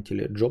какая-нибудь,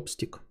 или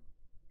джобстик?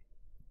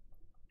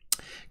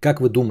 Как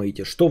вы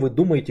думаете, что вы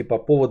думаете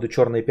по поводу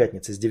Черной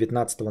пятницы с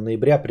 19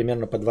 ноября,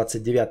 примерно по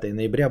 29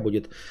 ноября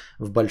будет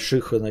в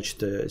больших, значит,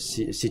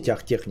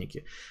 сетях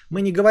техники?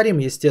 Мы не говорим,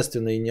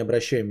 естественно, и не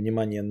обращаем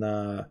внимания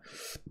на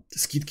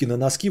скидки на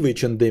носки в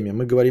H&M.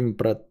 Мы говорим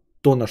про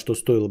то, на что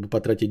стоило бы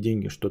потратить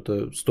деньги.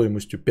 Что-то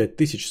стоимостью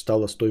 5000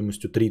 стало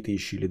стоимостью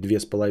 3000 или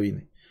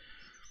 2500.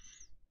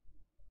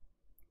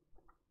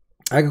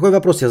 А какой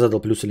вопрос я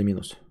задал, плюс или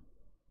минус?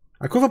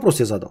 А какой вопрос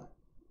я задал?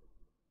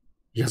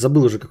 Я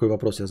забыл уже, какой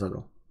вопрос я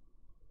задал.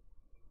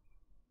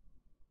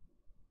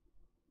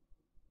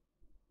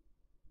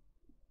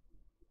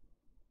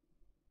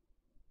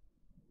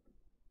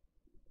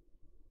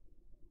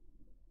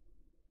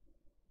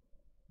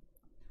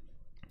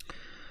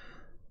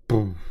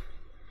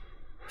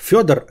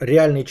 Федор,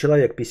 реальный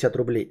человек, 50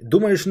 рублей.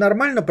 Думаешь,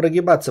 нормально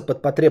прогибаться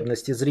под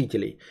потребности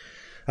зрителей?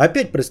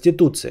 Опять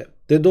проституция.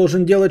 Ты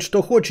должен делать,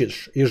 что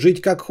хочешь, и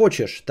жить, как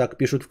хочешь. Так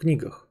пишут в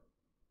книгах.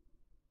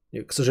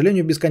 И, к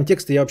сожалению, без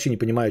контекста я вообще не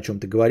понимаю, о чем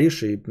ты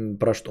говоришь и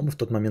про что мы в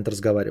тот момент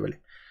разговаривали.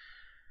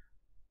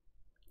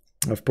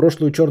 В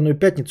прошлую черную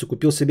пятницу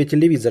купил себе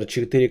телевизор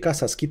 4К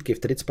со скидкой в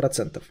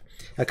 30%.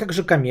 А как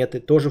же кометы?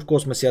 Тоже в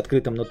космосе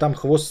открытом, но там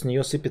хвост, с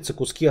нее сыпятся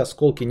куски,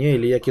 осколки. Не,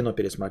 или я кино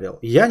пересмотрел.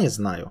 Я не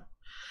знаю.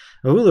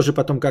 Выложи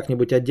потом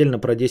как-нибудь отдельно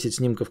про 10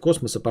 снимков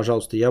космоса,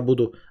 пожалуйста. Я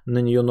буду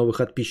на нее новых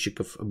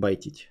подписчиков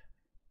байтить.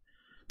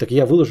 Так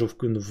я выложу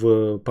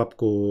в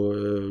папку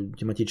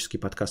тематические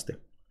подкасты.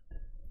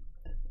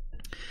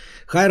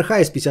 Хайр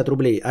Хайс 50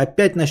 рублей.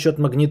 Опять насчет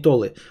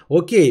магнитолы.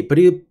 Окей,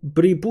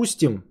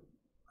 припустим,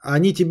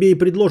 они тебе и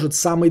предложат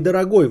самый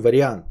дорогой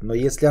вариант. Но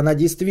если она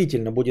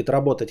действительно будет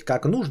работать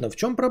как нужно, в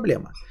чем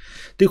проблема?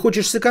 Ты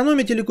хочешь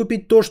сэкономить или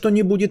купить то, что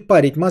не будет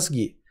парить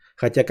мозги?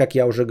 Хотя, как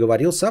я уже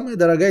говорил, самая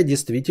дорогая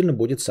действительно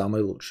будет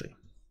самой лучшей.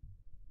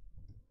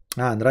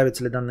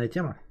 Нравится ли данная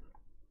тема?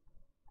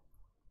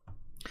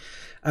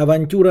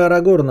 Авантюра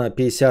Арагорна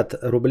 50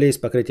 рублей с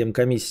покрытием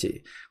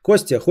комиссии.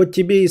 Костя, хоть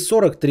тебе и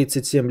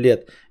 40-37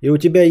 лет, и у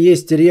тебя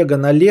есть рега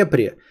на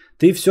лепре,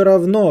 ты все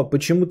равно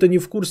почему-то не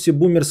в курсе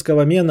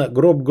бумерского мена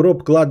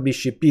 «Гроб-гроб,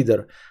 кладбище,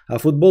 пидор». А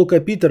футболка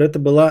Питер это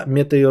была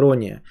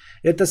метаирония.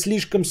 Это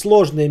слишком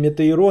сложная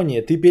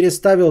метаирония. Ты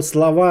переставил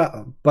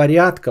слова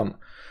порядком.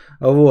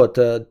 Вот.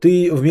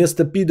 Ты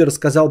вместо пидор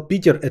сказал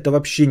Питер. Это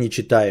вообще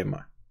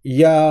нечитаемо.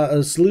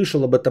 Я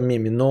слышал об этом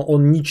меме, но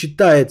он не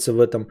читается в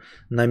этом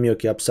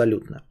намеке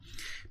абсолютно.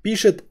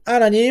 Пишет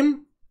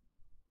аноним.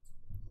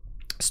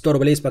 100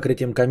 рублей с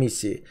покрытием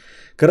комиссии.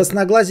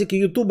 Красноглазики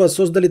Ютуба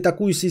создали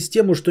такую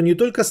систему, что не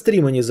только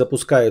стримы не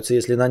запускаются,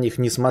 если на них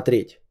не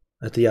смотреть.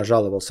 Это я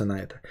жаловался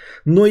на это.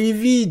 Но и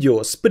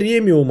видео с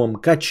премиумом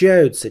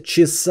качаются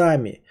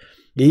часами.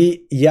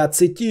 И я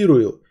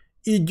цитирую.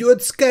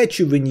 Идет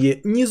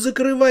скачивание. Не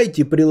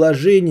закрывайте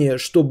приложение,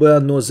 чтобы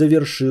оно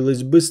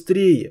завершилось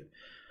быстрее.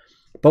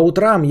 По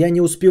утрам я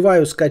не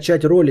успеваю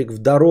скачать ролик в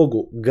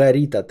дорогу.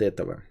 Горит от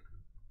этого.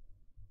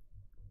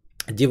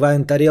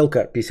 Дивайн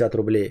тарелка 50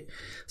 рублей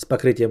с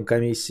покрытием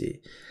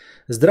комиссии.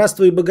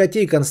 Здравствуй,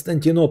 богатей,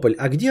 Константинополь.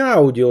 А где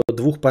аудио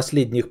двух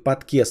последних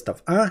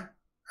подкастов?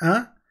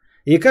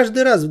 И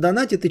каждый раз в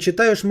донате ты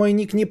читаешь мой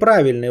ник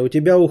неправильный. У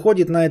тебя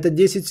уходит на это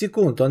 10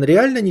 секунд. Он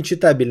реально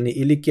нечитабельный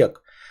или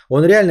кек?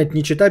 Он реально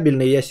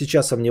нечитабельный. Я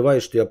сейчас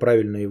сомневаюсь, что я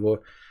правильно его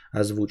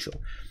озвучил.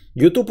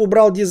 YouTube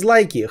убрал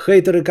дизлайки.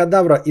 Хейтеры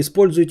кадавра,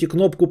 используйте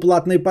кнопку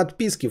платной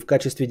подписки в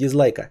качестве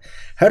дизлайка.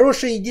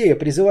 Хорошая идея,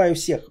 призываю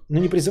всех. Ну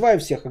не призываю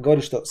всех, а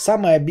говорю, что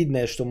самое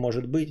обидное, что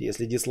может быть,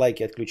 если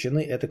дизлайки отключены,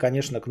 это,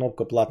 конечно,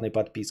 кнопка платной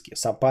подписки.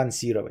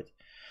 Спонсировать.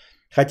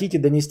 Хотите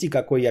донести,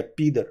 какой я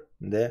пидор?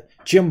 Да?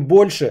 Чем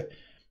больше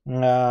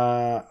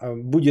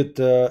будет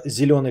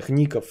зеленых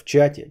ников в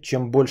чате,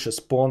 чем больше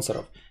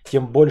спонсоров,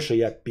 тем больше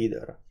я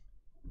пидор.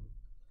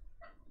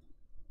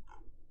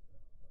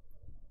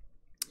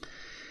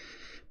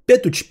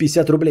 Петуч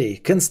 50 рублей.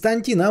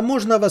 Константин, а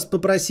можно вас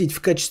попросить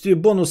в качестве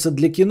бонуса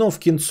для кино в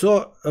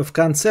кинцо в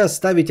конце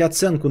оставить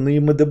оценку на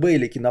ИМДб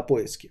или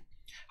Кинопоиске?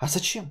 А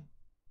зачем?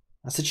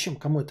 А зачем?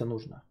 Кому это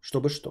нужно?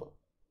 Чтобы что?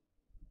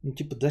 Ну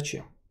типа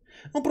зачем?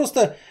 Ну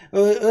просто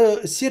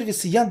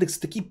сервисы Яндекс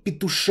такие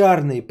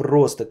петушарные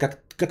просто,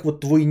 как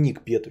вот твой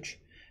ник, Петуч.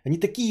 Они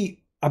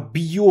такие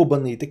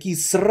объебанные, такие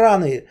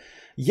сраные.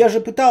 Я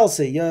же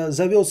пытался, я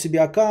завел себе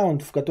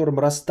аккаунт, в котором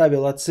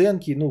расставил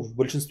оценки, ну, в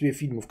большинстве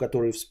фильмов,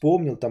 которые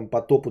вспомнил, там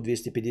по топу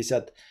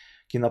 250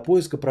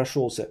 Кинопоиска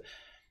прошелся.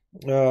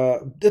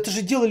 Это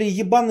же делали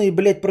ебаные,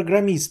 блядь,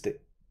 программисты.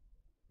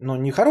 Ну,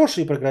 не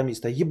хорошие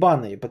программисты, а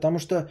ебаные, потому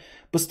что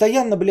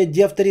постоянно, блядь,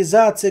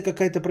 деавторизация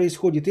какая-то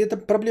происходит. И это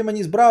проблема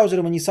не с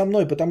браузером, а не со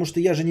мной, потому что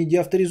я же не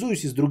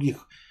деавторизуюсь из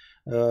других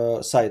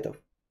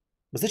сайтов.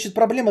 Значит,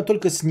 проблема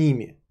только с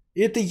ними.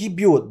 И это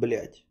ебет,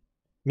 блядь.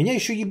 Меня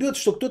еще ебет,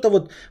 что кто-то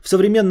вот в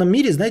современном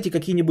мире, знаете,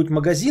 какие-нибудь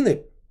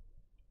магазины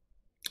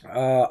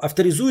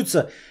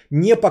авторизуются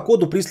не по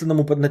коду,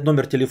 присланному на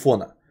номер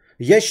телефона.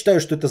 Я считаю,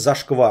 что это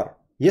зашквар.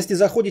 Если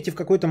заходите в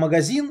какой-то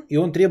магазин, и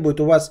он требует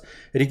у вас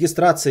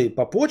регистрации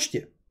по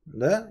почте,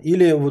 да,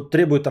 или вот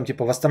требует там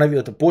типа восстановить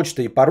это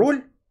почта и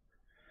пароль,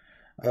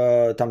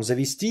 там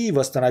завести,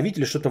 восстановить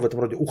или что-то в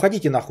этом роде.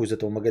 Уходите нахуй из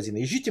этого магазина.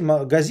 Ищите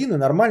магазины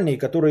нормальные,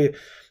 которые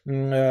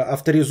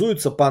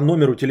авторизуются по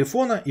номеру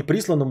телефона и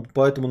присланному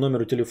по этому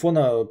номеру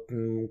телефона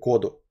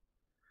коду.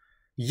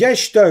 Я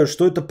считаю,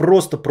 что это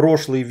просто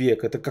прошлый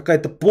век. Это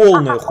какая-то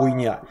полная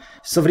хуйня.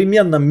 В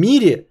современном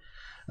мире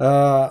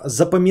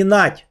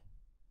запоминать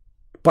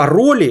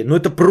пароли, ну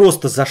это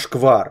просто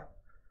зашквар.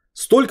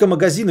 Столько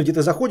магазинов, где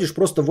ты заходишь,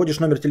 просто вводишь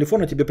номер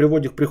телефона, тебе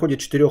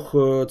приходит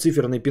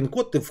 4-циферный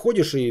пин-код, ты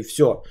входишь и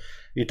все.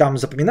 И там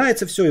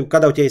запоминается все. И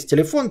когда у тебя есть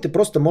телефон, ты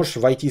просто можешь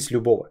войти с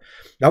любого.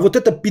 А вот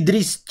эта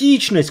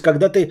педристичность,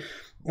 когда ты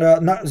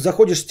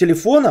заходишь с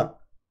телефона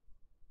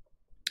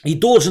и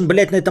должен,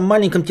 блядь, на этом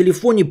маленьком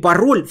телефоне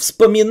пароль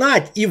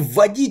вспоминать и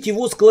вводить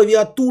его с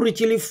клавиатуры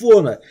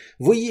телефона.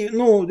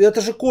 Ну,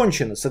 это же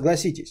кончено,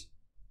 согласитесь.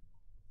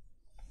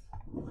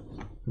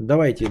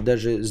 Давайте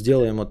даже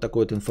сделаем вот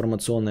такой вот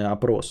информационный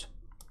опрос.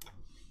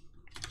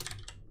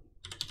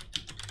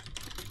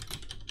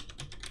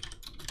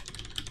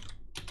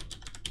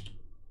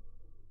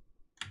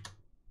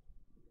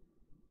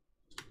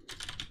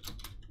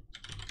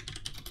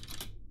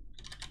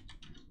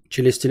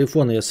 Через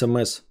телефон и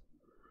СМС.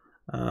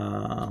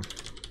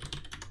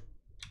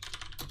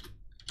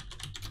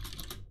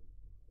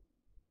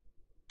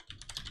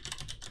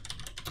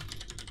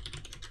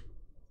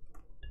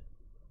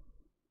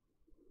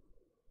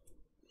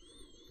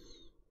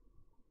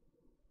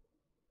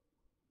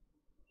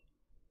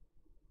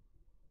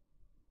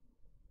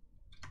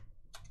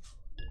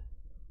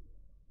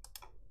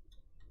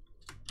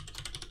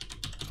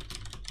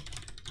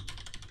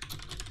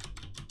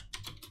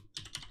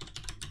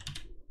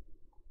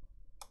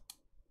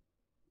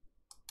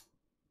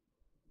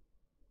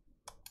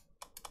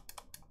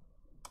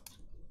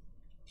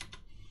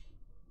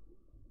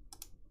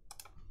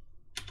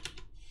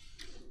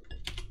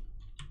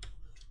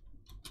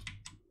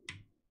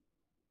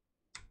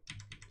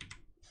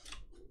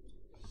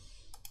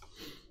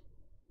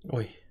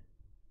 Ой.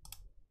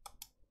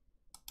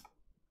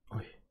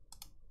 Ой.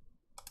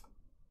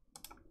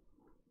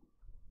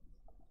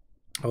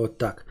 Вот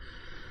так.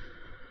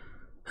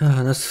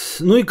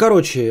 Ну и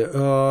короче,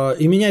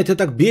 и меня это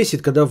так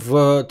бесит, когда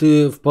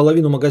ты в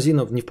половину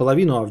магазинов, не в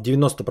половину, а в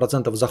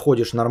 90%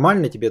 заходишь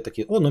нормально, тебе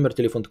такие, номер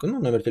телефона, такой,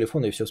 номер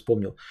телефона и все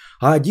вспомнил.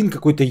 А один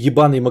какой-то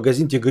ебаный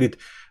магазин тебе говорит,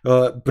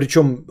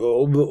 причем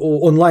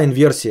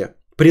онлайн-версия,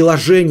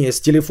 приложение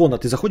с телефона,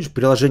 ты заходишь в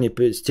приложение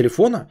с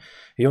телефона,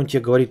 и он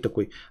тебе говорит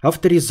такой,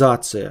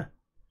 авторизация,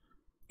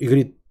 и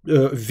говорит,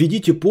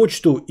 введите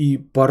почту и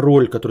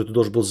пароль, который ты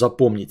должен был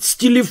запомнить. С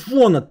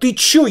телефона. Ты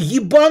чё,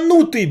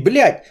 ебанутый,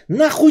 блядь?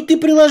 Нахуй ты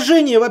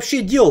приложение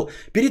вообще делал?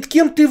 Перед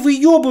кем ты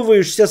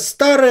выебываешься,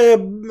 старая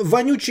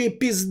вонючая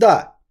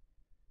пизда?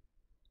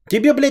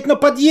 Тебе, блядь, на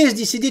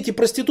подъезде сидеть и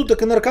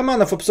проституток и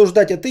наркоманов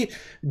обсуждать, а ты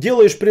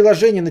делаешь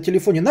приложение на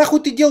телефоне. Нахуй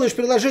ты делаешь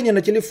приложение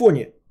на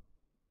телефоне?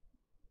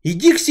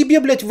 Иди к себе,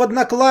 блядь, в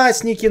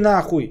Одноклассники,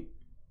 нахуй.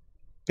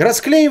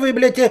 Расклеивай,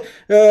 блядь,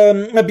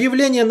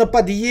 объявления на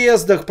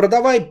подъездах,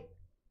 продавай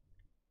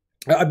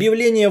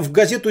объявления в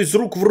газету из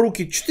рук в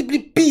руки. Что ты,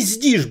 блядь,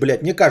 пиздишь,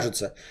 блядь, мне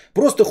кажется.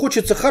 Просто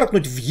хочется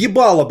харкнуть в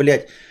ебало,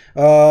 блядь,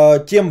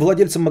 тем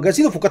владельцам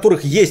магазинов, у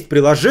которых есть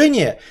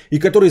приложение и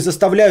которые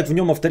заставляют в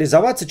нем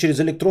авторизоваться через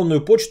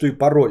электронную почту и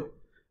пароль.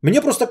 Мне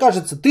просто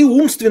кажется, ты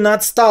умственно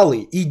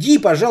отсталый. Иди,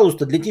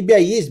 пожалуйста, для тебя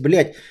есть,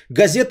 блядь,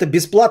 газета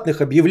бесплатных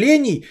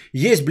объявлений,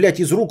 есть, блядь,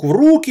 из рук в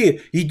руки.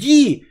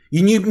 Иди,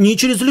 и не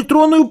через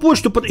электронную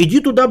почту, иди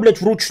туда, блядь,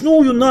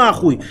 вручную,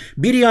 нахуй.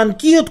 Бери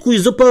анкетку и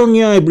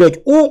заполняй,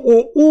 блядь.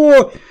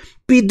 О,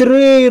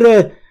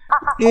 Педрейра,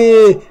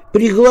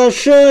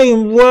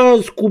 приглашаем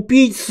вас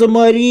купить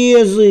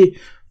саморезы.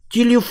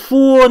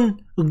 Телефон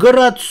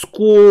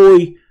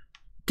городской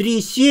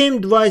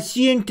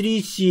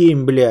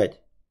 372737,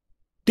 блядь.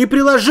 Ты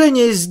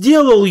приложение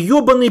сделал,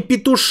 ебаный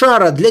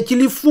петушара, для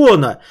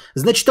телефона.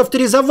 Значит,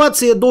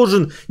 авторизоваться я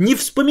должен, не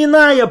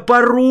вспоминая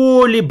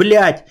пароли,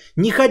 блядь,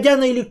 не ходя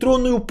на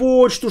электронную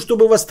почту,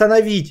 чтобы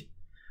восстановить,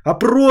 а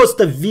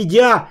просто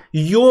введя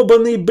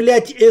ебаный,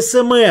 блядь,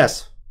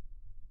 СМС.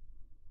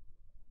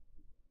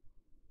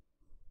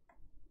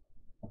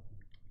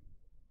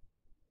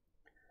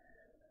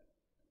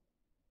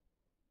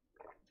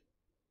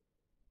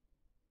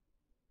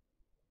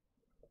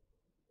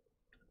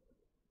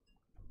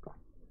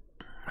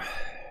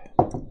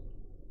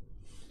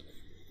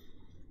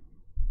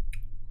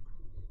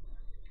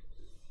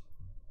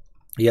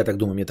 Я так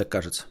думаю, мне так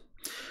кажется.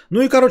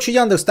 Ну и, короче,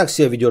 Яндекс так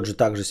себя ведет же,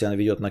 так же себя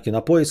ведет на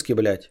Кинопоиске,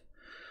 блядь.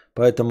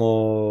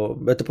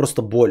 Поэтому это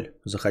просто боль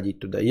заходить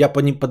туда. Я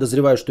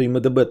подозреваю, что и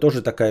МДБ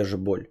тоже такая же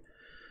боль.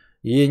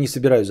 И я не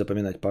собираюсь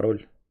запоминать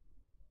пароль.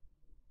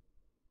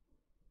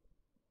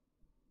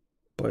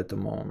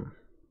 Поэтому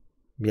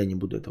я не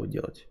буду этого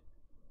делать.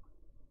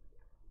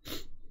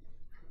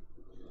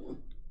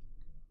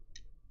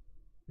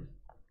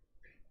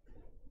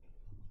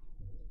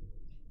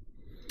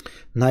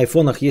 На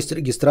айфонах есть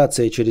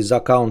регистрация через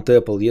аккаунт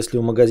Apple. Если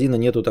у магазина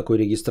нету такой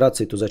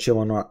регистрации, то зачем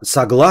она?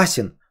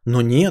 Согласен,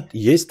 но нет.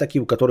 Есть такие,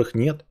 у которых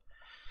нет.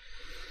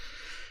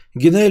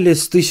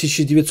 Генелис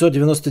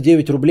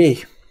 1999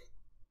 рублей.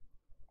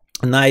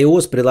 На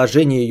iOS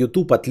приложение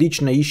YouTube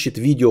отлично ищет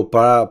видео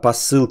по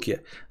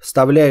ссылке.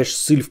 Вставляешь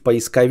ссыль в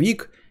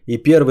поисковик, и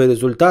первый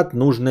результат –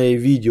 нужное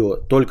видео.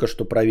 Только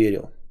что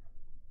проверил.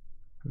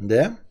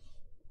 Да?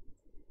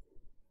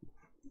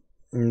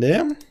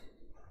 Да?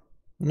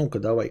 Ну-ка,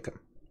 давай-ка.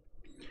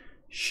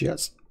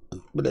 Сейчас,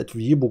 блядь,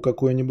 въебу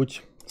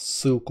какую-нибудь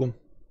ссылку.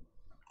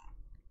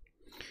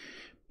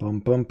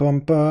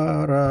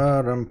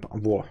 Пам-пам-пам-парарам.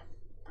 Во,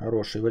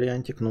 хороший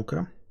вариантик,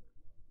 ну-ка.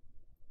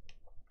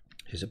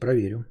 Сейчас я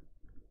проверю.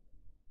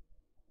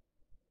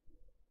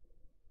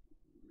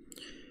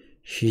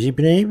 Сейчас я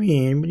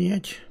проверю,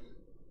 блядь.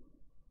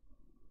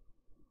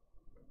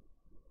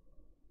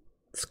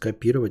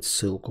 Скопировать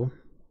ссылку.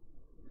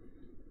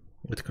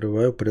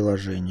 Открываю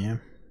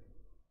приложение.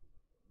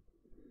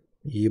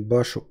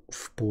 Ебашу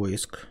в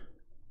поиск.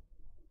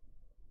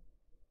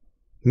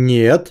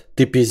 Нет,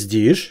 ты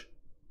пиздишь?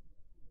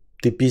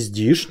 Ты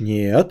пиздишь?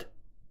 Нет.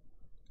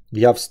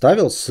 Я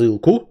вставил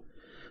ссылку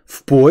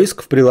в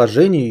поиск в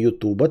приложении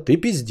Ютуба. Ты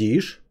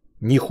пиздишь.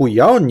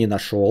 Нихуя он не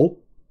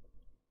нашел.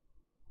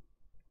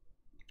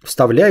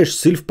 Вставляешь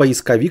ссыль в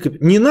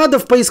поисковик. Не надо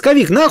в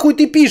поисковик. Нахуй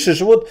ты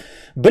пишешь? Вот,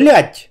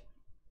 блядь.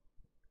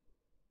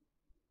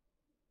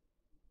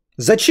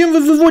 Зачем вы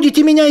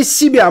выводите меня из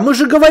себя? Мы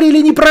же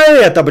говорили не про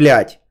это,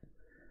 блядь.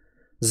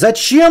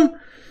 Зачем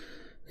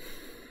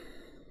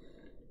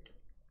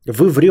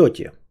вы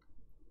врете?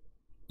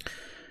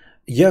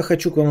 Я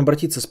хочу к вам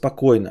обратиться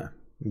спокойно,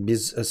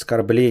 без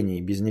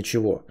оскорблений, без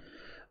ничего.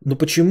 Но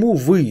почему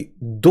вы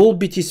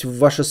долбитесь в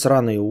ваши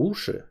сраные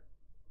уши?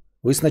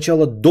 Вы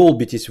сначала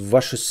долбитесь в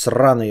ваши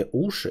сраные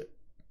уши,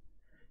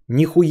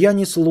 нихуя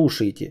не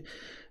слушаете.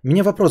 У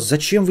меня вопрос,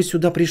 зачем вы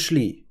сюда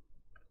пришли?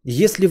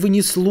 Если вы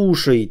не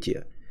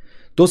слушаете,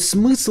 то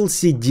смысл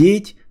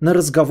сидеть на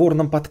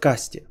разговорном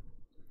подкасте?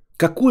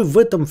 Какой в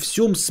этом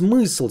всем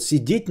смысл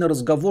сидеть на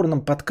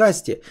разговорном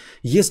подкасте,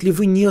 если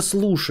вы не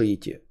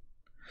слушаете?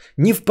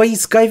 Не в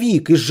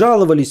поисковик, и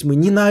жаловались мы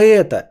не на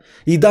это,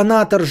 и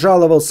донатор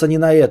жаловался не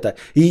на это,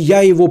 и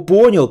я его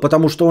понял,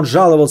 потому что он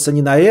жаловался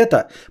не на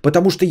это,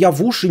 потому что я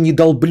в уши не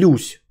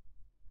долблюсь.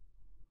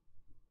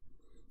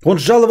 Он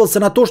жаловался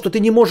на то, что ты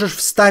не можешь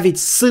вставить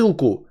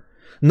ссылку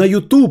на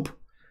YouTube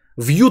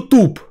в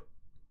YouTube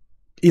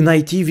и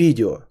найти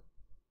видео.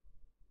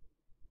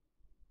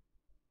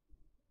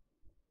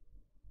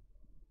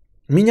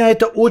 Меня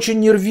это очень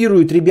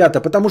нервирует,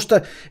 ребята, потому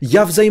что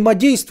я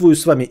взаимодействую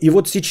с вами, и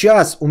вот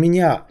сейчас у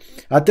меня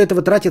от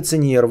этого тратятся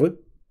нервы,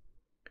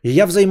 и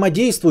я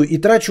взаимодействую и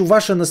трачу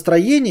ваше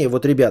настроение,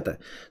 вот, ребята,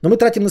 но мы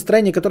тратим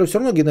настроение, которое все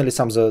равно Геннадий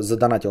сам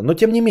задонатил, но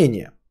тем не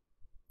менее.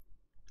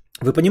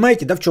 Вы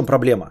понимаете, да, в чем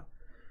проблема?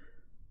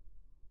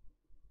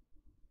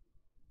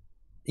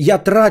 Я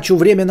трачу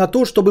время на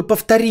то, чтобы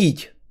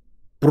повторить,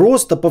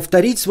 просто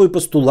повторить свой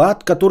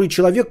постулат, который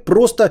человек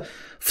просто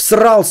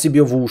всрал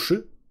себе в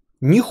уши,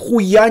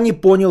 нихуя не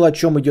понял, о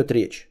чем идет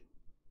речь.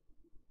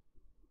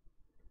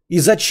 И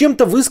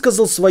зачем-то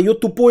высказал свое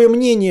тупое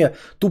мнение.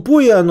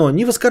 Тупое оно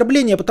не в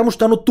оскорблении, а потому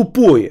что оно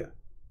тупое.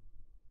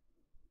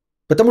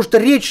 Потому что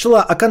речь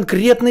шла о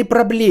конкретной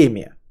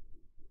проблеме.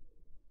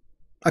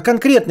 О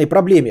конкретной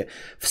проблеме.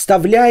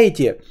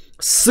 Вставляете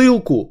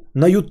ссылку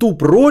на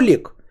YouTube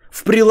ролик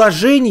в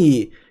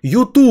приложении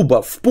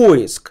YouTube в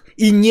поиск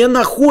и не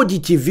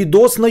находите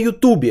видос на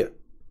YouTube.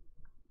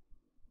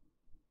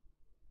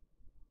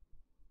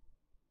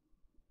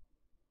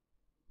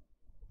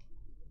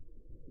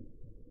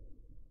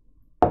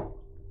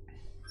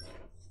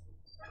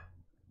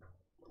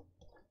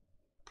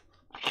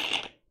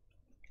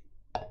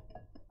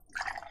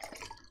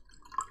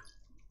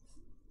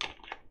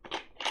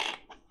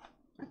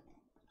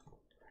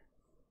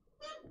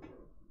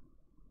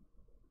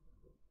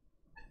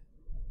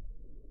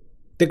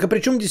 Так а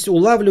при чем здесь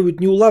улавливают,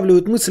 не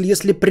улавливают мысль,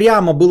 если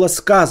прямо было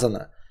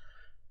сказано?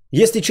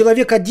 Если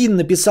человек один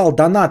написал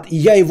донат, и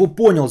я его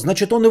понял,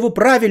 значит он его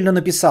правильно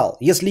написал.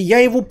 Если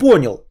я его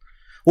понял,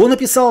 он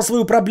написал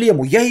свою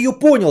проблему, я ее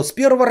понял с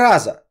первого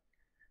раза,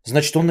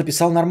 значит он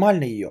написал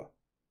нормально ее.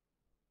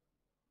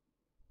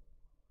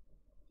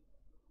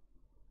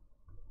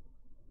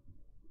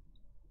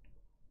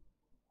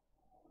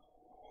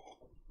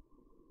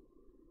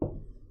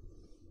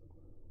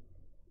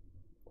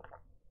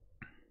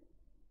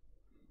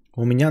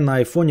 У меня на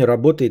айфоне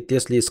работает,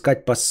 если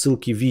искать по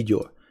ссылке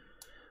видео.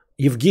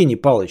 Евгений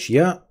Павлович,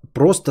 я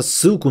просто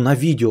ссылку на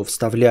видео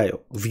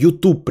вставляю в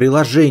YouTube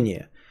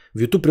приложение. В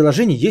YouTube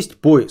приложении есть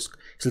поиск.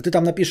 Если ты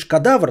там напишешь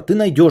кадавр, ты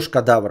найдешь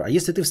кадавр. А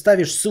если ты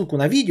вставишь ссылку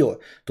на видео,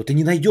 то ты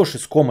не найдешь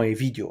искомое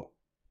видео.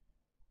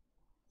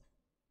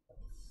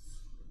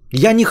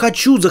 Я не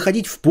хочу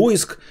заходить в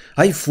поиск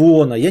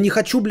айфона. Я не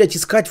хочу, блядь,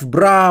 искать в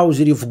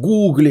браузере, в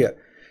гугле.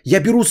 Я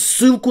беру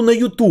ссылку на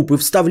YouTube и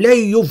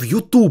вставляю ее в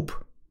YouTube.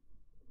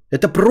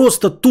 Это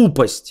просто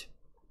тупость.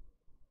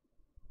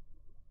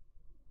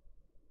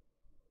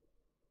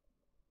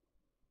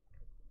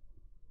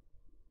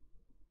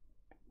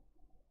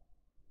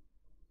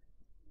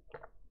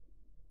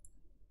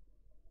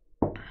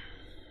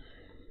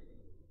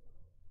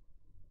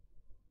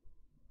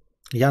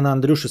 Я на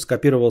Андрюше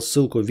скопировал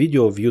ссылку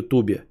видео в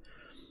Ютубе.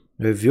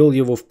 Ввел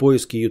его в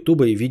поиски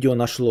Ютуба и видео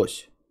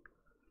нашлось.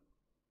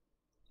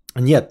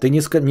 Нет, ты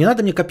не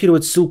надо мне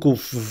копировать ссылку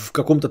в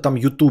каком-то там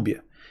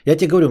Ютубе. Я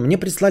тебе говорю, мне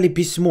прислали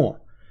письмо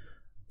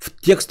в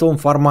текстовом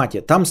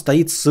формате. Там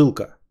стоит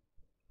ссылка.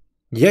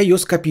 Я ее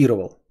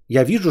скопировал.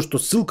 Я вижу, что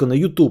ссылка на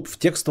YouTube в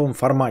текстовом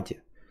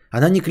формате.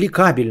 Она не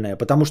кликабельная,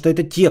 потому что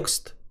это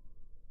текст.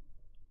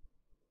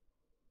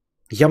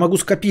 Я могу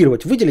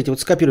скопировать, выделить, вот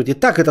скопировать. И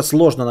так это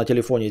сложно на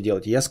телефоне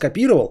делать. Я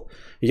скопировал.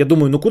 И я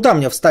думаю, ну куда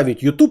мне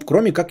вставить YouTube,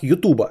 кроме как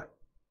YouTubeа?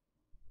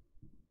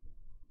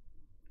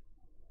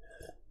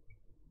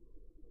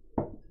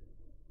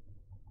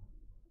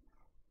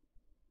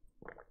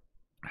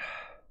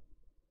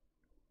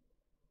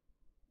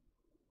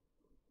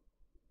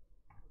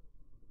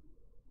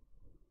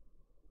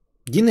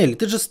 Гинель,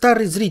 ты же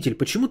старый зритель.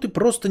 Почему ты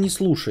просто не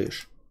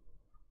слушаешь?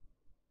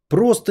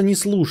 Просто не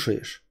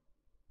слушаешь.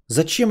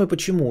 Зачем и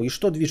почему? И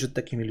что движет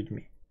такими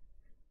людьми?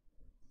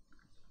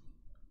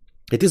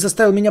 И ты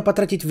заставил меня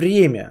потратить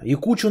время и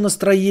кучу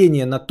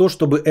настроения на то,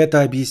 чтобы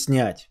это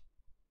объяснять.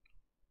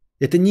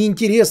 Это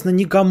неинтересно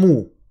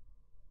никому.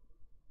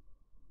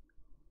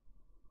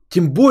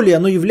 Тем более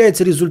оно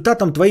является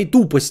результатом твоей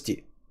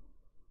тупости.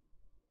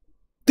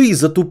 Ты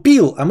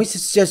затупил, а мы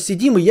сейчас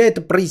сидим, и я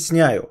это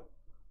проясняю.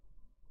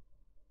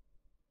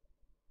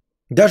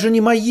 Даже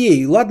не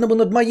моей. Ладно бы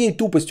над моей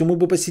тупостью мы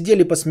бы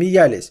посидели,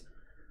 посмеялись.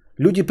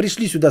 Люди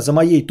пришли сюда за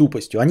моей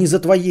тупостью, а не за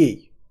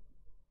твоей.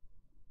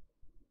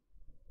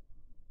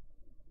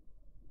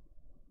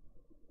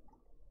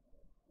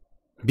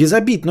 Без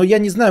обид, но я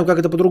не знаю, как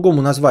это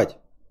по-другому назвать.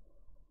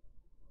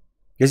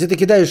 Если ты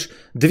кидаешь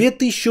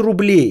 2000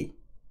 рублей,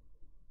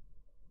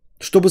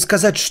 чтобы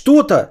сказать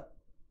что-то,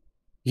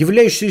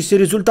 являющееся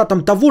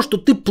результатом того, что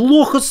ты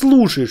плохо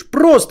слушаешь,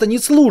 просто не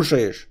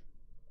слушаешь.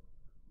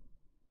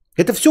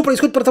 Это все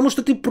происходит потому,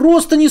 что ты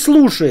просто не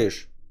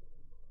слушаешь.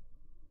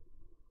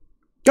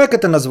 Как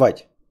это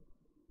назвать?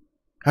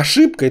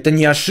 Ошибка? Это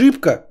не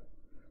ошибка.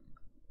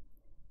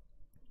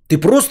 Ты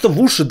просто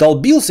в уши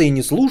долбился и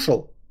не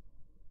слушал.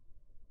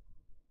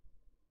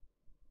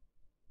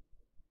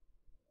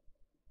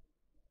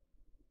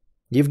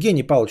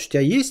 Евгений Павлович, у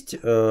тебя есть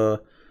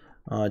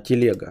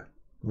телега?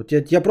 Вот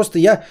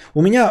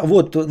у меня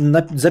вот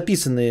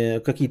записаны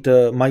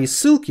какие-то мои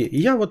ссылки,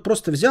 и я вот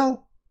просто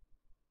взял,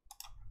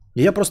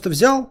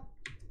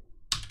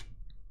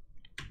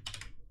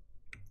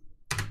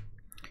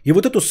 и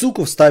вот эту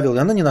ссылку вставил, и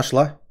она не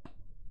нашла.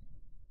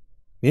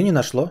 Ее не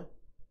нашло.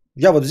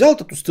 Я вот взял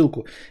эту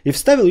ссылку и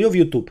вставил ее в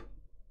YouTube.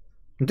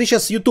 Ты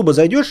сейчас с YouTube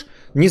зайдешь,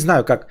 не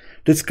знаю как.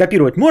 Ты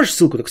скопировать можешь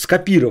ссылку, так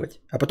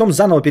скопировать, а потом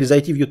заново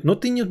перезайти в YouTube. Но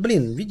ты не,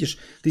 видишь,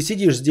 ты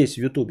сидишь здесь в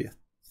YouTube.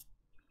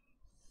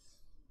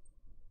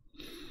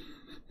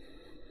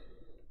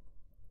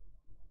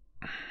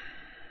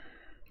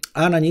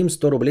 Аноним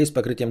 100 рублей с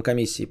покрытием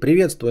комиссии.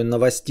 Приветствую,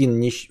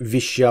 Новостин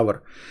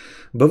Вещавр.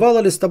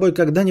 Бывало ли с тобой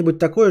когда-нибудь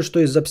такое, что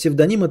из-за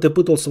псевдонима ты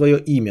путал свое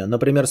имя?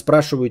 Например,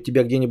 спрашивают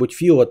тебя где-нибудь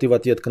Фио, а ты в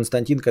ответ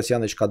Константин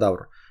Касьяныч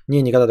Кадавр.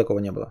 Не, никогда такого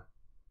не было.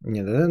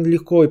 Нет, это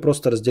легко и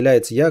просто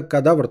разделяется. Я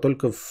Кадавр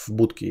только в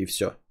будке и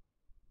все.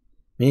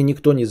 Меня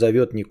никто не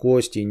зовет ни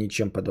Костей,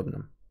 ничем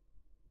подобным.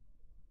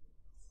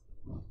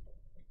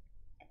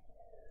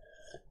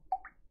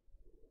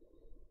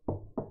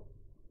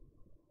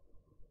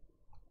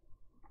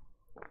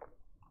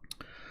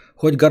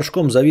 Хоть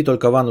горшком зови,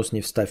 только в анус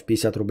не вставь,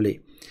 50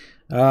 рублей.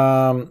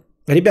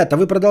 Ребята,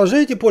 вы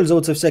продолжаете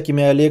пользоваться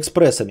всякими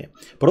алиэкспрессами?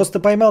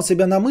 Просто поймал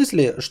себя на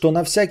мысли, что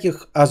на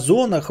всяких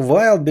озонах,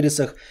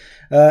 вайлдберрисах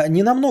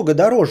не намного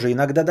дороже,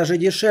 иногда даже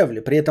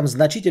дешевле. При этом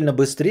значительно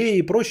быстрее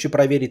и проще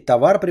проверить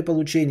товар при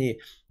получении.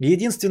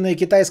 Единственная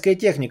китайская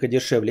техника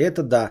дешевле,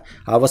 это да.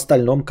 А в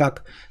остальном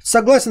как?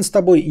 Согласен с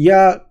тобой,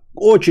 я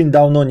очень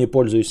давно не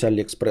пользуюсь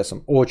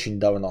алиэкспрессом. Очень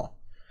давно.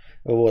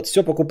 Вот.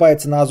 Все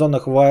покупается на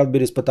озонах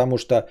Wildberries, потому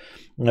что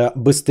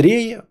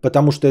быстрее,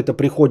 потому что это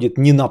приходит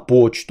не на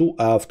почту,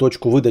 а в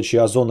точку выдачи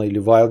озона или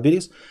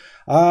Wildberries.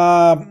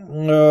 А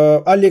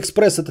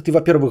AliExpress это ты,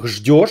 во-первых,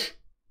 ждешь.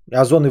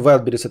 Озон и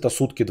Wildberries это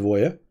сутки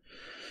двое.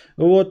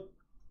 Вот.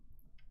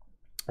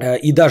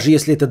 И даже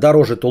если это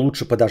дороже, то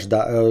лучше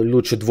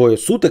лучше двое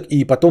суток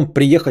и потом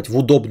приехать в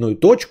удобную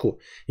точку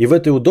и в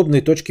этой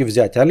удобной точке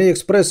взять.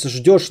 AliExpress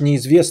ждешь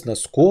неизвестно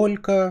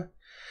сколько.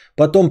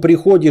 Потом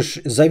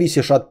приходишь,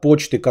 зависишь от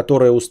почты,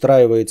 которая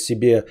устраивает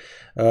себе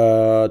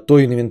то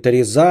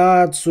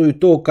инвентаризацию,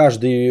 то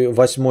каждый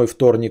 8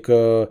 вторник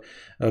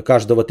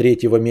каждого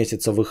 3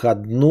 месяца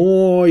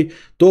выходной,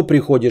 то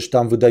приходишь,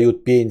 там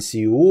выдают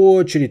пенсии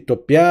очередь, то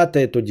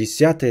 5, то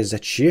 10.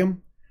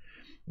 Зачем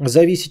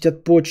зависеть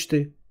от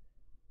почты?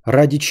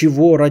 Ради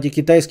чего? Ради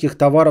китайских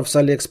товаров с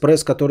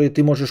Алиэкспресс, которые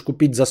ты можешь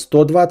купить за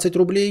 120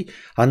 рублей,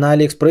 а на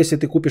Алиэкспрессе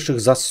ты купишь их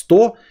за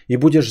 100 и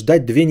будешь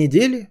ждать 2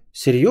 недели?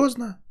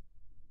 Серьезно?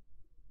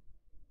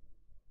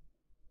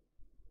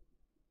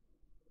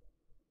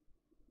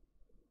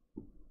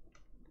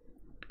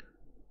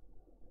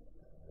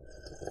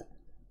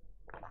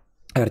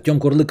 Артем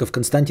Курлыков,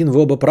 Константин,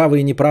 вы оба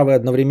правы и неправы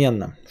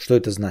одновременно. Что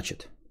это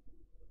значит?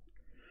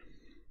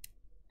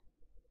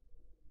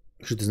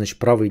 Что это значит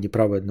правы и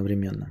неправы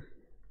одновременно?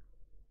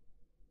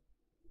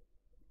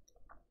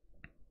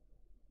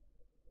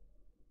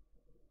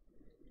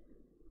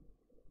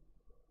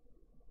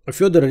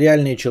 Федор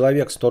реальный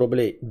человек, 100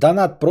 рублей.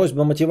 Донат,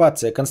 просьба,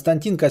 мотивация.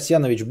 Константин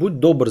Касьянович, будь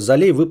добр,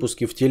 залей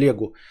выпуски в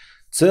телегу.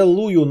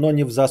 Целую, но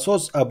не в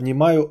засос,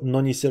 обнимаю,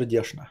 но не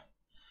сердечно.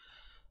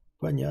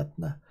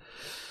 Понятно.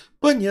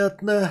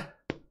 Понятно.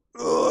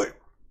 Ой.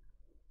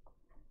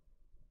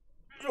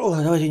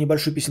 Давайте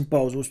небольшую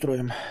песен-паузу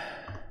устроим.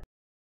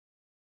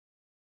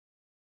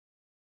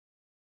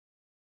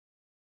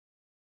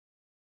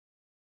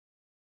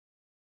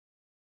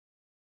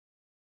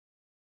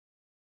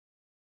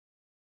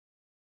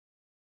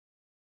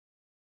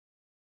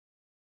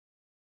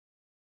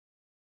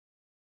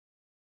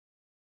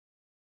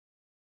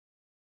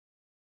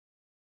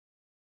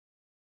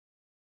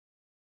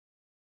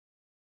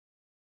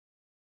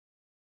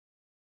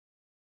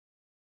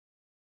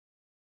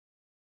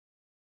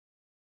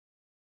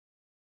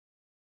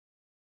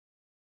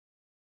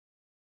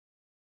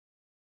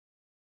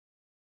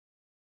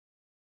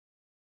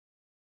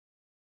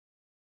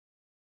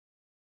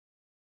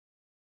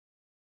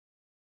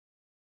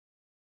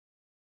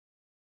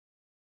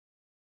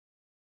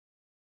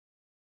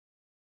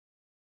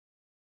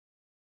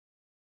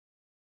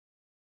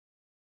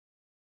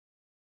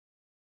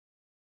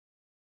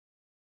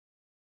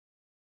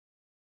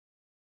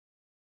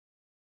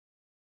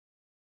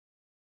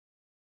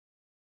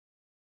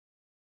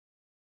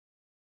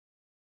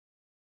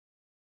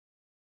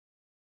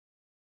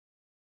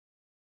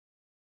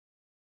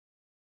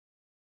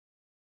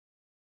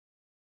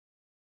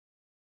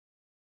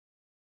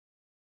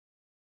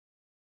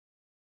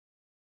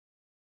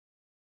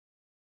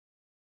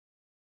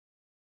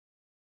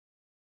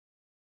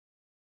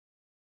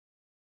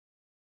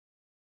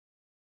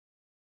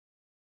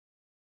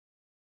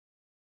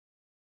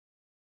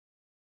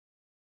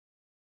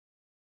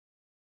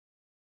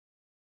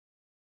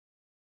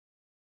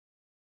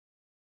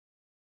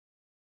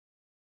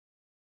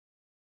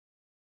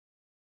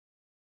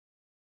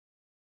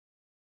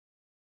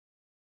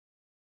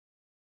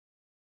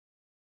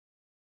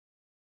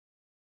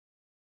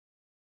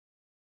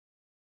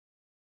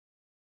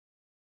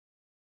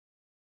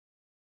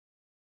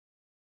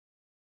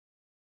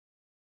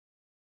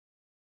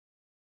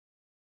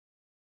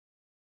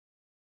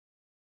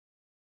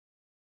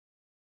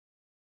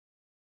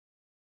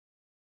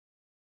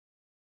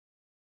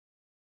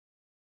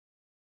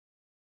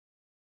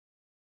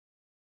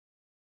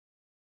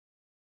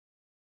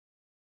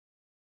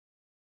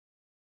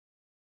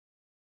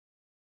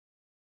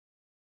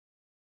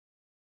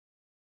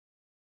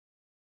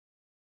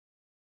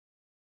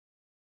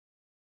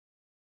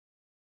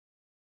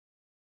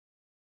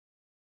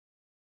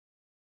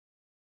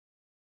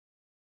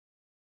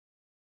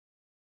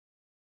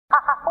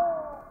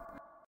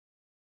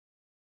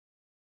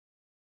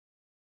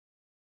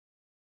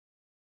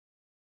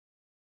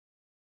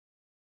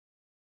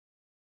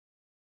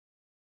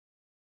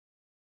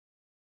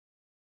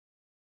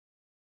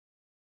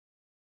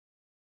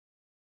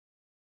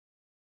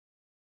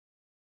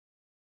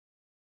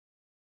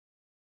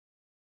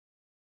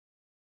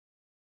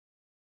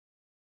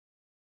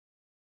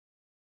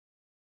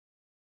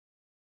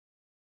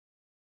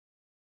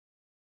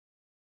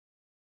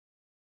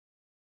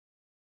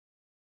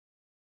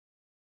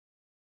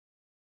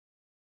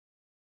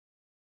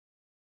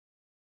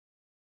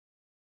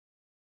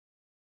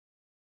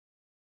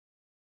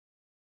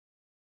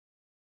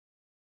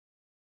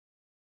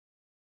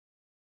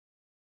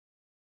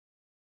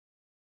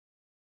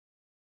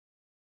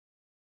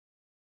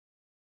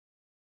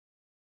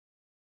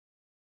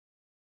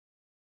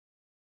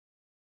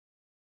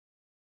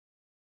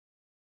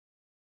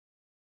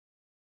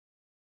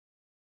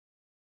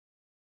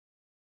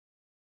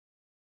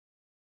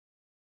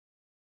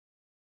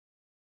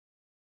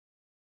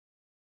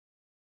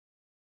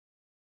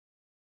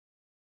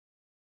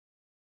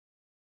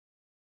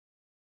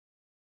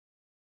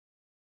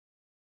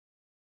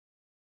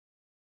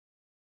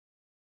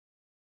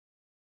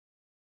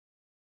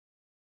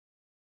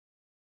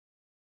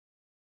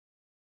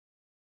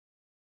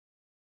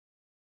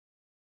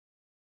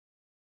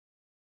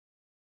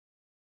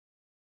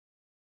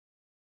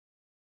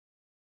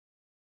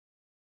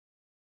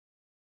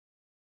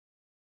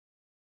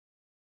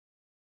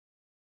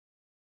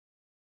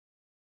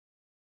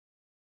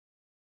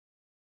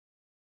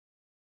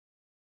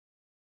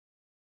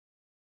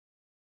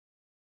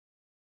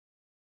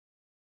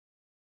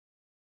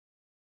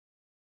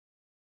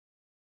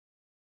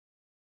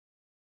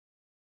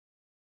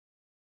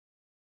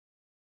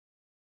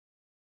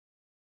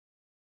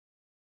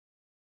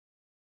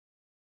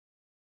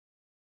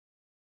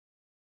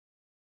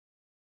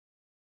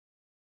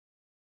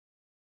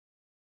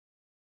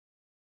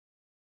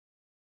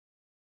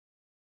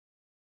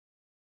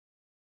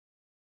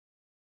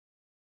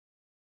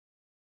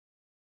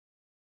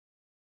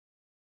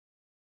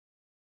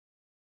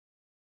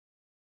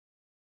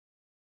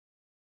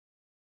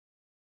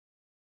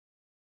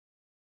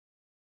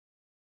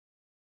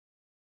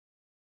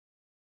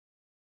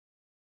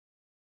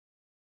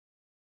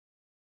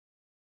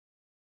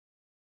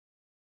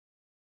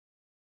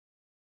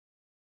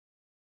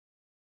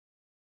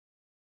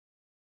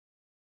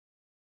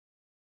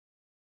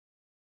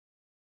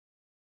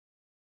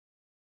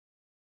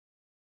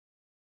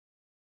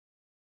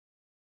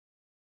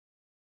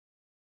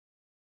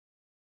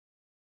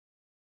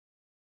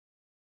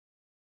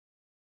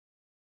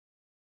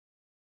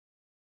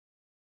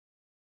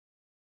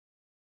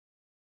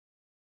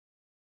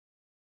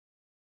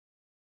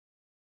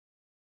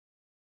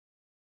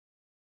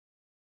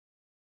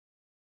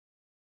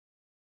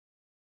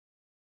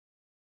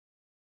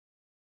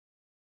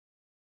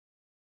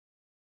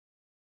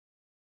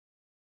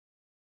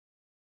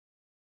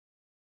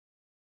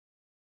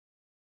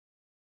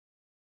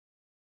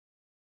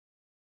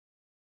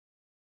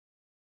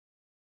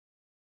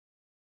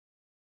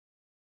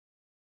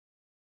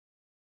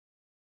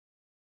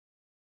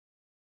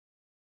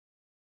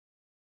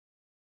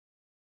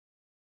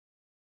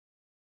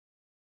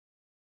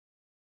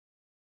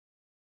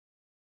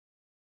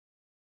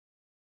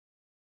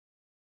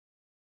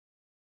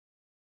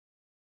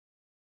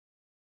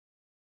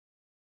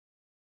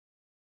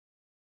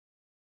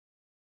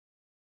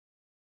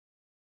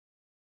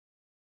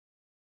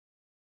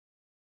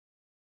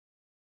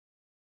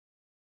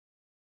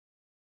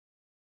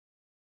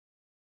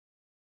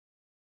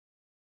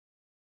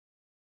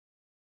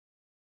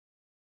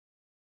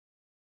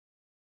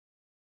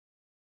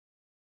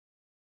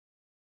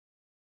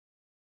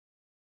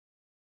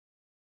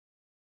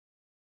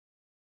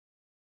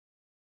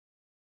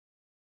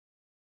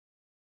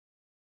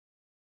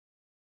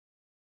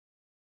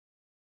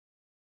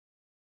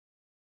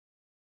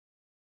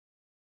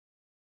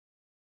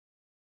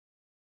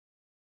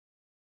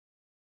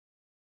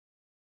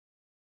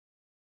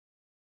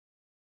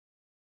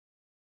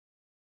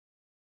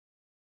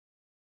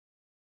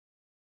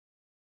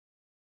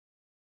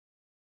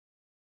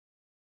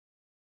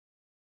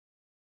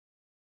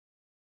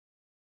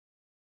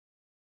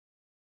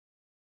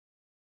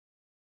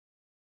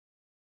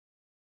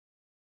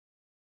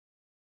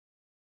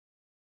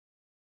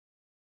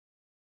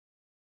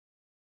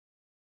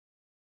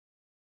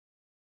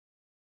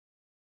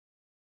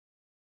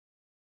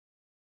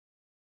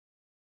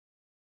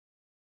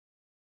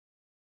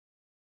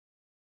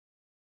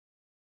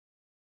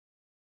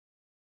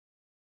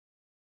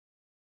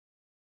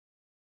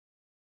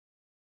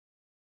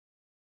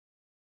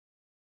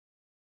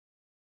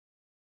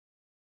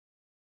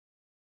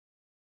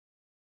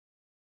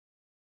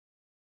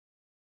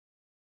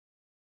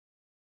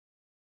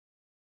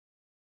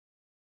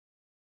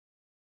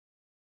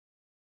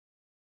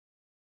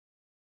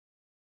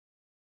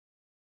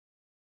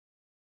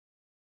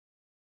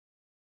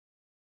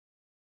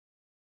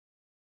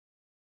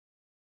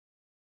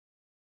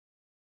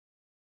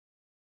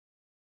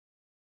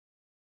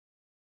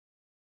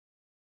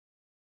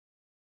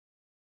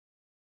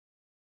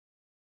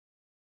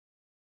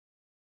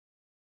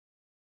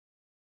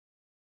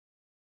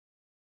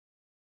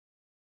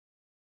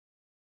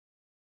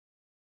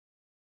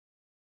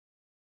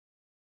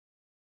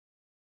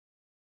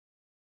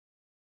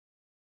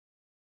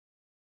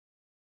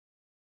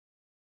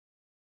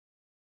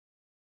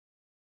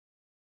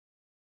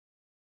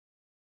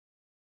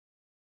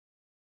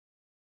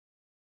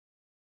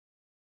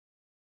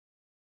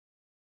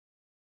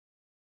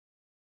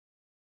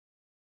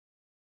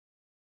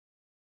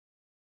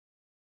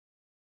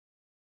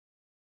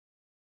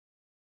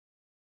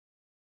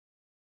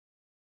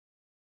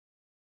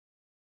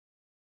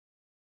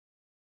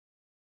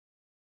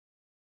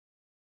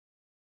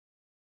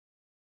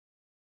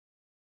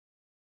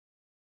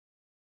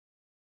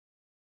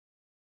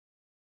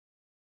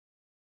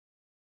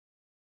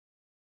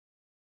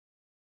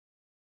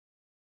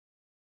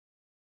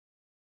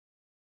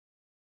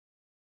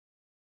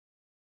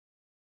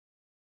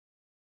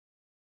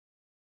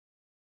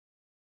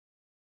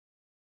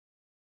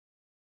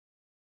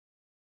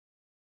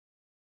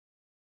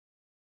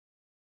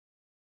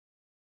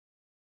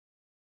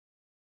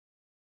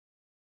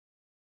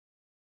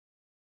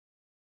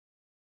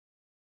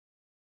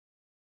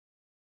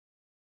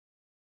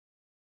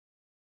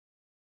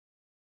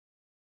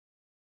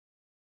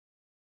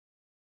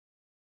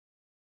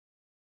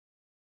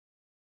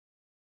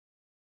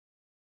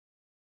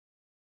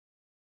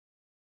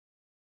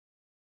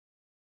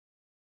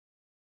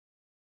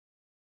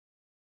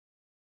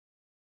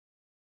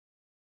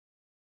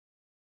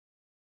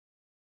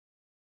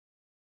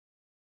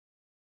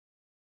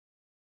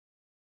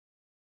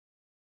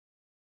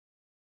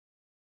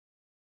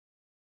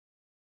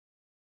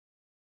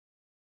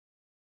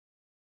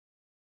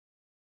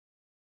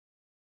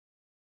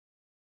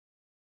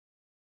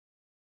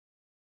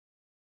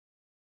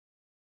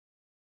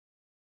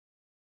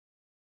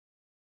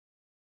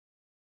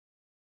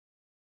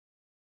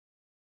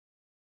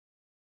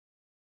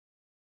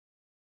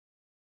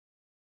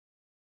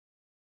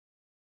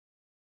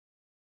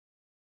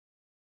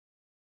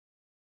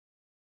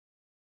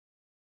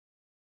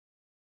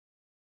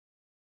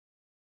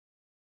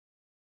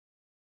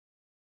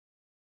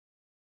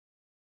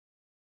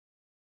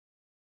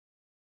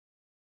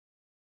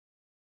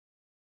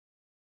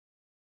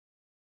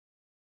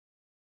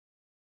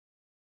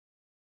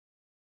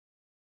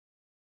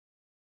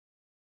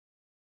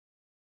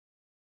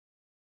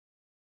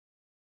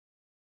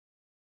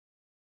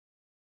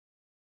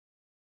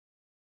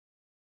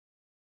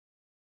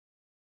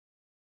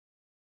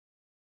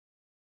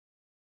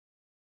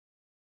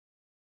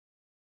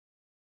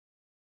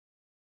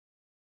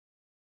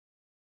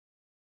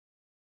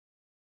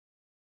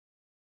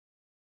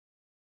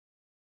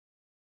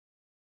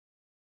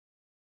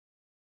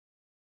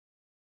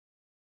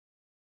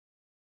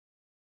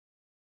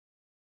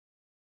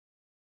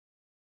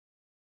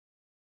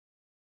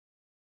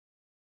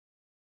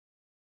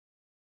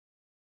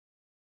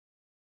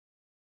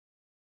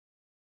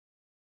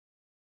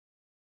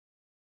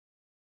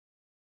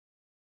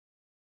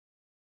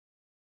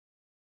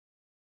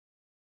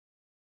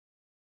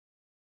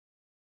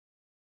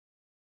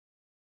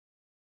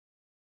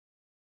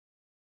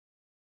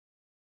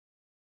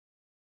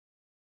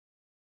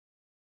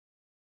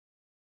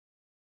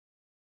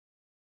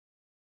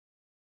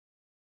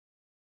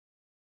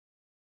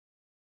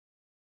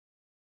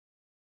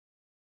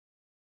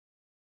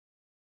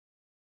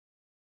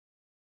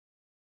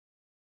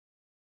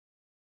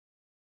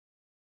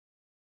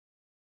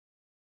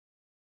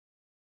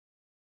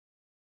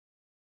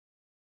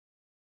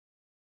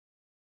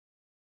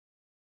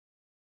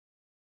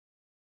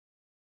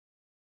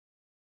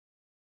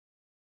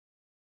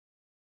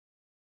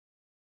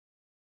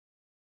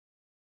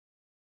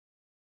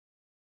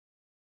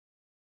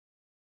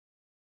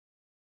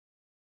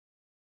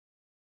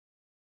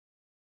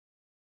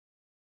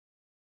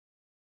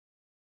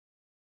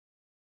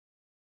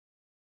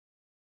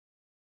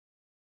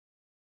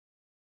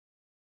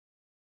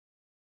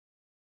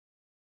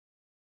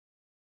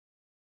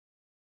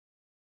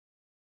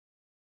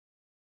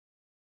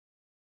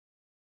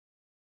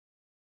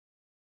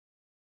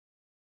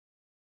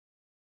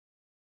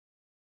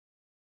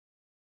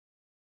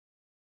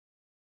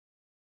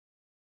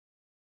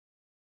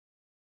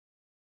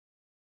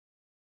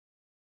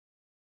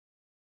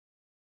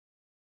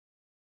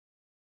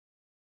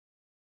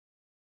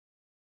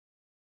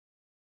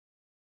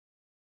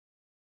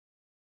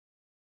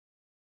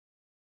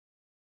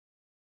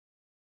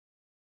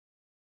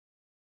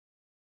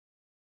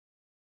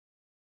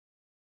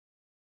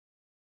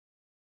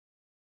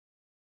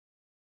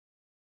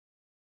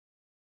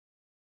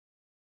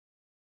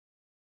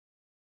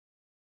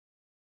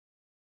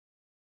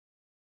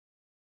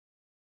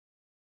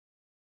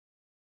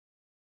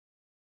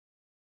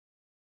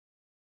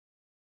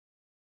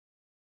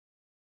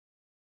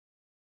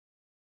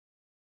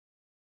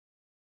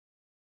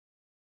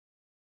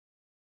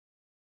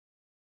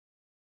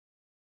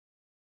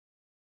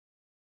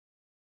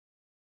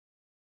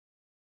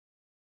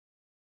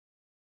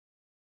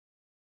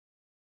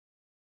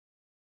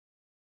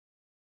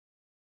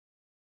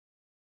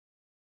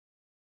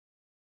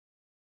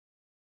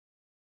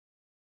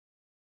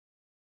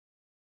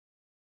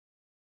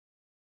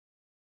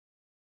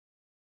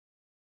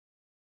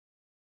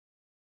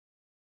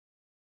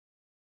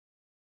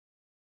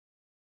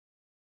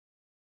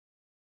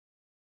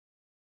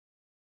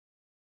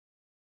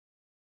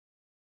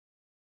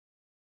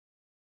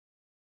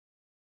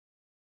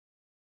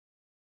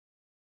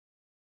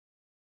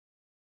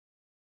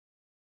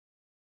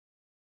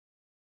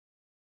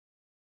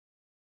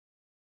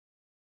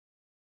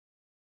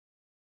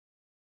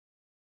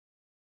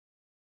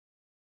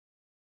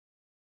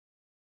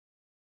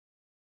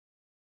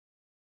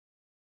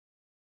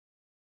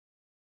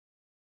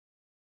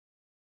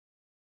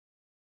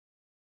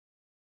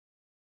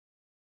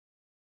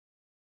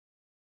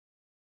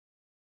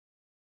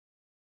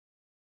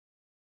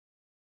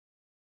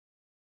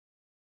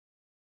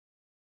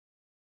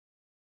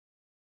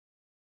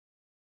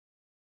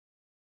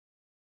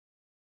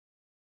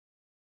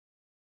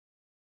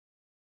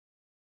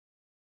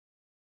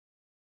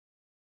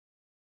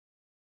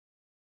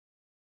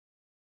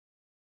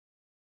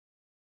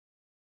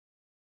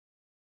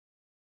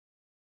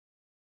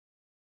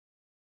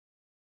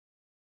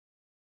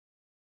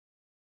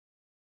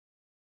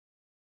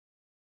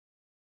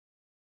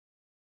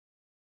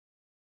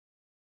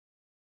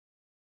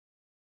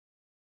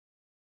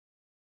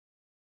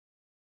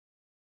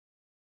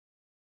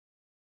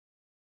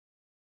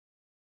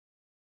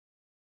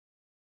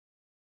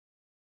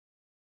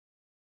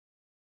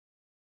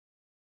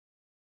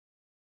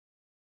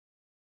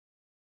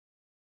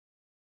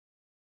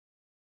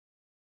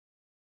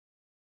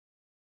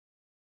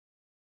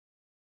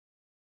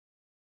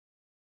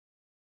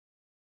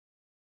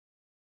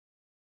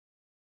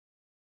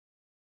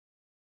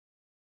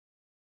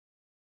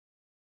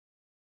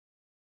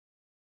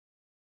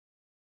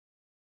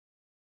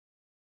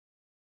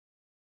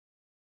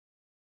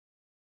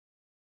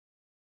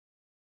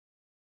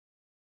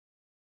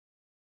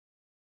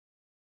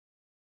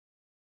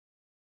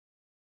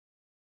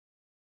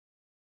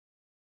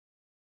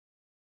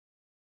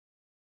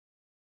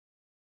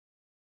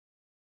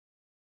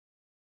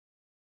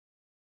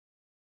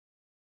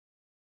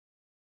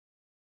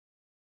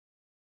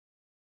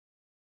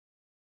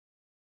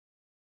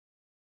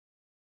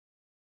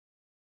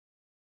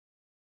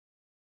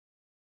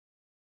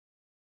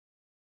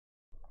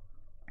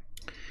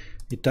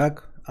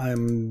 Итак,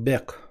 I'm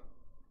back.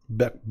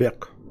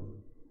 Back.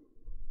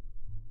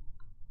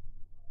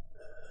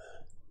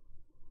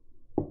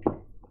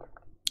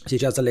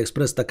 Сейчас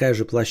Алиэкспресс такая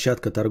же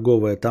площадка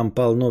торговая. Там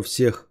полно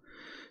всех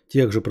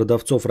тех же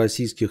продавцов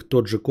российских.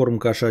 Тот же корм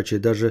кошачий,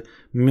 даже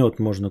мед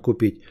можно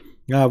купить.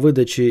 А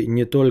выдачи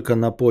не только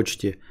на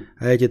почте.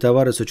 А эти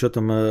товары с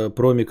учетом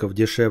промиков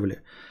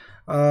дешевле.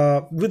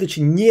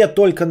 Выдачи не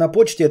только на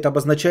почте. Это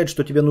обозначает,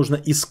 что тебе нужно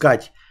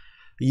искать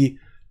и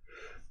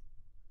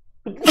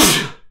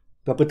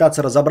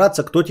попытаться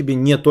разобраться, кто тебе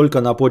не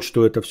только на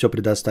почту это все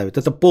предоставит.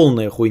 Это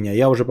полная хуйня.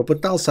 Я уже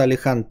попытался,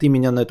 Алихан, ты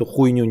меня на эту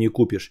хуйню не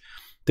купишь.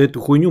 Ты эту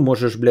хуйню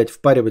можешь, блядь,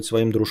 впаривать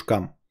своим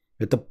дружкам.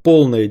 Это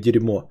полное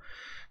дерьмо.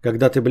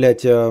 Когда ты,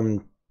 блядь,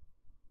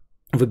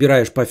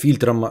 выбираешь по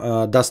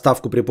фильтрам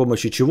доставку при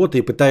помощи чего-то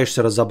и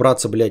пытаешься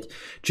разобраться, блядь,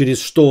 через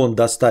что он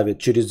доставит.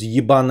 Через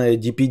ебаное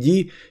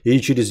DPD или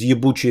через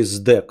ебучий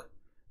SDEC.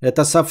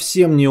 Это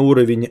совсем не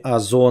уровень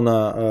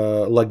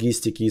Озона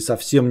логистики и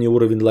совсем не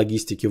уровень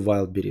логистики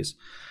Wildberries.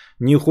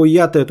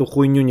 Нихуя ты эту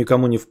хуйню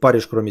никому не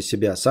впаришь, кроме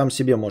себя. Сам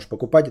себе можешь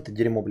покупать это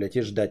дерьмо, блядь,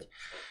 и ждать.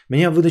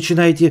 Меня вы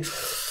начинаете...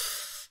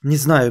 Не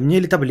знаю, мне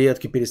ли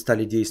таблетки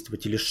перестали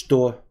действовать или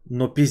что,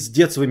 но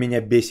пиздец вы меня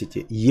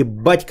бесите.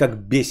 Ебать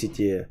как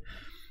бесите.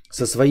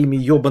 Со своими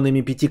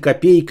ебаными 5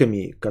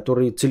 копейками,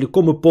 которые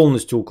целиком и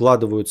полностью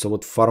укладываются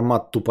вот в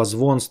формат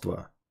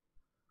тупозвонства.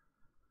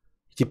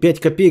 Эти 5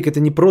 копеек это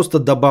не просто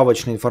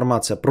добавочная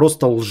информация,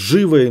 просто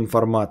лживая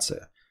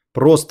информация.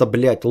 Просто,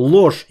 блядь,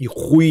 ложь и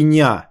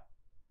хуйня.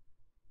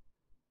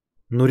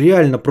 Ну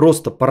реально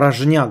просто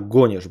порожняк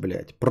гонишь,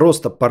 блядь.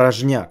 Просто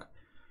порожняк.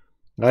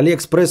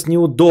 Алиэкспресс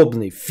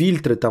неудобный,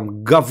 фильтры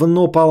там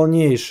говно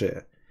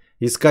полнейшее.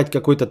 Искать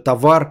какой-то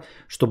товар,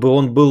 чтобы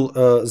он был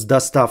с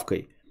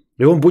доставкой.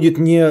 И он будет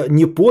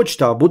не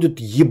почта, а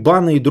будут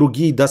ебаные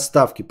другие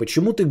доставки.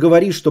 Почему ты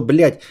говоришь, что,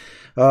 блядь,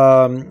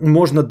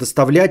 можно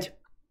доставлять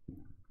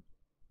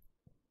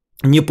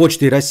не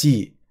почтой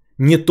России,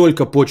 не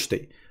только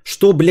почтой?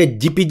 Что,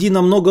 блядь, DPD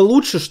намного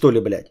лучше, что ли,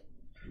 блядь?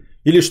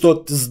 Или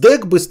что,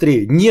 SDEC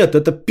быстрее? Нет,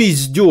 это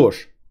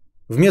пиздеж.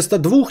 Вместо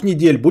 2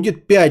 недель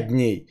будет 5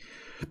 дней.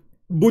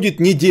 Будет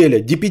неделя.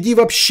 DPD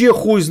вообще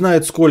хуй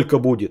знает сколько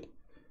будет.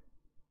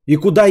 И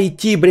куда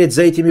идти, блядь,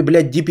 за этими,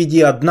 блядь,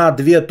 DPD?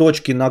 1-2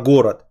 точки на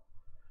город.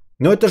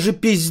 Но это же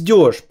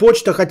пиздеж.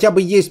 Почта хотя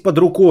бы есть под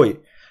рукой.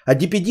 А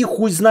DPD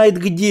хуй знает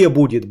где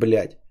будет,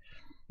 блядь.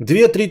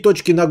 2-3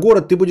 точки на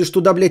город, ты будешь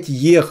туда, блядь,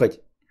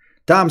 ехать.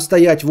 Там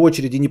стоять в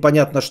очереди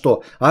непонятно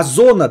что. А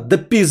зона до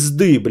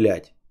пизды,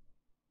 блядь.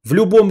 В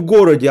любом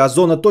городе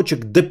озона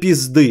точек до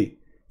пизды.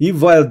 И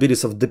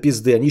Вайлдберрисов до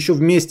пизды. Они еще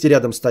вместе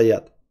рядом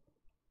стоят.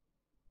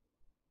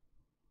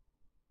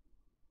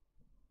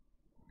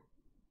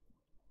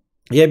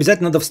 И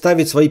обязательно надо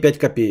вставить свои 5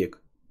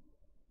 копеек.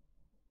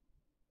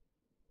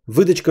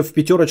 Выдачка в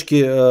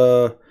пятерочке,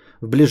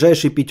 в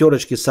ближайшей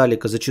пятерочке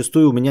Салика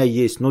зачастую у меня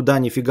есть. Ну да,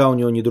 нифига у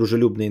него не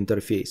дружелюбный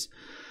интерфейс.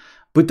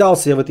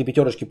 Пытался я в этой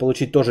пятерочке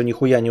получить тоже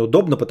нихуя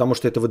неудобно, потому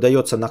что это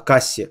выдается на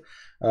кассе.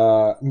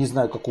 Не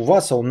знаю, как у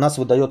вас, а у нас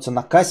выдается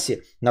на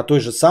кассе, на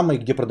той же самой,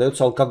 где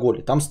продается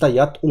алкоголь. Там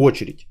стоят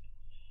очередь.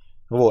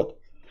 Вот.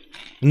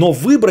 Но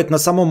выбрать на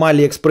самом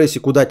Алиэкспрессе,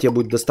 куда тебе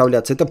будет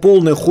доставляться, это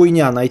полная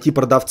хуйня. Найти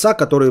продавца,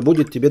 который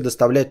будет тебе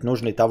доставлять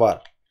нужный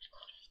товар.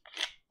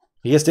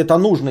 Если это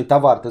нужный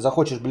товар, ты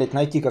захочешь, блядь,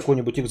 найти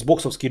какой-нибудь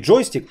xboxовский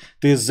джойстик,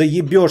 ты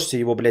заебешься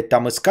его, блядь,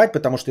 там искать,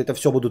 потому что это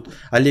все будут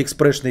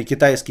алиэкспрессные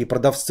китайские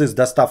продавцы с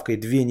доставкой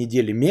 2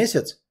 недели,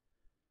 месяц.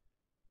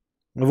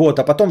 Вот,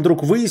 а потом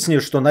вдруг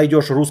выяснишь, что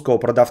найдешь русского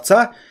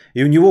продавца,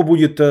 и у него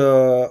будет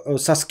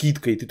со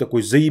скидкой. Ты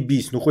такой,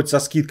 заебись, ну хоть со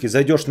скидкой.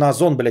 Зайдешь на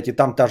Озон, блядь, и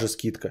там та же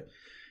скидка.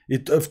 И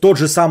в тот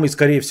же самый,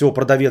 скорее всего,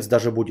 продавец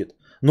даже будет.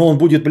 Но он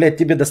будет, блядь,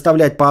 тебе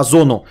доставлять по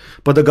Озону,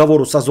 по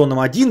договору с Озоном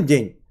 1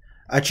 день,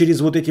 а через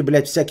вот эти,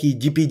 блядь, всякие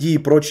DPD и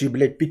прочие,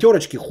 блядь,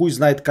 пятерочки хуй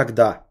знает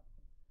когда.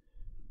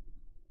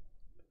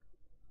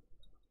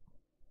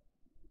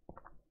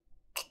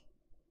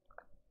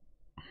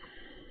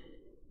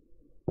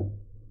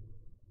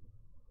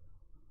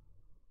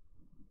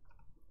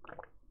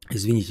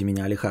 Извините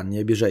меня, Алихан, не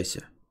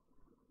обижайся.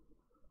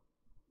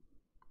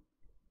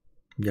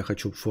 Я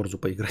хочу в Форзу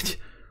поиграть.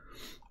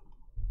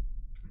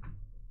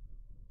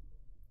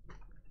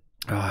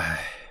 Ай.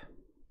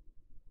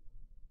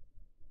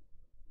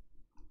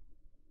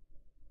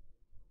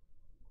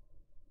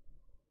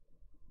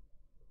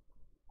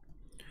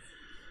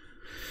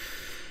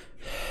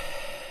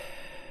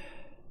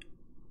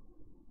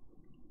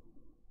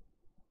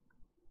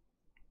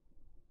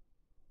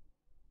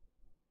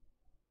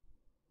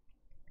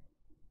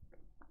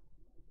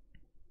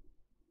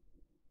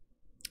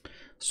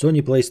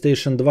 Sony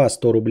PlayStation 2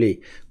 100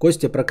 рублей.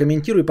 Костя,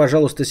 прокомментируй,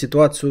 пожалуйста,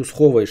 ситуацию с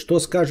Ховой. Что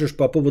скажешь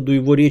по поводу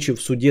его речи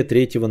в суде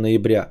 3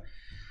 ноября?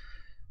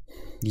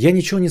 Я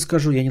ничего не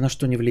скажу, я ни на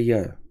что не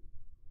влияю.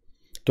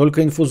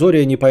 Только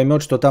инфузория не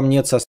поймет, что там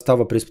нет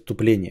состава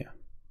преступления.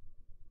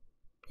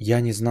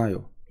 Я не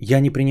знаю. Я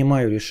не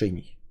принимаю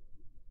решений.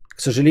 К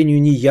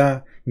сожалению, ни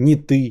я, ни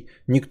ты,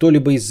 ни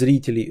кто-либо из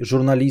зрителей,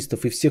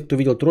 журналистов и всех, кто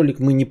видел этот ролик,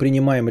 мы не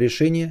принимаем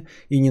решения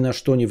и ни на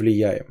что не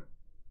влияем.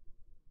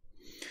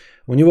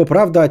 У него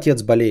правда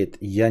отец болеет?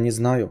 Я не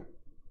знаю.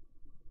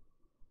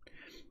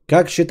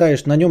 Как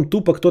считаешь, на нем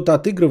тупо кто-то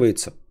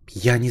отыгрывается?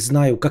 Я не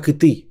знаю, как и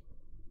ты.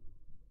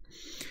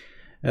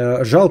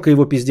 Жалко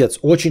его пиздец,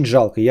 очень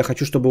жалко. Я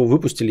хочу, чтобы его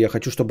выпустили, я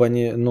хочу, чтобы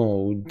они,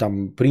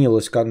 там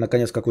принялось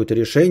наконец какое-то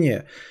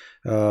решение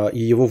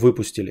и его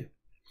выпустили.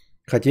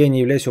 Хотя я не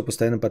являюсь его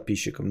постоянным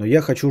подписчиком. Но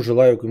я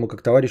желаю ему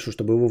как товарищу,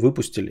 чтобы его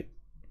выпустили.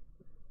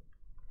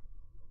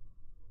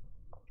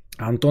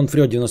 Антон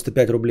Фрё,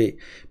 95 рублей.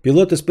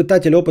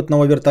 Пилот-испытатель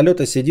опытного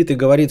вертолета сидит и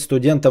говорит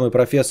студентам и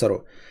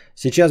профессору: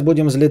 сейчас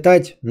будем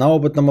взлетать на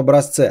опытном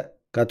образце,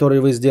 который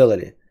вы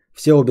сделали.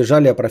 Все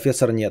убежали, а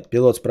профессор нет.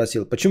 Пилот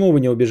спросил: почему вы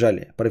не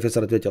убежали?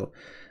 Профессор ответил: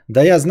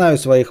 да я знаю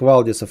своих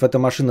валдисов, эта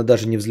машина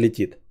даже не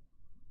взлетит.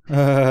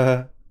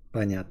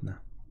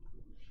 Понятно.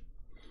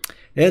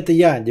 Это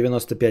я,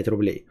 95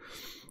 рублей.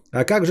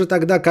 А как же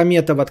тогда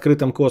комета в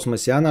открытом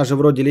космосе? Она же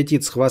вроде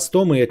летит с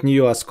хвостом, и от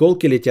нее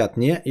осколки летят,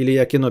 не? Или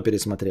я кино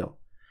пересмотрел?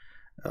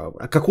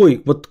 А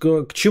какой, вот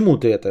к чему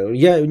ты это?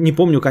 Я не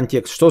помню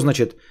контекст. Что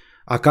значит,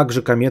 а как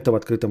же комета в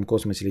открытом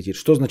космосе летит?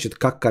 Что значит,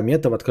 как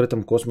комета в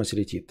открытом космосе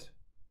летит?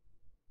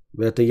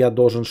 Это я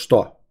должен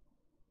что?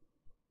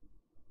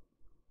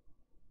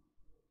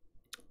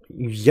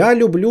 Я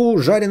люблю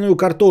жареную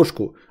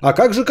картошку. А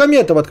как же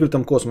комета в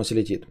открытом космосе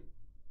летит?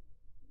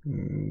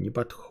 Не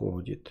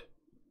подходит.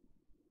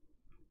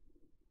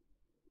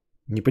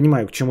 Не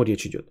понимаю, к чему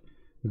речь идет.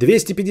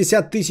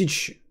 250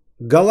 тысяч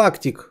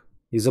галактик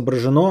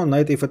изображено на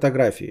этой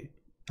фотографии.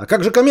 А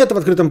как же комета в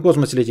открытом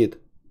космосе летит?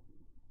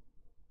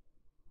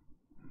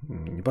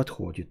 Не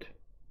подходит.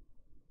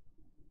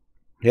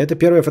 Это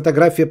первая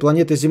фотография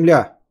планеты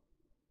Земля.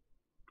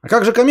 А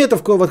как же комета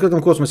в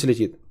открытом космосе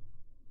летит?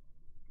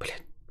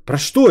 Блядь, про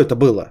что это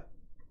было?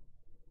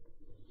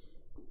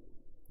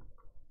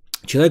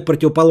 Человек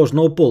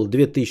противоположного пола,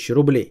 2000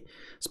 рублей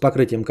с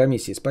покрытием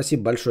комиссии.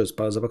 Спасибо большое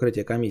за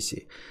покрытие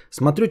комиссии.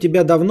 Смотрю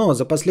тебя давно.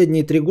 За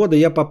последние 3 года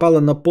я попала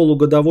на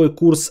полугодовой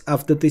курс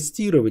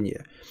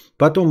автотестирования.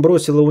 Потом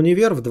бросила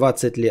универ в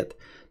 20 лет.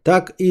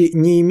 Так и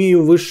не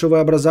имею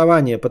высшего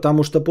образования,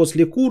 потому что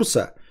после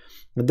курса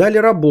дали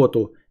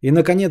работу. И,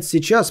 наконец,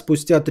 сейчас,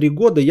 спустя 3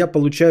 года, я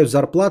получаю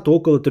зарплату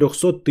около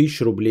 300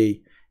 тысяч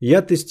рублей.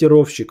 Я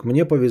тестировщик.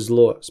 Мне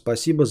повезло.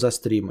 Спасибо за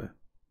стримы.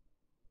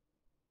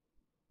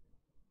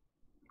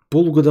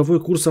 Полугодовой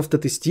курс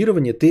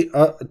автотестирования? Ты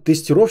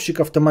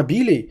тестировщик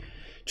автомобилей?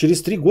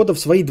 Через 3 года в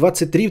свои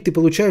 23 ты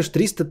получаешь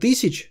 300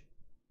 тысяч?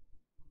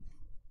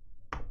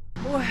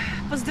 Ой,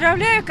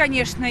 поздравляю,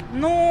 конечно,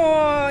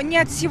 но не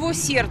от всего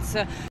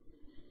сердца.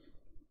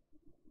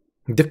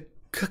 Да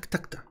как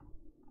так-то?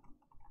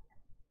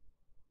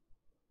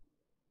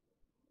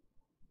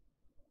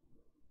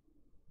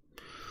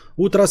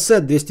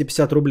 Утросет,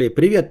 250 рублей.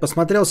 Привет,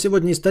 посмотрел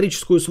сегодня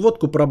историческую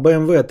сводку про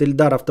BMW от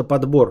Ильдар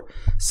Автоподбор.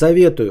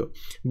 Советую.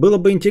 Было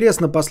бы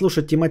интересно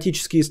послушать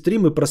тематические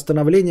стримы про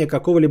становление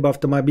какого-либо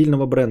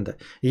автомобильного бренда.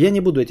 Я не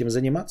буду этим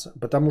заниматься,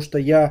 потому что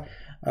я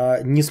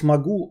не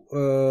смогу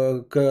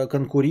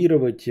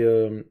конкурировать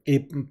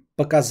и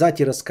показать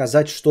и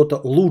рассказать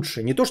что-то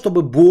лучше. Не то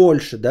чтобы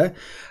больше, да,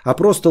 а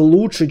просто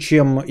лучше,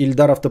 чем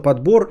Ильдар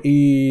Автоподбор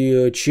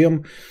и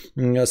чем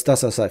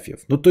Стас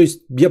Асафьев. Ну, то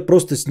есть я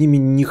просто с ними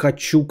не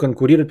хочу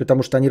конкурировать,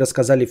 потому что они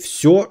рассказали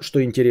все,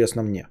 что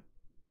интересно мне.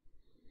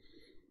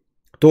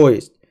 То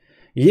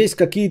есть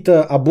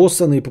какие-то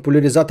обоссанные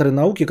популяризаторы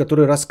науки,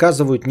 которые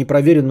рассказывают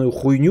непроверенную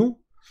хуйню,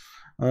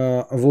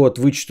 вот,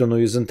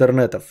 вычитанную из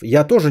интернетов.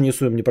 Я тоже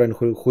несу им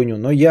неправильную хуйню,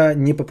 но я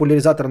не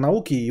популяризатор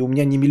науки, и у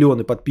меня не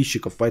миллионы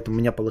подписчиков, поэтому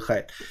меня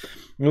полыхает.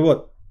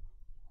 Вот.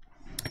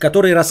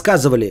 Которые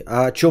рассказывали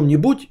о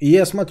чем-нибудь, и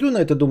я смотрю на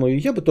это, думаю,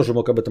 я бы тоже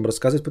мог об этом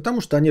рассказать,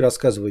 потому что они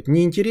рассказывают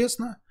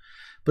неинтересно,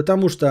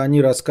 потому что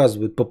они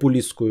рассказывают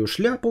популистскую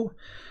шляпу,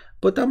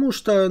 потому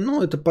что,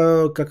 ну, это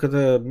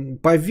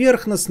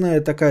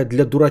поверхностная такая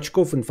для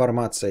дурачков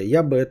информация.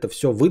 Я бы это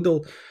все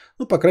выдал,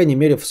 ну, по крайней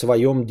мере, в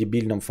своем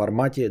дебильном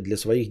формате для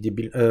своих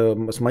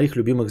с моих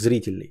любимых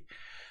зрителей.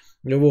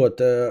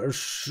 Вот.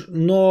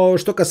 Но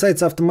что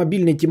касается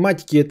автомобильной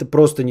тематики, это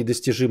просто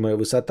недостижимая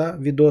высота.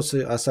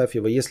 Видосы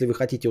Асафьева. Если вы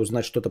хотите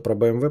узнать что-то про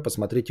BMW,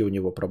 посмотрите у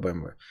него про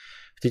BMW.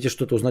 Хотите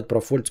что-то узнать про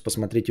Фольц,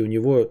 посмотрите у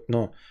него.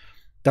 Но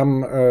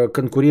там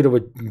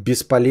конкурировать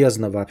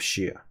бесполезно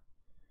вообще.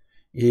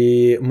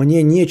 И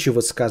мне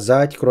нечего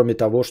сказать, кроме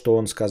того, что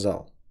он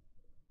сказал.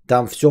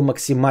 Там все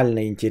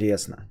максимально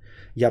интересно.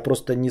 Я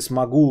просто не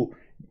смогу,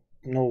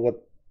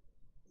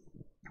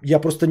 я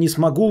просто не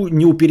смогу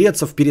не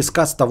упереться в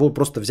пересказ того,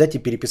 просто взять и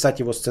переписать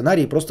его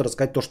сценарий и просто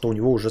рассказать то, что у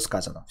него уже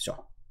сказано. Все.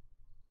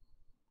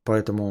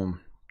 Поэтому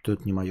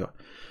тут не мое.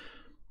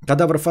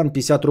 Кадавр-фан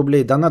 50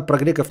 рублей. Донат про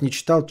греков не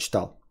читал?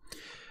 Читал.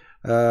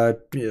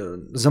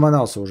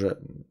 Заманался уже.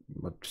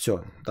 Вот,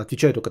 все.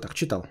 Отвечаю только так.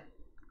 Читал.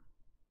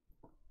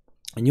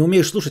 Не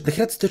умеешь слушать.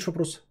 Нахрена ты задаешь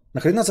вопрос?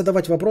 Нахрена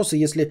задавать вопросы,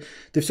 если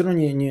ты все равно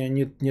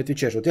не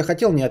отвечаешь? Вот я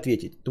хотел не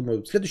ответить.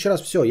 Думаю, в следующий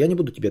раз все, я не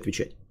буду тебе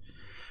отвечать.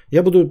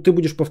 Ты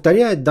будешь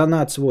повторять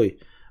донат свой,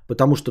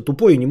 потому что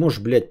тупой и не можешь,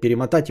 блядь,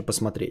 перемотать и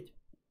посмотреть.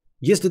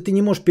 Если ты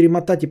не можешь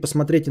перемотать и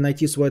посмотреть и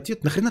найти свой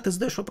ответ, нахрена ты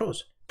задаешь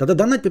вопрос? Тогда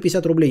донать по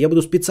 50 рублей. Я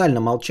буду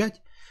специально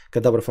молчать,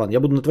 кадавр-фан. Я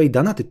буду на твои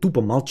донаты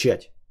тупо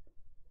молчать.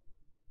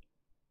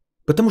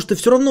 Потому что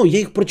все равно я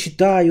их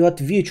прочитаю,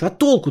 отвечу. А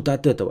толку-то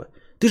от этого?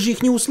 Ты же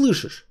их не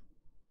услышишь.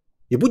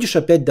 И будешь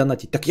опять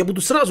донатить. Так я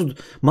буду сразу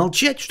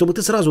молчать, чтобы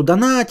ты сразу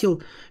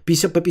донатил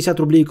 50, по 50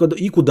 рублей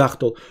и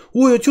кудахтал.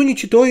 Ой, а что не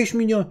читаешь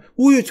меня?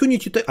 Ой, а что не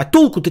читаешь? А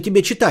толку-то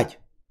тебе читать?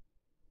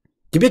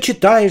 Тебя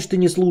читаешь, ты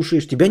не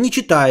слушаешь. Тебя не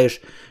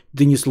читаешь,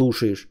 ты не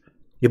слушаешь.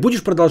 И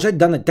будешь продолжать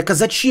донатить. Так а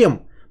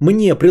зачем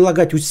мне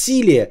прилагать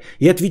усилия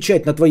и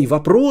отвечать на твои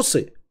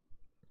вопросы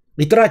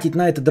и тратить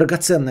на это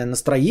драгоценное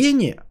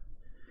настроение,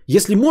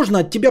 если можно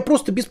от тебя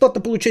просто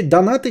бесплатно получать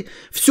донаты,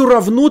 все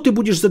равно ты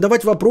будешь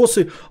задавать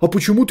вопросы, а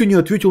почему ты не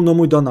ответил на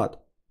мой донат?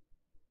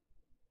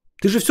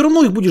 Ты же все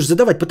равно их будешь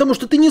задавать, потому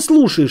что ты не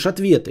слушаешь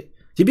ответы.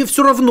 Тебе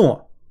все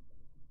равно.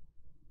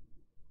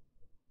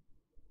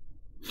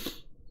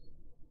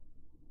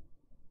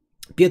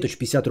 Петуч,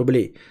 50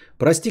 рублей.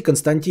 Прости,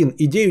 Константин,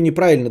 идею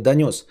неправильно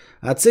донес.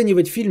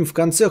 Оценивать фильм в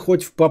конце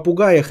хоть в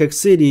попугаях,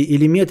 Экселии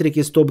или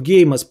метрике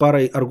стоп-гейма с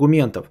парой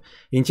аргументов.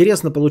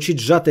 Интересно получить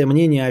сжатое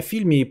мнение о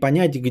фильме и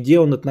понять, где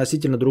он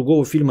относительно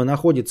другого фильма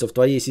находится в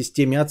твоей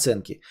системе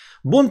оценки.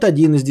 Бонд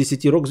 1 из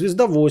 10,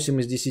 Рок-звезда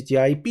 8 из 10,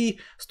 IP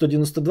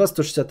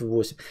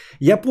 192-168.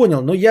 Я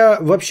понял, но я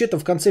вообще-то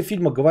в конце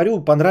фильма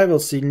говорю,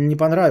 понравился или не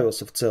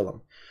понравился в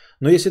целом.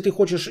 Но если ты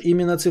хочешь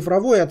именно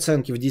цифровой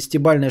оценки в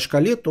 10-бальной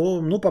шкале,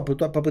 то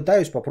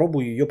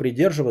попробую ее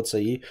придерживаться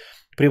и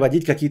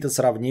приводить какие-то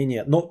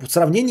сравнения. Но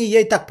сравнения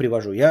я и так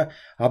привожу. Я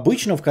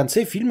обычно в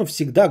конце фильма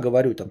всегда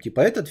говорю, там, типа,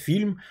 этот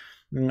фильм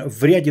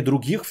в ряде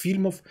других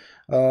фильмов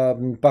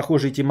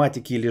похожей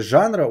тематики или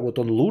жанра, вот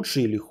он лучше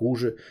или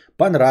хуже,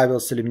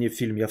 понравился ли мне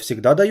фильм. Я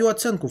всегда даю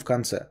оценку в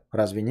конце.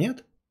 Разве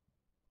нет?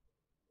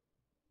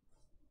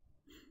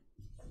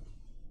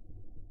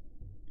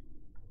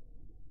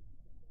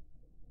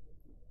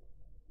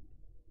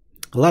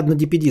 Ладно,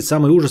 DPD,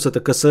 самый ужас это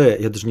КСЭ.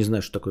 Я даже не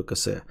знаю, что такое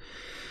КСЭ.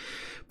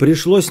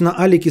 Пришлось на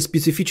Алике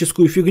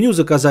специфическую фигню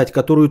заказать,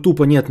 которую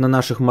тупо нет на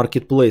наших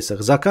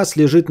маркетплейсах. Заказ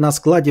лежит на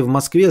складе в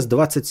Москве с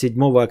 27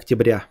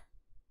 октября.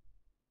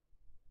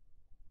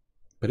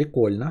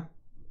 Прикольно.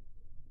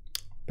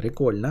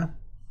 Прикольно.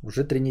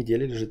 Уже 3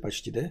 недели лежит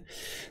почти, да?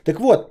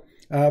 Так вот,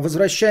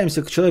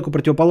 возвращаемся к человеку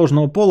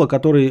противоположного пола,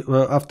 который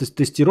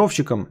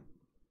автотестировщиком...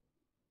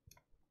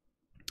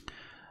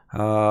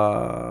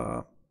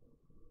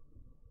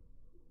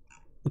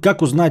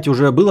 Как узнать,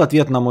 уже был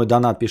ответ на мой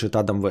донат, пишет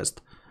Адам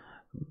Вест.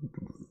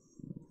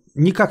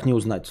 Никак не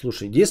узнать,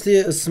 слушай.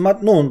 Если,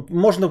 ну,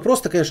 можно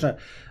просто, конечно,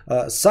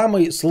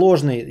 самый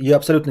сложный и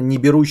абсолютно не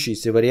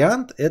берущийся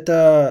вариант,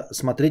 это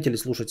смотреть или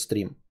слушать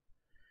стрим.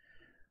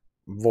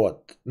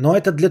 Вот. Но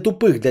это для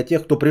тупых, для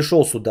тех, кто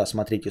пришел сюда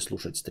смотреть и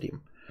слушать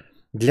стрим.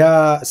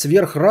 Для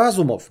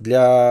сверхразумов,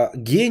 для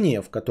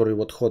гениев, которые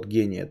вот ход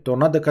гения, то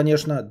надо,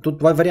 конечно,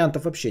 тут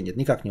вариантов вообще нет.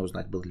 Никак не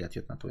узнать, был ли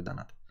ответ на твой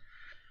донат.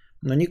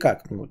 Но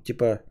никак, ну,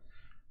 типа,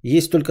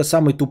 есть только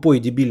самый тупой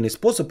и дебильный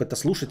способ, это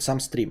слушать сам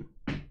стрим.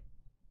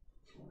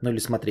 Ну или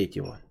смотреть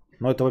его.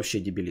 Но это вообще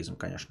дебилизм,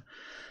 конечно.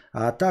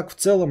 А так, в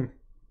целом,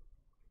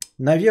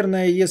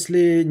 наверное,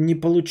 если не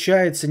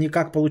получается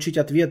никак получить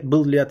ответ,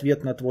 был ли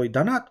ответ на твой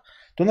донат,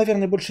 то,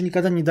 наверное, больше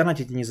никогда не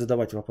донатить и не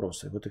задавать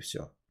вопросы. Вот и все.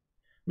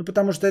 Ну,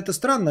 потому что это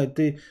странно,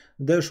 ты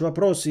даешь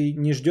вопрос и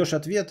не ждешь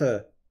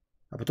ответа,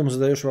 а потом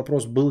задаешь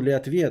вопрос, был ли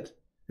ответ.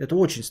 Это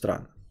очень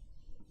странно.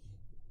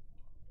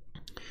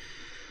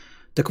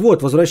 Так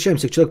вот,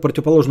 возвращаемся к человеку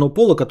противоположного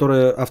пола,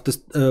 которая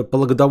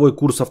полугодовой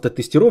курс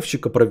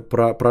автотестировщика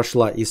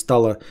прошла и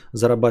стала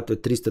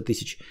зарабатывать 300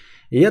 тысяч.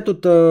 И я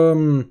тут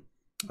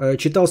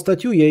читал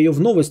статью, я ее в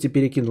новости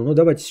перекинул. Ну,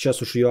 давайте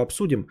сейчас уж ее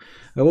обсудим.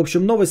 В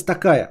общем, новость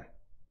такая.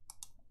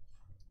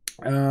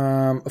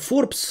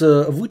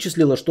 Forbes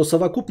вычислила, что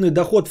совокупный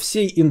доход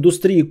всей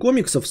индустрии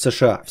комиксов в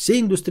США,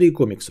 всей индустрии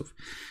комиксов,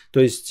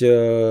 то есть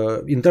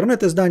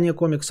интернет-издания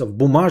комиксов,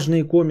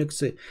 бумажные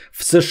комиксы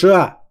в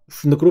США,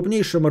 на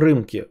крупнейшем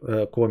рынке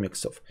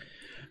комиксов,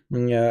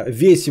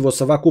 весь его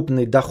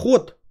совокупный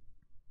доход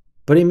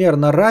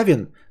примерно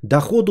равен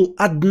доходу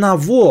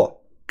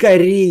одного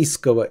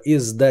корейского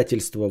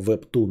издательства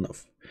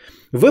ВебТунов.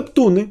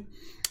 ВебТуны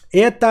 –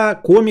 это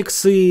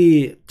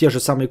комиксы, те же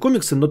самые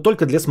комиксы, но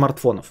только для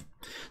смартфонов.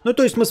 Ну,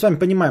 то есть мы с вами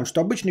понимаем,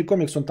 что обычный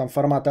комикс, он там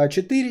формата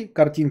А4,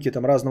 картинки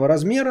там разного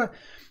размера.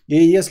 И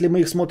если мы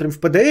их смотрим в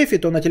PDF,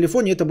 то на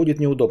телефоне это будет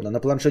неудобно. На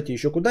планшете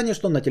еще куда ни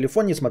что, на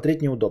телефоне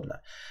смотреть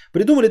неудобно.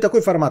 Придумали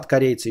такой формат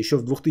корейцы еще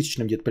в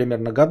 2000 где-то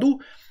примерно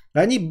году.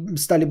 Они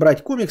стали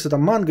брать комиксы,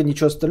 там манго,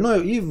 ничего остальное,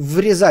 и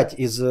вырезать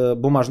из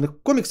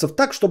бумажных комиксов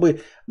так, чтобы,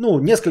 ну,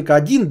 несколько,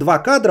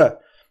 1-2 кадра,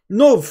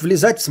 но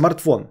влезать в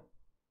смартфон.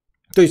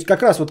 То есть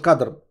как раз вот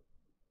кадр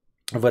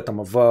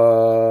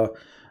в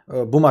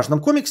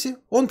бумажном комиксе,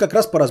 он как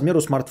раз по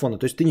размеру смартфона,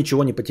 то есть ты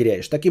ничего не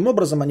потеряешь. Таким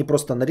образом они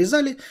просто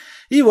нарезали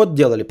и вот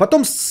делали.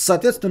 Потом,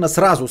 соответственно,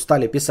 сразу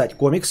стали писать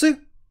комиксы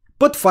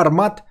под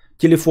формат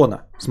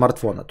телефона,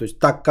 смартфона. То есть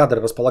так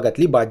кадр располагать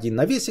либо один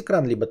на весь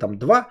экран, либо там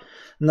два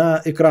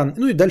на экран.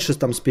 Ну и дальше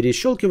там с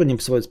перещелкиванием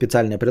в свое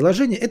специальное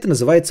приложение. Это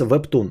называется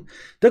ВебТун.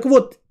 Так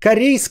вот,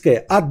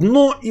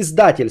 одно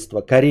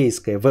издательство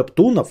корейское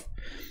ВебТунов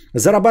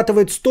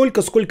зарабатывает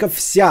столько, сколько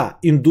вся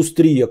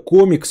индустрия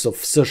комиксов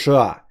в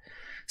США.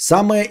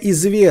 Самая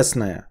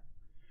известная,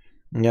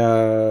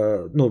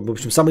 в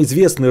общем, самый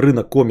известный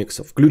рынок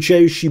комиксов,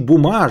 включающий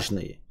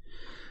бумажные,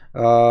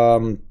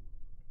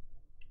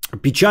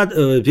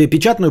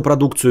 печатную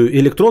продукцию,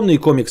 электронные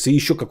комиксы и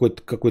еще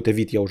какой-то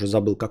вид, я уже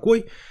забыл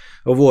какой.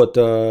 Вот,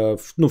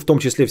 в том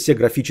числе все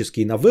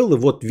графические новеллы.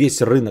 Вот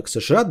весь рынок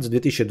США за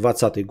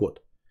 2020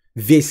 год.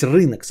 Весь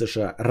рынок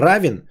США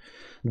равен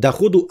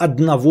доходу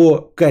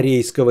одного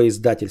корейского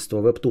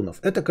издательства вебтунов.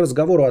 Это к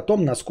разговору о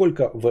том,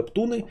 насколько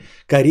вебтуны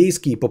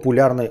корейские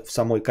популярны в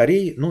самой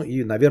Корее, ну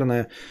и,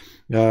 наверное,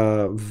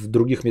 в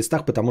других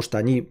местах, потому что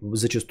они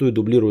зачастую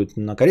дублируют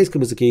на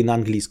корейском языке и на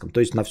английском, то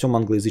есть на всем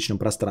англоязычном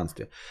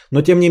пространстве.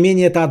 Но, тем не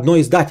менее, это одно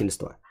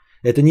издательство.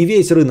 Это не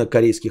весь рынок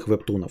корейских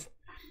вебтунов.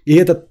 И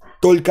это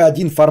только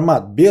один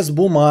формат, без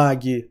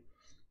бумаги,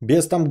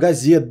 без там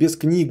газет, без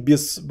книг,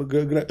 без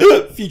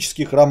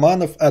графических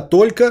романов, а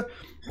только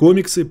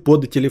комиксы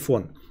под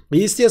телефон.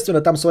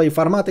 Естественно, там свои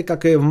форматы,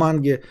 как и в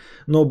манге,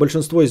 но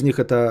большинство из них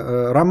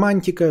это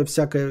романтика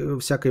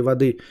всякой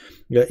воды,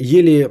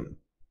 еле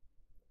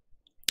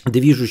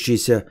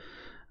движущийся.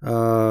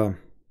 Я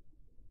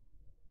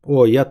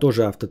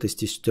тоже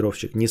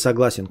автотестировщик. Не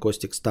согласен,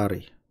 Костик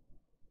старый.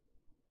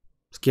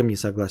 С кем не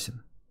согласен?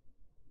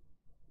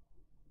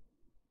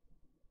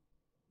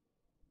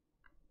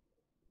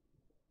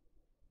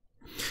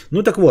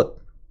 Ну так вот.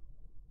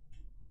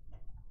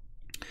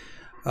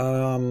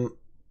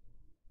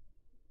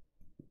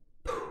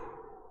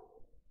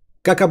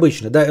 Как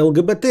обычно, да,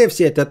 ЛГБТ,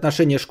 все это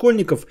отношения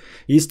школьников,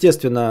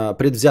 естественно,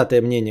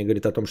 предвзятое мнение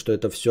говорит о том, что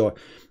это все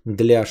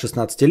для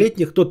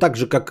 16-летних, то так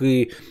же, как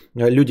и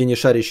люди, не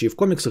шарящие в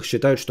комиксах,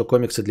 считают, что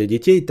комиксы для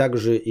детей,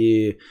 также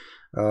и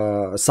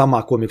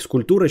сама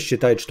комикс-культура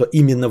считает, что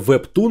именно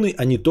вебтуны,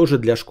 они тоже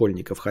для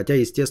школьников, хотя,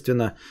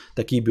 естественно,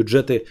 такие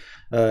бюджеты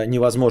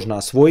невозможно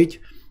освоить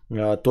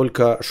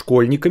только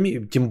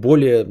школьниками, тем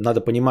более надо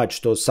понимать,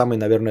 что самый,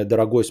 наверное,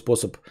 дорогой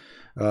способ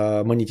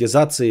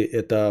монетизации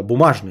это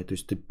бумажный, то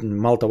есть ты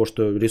мало того,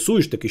 что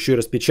рисуешь, так еще и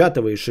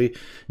распечатываешь и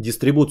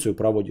дистрибуцию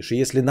проводишь. И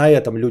если на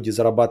этом люди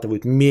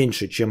зарабатывают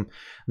меньше, чем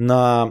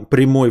на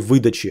прямой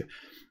выдаче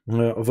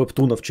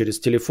вебтунов через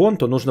телефон,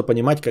 то нужно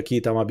понимать,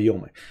 какие там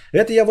объемы.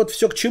 Это я вот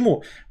все к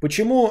чему.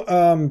 Почему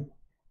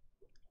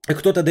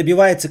кто-то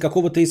добивается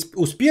какого-то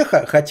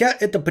успеха, хотя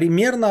это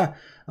примерно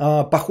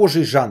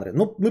похожие жанры.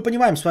 Ну, мы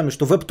понимаем с вами,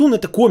 что вебтун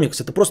это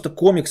комикс, это просто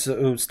комикс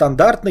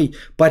стандартный,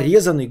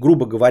 порезанный,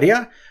 грубо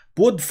говоря,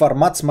 под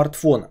формат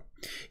смартфона.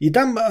 И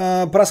там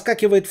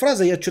проскакивает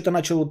фраза, я что-то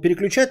начал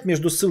переключать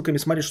между ссылками,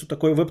 смотреть, что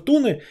такое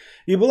вебтуны,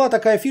 и была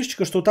такая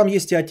фишечка, что там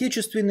есть и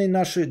отечественные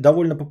наши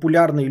довольно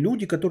популярные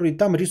люди, которые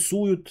там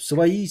рисуют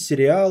свои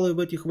сериалы в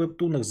этих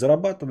вебтунах,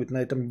 зарабатывают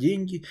на этом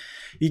деньги.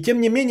 И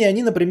тем не менее,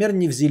 они, например,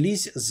 не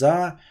взялись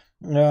за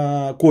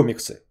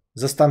комиксы,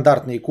 за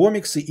стандартные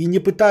комиксы и не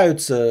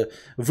пытаются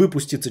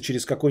выпуститься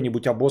через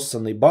какой-нибудь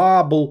обоссанный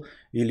Bubble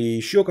или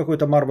еще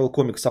какой-то Marvel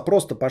комикс, а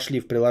просто пошли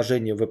в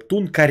приложение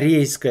вебтун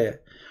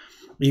корейское.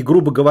 И,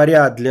 грубо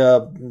говоря, для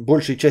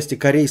большей части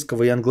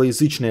корейского и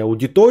англоязычной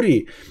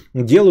аудитории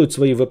делают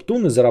свои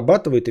вебтуны,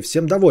 зарабатывают и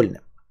всем довольны.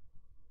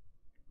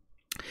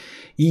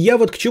 И я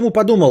вот к чему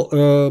подумал,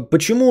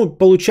 почему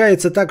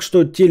получается так,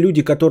 что те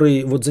люди,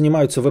 которые вот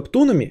занимаются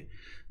вебтунами,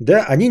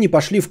 да, они не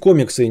пошли в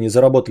комиксы и не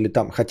заработали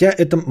там, хотя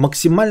это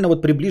максимально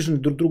вот приближены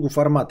друг к другу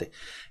форматы.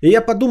 И я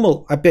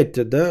подумал, опять,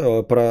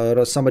 да,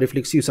 про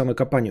саморефлексию,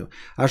 самокопанию.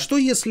 А что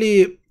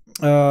если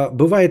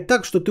бывает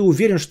так, что ты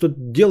уверен, что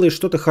делаешь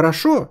что-то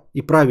хорошо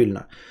и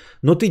правильно,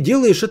 но ты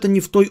делаешь это не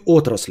в той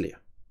отрасли?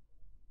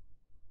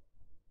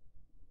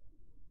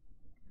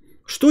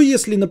 Что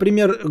если,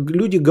 например,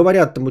 люди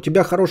говорят, там, у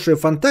тебя хорошая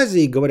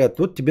фантазия, и говорят,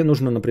 вот тебе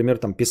нужно, например,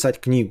 там, писать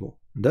книгу,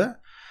 да?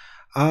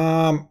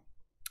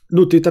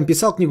 Ну, ты там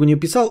писал книгу, не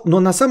писал, но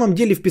на самом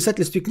деле в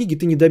писательстве книги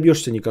ты не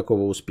добьешься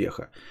никакого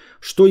успеха.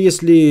 Что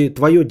если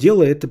твое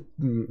дело это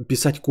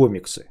писать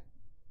комиксы?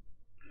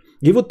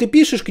 И вот ты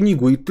пишешь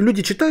книгу, и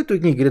люди читают эту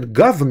книгу и говорят,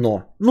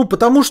 говно. Ну,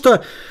 потому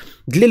что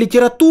для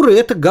литературы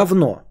это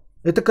говно.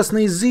 Это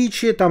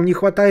косноязычие, там не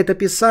хватает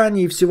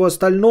описаний и всего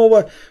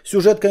остального.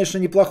 Сюжет, конечно,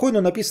 неплохой,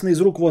 но написано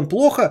из рук вон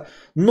плохо.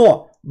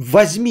 Но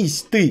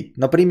возьмись ты,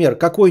 например,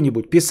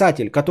 какой-нибудь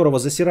писатель, которого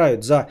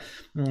засирают за,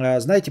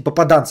 знаете,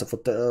 попаданцев.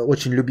 Вот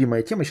очень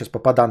любимая тема сейчас,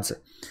 попаданцы.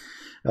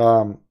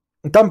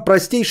 Там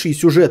простейшие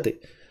сюжеты.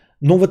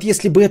 Но вот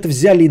если бы это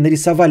взяли и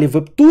нарисовали в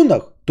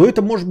вебтунах, то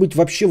это, может быть,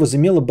 вообще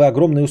возымело бы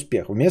огромный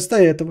успех. Вместо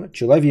этого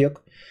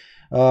человек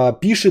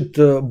пишет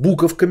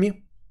буковками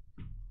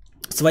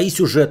свои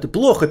сюжеты.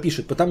 Плохо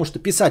пишет, потому что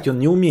писать он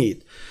не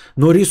умеет.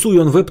 Но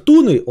рисуя он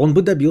вебтуны, он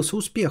бы добился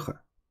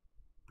успеха.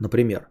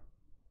 Например.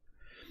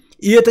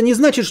 И это не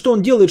значит, что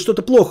он делает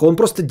что-то плохо. Он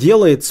просто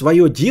делает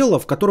свое дело,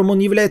 в котором он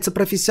является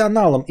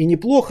профессионалом. И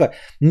неплохо,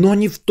 но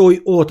не в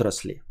той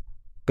отрасли.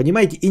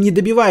 Понимаете? И не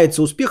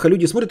добивается успеха.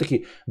 Люди смотрят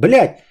такие,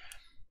 блядь,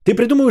 ты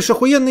придумываешь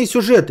охуенные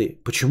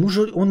сюжеты. Почему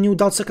же он не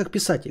удался как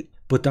писатель?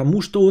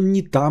 Потому что он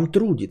не там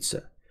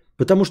трудится.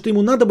 Потому что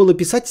ему надо было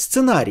писать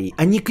сценарии,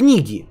 а не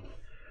книги.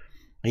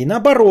 И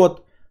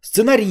наоборот,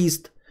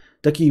 сценарист,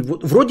 такие,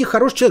 вроде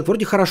хороший человек,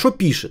 вроде хорошо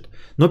пишет,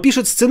 но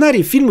пишет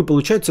сценарий, фильмы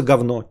получаются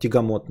говно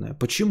тягомотное.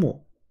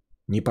 Почему?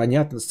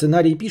 Непонятно.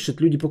 Сценарии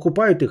пишет, люди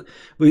покупают их,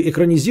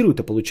 экранизируют,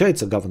 а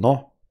получается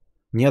говно.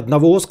 Ни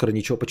одного Оскара,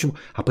 ничего. Почему?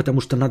 А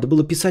потому что надо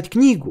было писать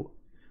книгу.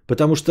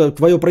 Потому что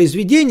твое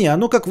произведение,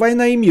 оно как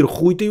 «Война и мир»,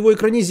 хуй ты его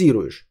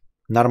экранизируешь.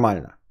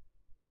 Нормально.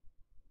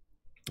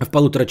 В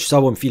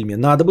полуторачасовом фильме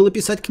надо было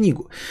писать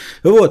книгу.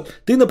 Вот,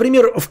 ты,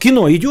 например, в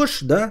кино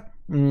идешь, да,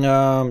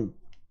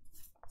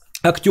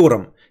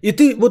 актером, и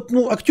ты вот,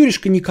 ну,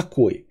 актеришка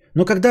никакой,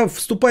 но когда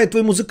вступает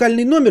твой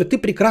музыкальный номер, ты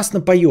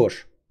прекрасно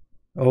поешь.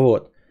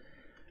 Вот.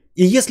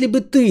 И если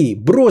бы ты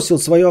бросил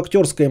свое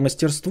актерское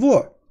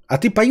мастерство, а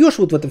ты поешь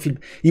вот в этом фильме,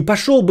 и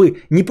пошел бы,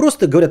 не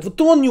просто говорят,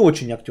 вот он не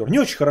очень актер, не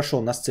очень хорошо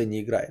он на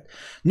сцене играет,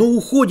 но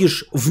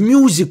уходишь в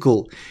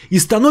мюзикл и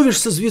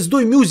становишься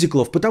звездой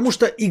мюзиклов, потому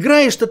что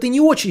играешь-то ты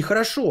не очень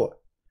хорошо.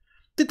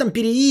 Ты там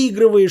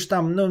переигрываешь,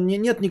 там, ну,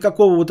 нет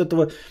никакого вот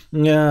этого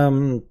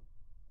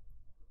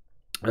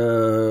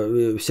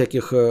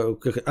всяких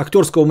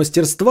актерского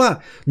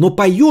мастерства, но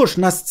поешь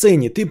на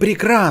сцене ты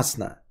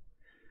прекрасно.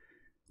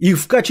 И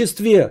в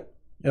качестве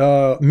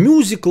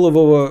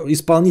мюзиклового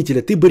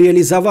исполнителя ты бы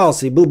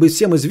реализовался и был бы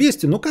всем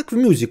известен, ну как в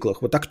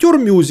мюзиклах. Вот актер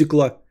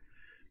мюзикла.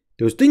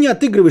 То есть ты не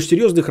отыгрываешь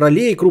серьезных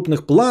ролей,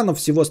 крупных планов,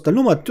 всего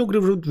остального, а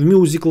отыгрываешь в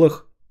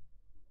мюзиклах.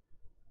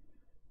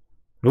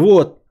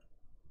 Вот.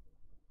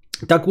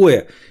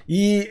 Такое.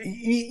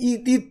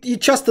 И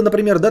часто,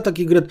 например, да,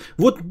 такие говорят,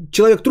 вот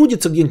человек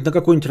трудится где-нибудь на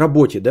какой-нибудь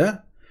работе,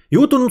 да, и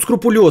вот он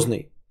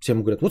скрупулезный.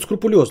 Всем говорят, вот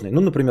скрупулезный.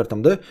 Ну, например,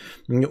 там, да,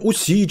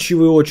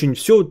 усидчивый очень,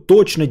 все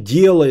точно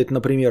делает,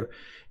 например.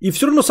 И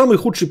все равно самый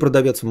худший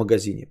продавец в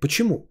магазине.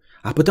 Почему?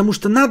 А потому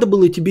что надо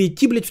было тебе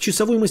идти, блядь, в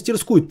часовую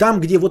мастерскую. Там,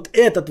 где вот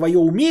это твое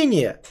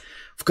умение,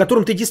 в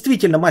котором ты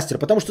действительно мастер.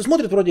 Потому что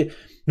смотрят вроде,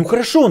 ну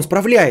хорошо, он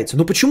справляется.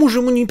 Но почему же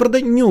ему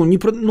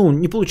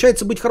не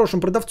получается быть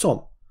хорошим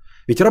продавцом?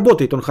 Ведь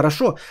работает он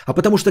хорошо. А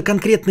потому что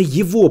конкретно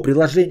его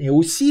приложение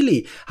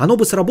усилий, оно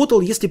бы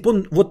сработало, если бы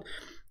он вот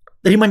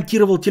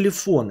ремонтировал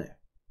телефоны.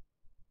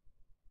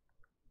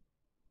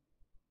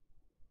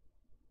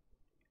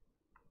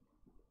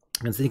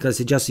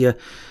 Сейчас я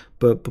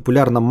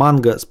популярна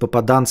манга с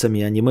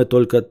попаданцами, аниме,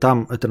 только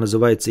там это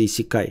называется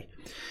исекай.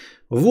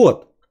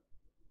 Вот.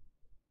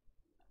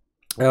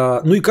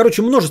 Ну и,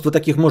 короче, множество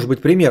таких может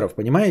быть примеров,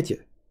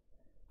 понимаете?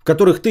 В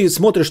которых ты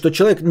смотришь, что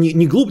человек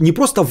не глуп, не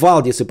просто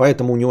Валдис, и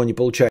поэтому у него не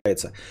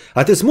получается.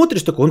 А ты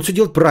смотришь такой, он все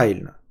делает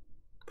правильно.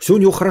 Все у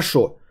него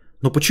хорошо.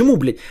 Но почему,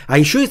 блядь? А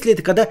еще если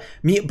это когда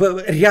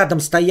рядом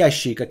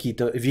стоящие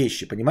какие-то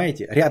вещи,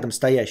 понимаете? Рядом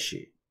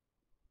стоящие.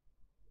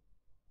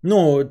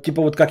 Ну,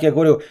 типа вот как я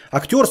говорю,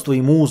 актерство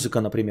и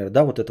музыка, например,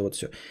 да, вот это вот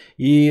все.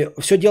 И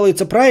все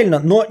делается правильно,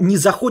 но не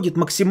заходит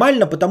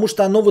максимально, потому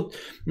что оно вот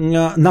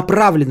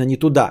направлено не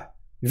туда.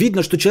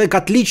 Видно, что человек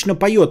отлично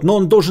поет, но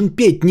он должен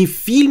петь не в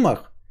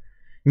фильмах,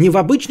 не в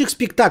обычных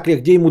спектаклях,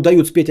 где ему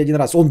дают спеть один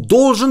раз. Он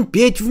должен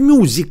петь в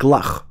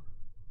мюзиклах.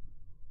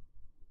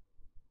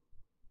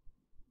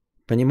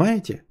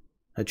 Понимаете,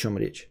 о чем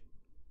речь?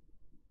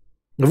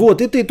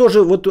 Вот, и ты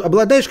тоже вот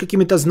обладаешь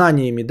какими-то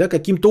знаниями, да,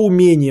 каким-то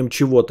умением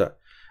чего-то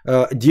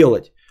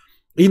делать.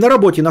 И на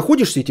работе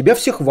находишься, и тебя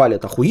все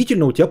хвалят.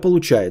 Охуительно у тебя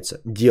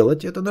получается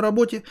делать это на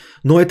работе.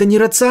 Но это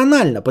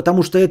нерационально,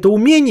 потому что это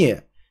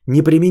умение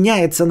не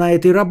применяется на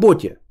этой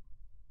работе.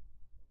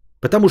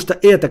 Потому что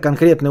это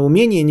конкретное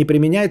умение не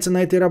применяется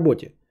на этой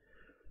работе.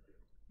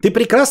 Ты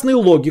прекрасный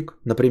логик,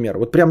 например.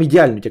 Вот прям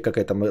идеально у тебя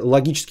какая-то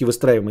логически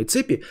выстраиваемые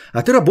цепи,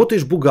 а ты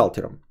работаешь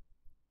бухгалтером.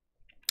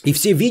 И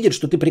все видят,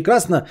 что ты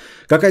прекрасно,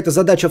 какая-то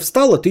задача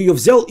встала, ты ее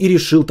взял и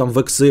решил там в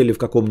Excel в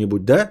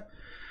каком-нибудь, да?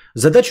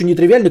 Задачу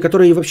нетривиальную,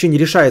 которая вообще не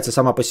решается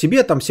сама по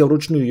себе, там все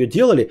вручную ее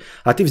делали,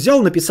 а ты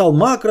взял, написал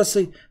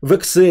макросы в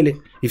Excel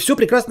и все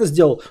прекрасно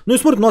сделал. Ну и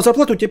смотрит, ну а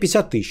зарплата у тебя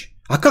 50 тысяч.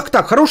 А как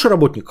так? Хороший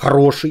работник?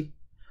 Хороший.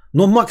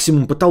 Но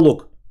максимум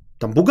потолок,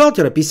 там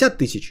бухгалтера 50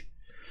 тысяч.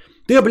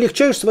 Ты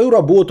облегчаешь свою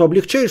работу,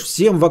 облегчаешь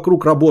всем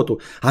вокруг работу,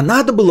 а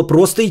надо было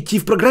просто идти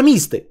в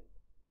программисты.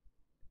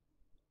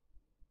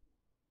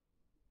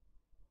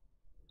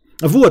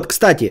 Вот,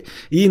 кстати,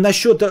 и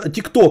насчет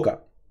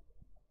ТикТока.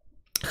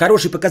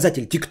 Хороший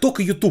показатель. ТикТок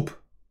и Ютуб.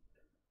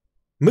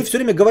 Мы все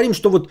время говорим,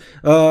 что вот,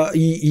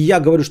 и я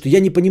говорю, что я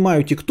не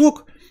понимаю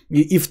ТикТок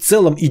и в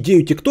целом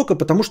идею ТикТока,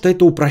 потому что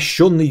это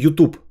упрощенный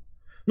Ютуб.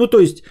 Ну, то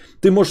есть,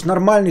 ты можешь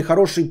нормальный,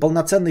 хороший,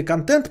 полноценный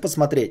контент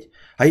посмотреть,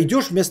 а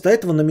идешь вместо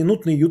этого на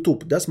минутный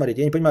Ютуб, да, смотреть.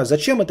 Я не понимаю,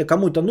 зачем это,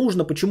 кому это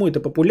нужно, почему это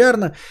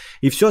популярно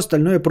и все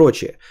остальное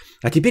прочее.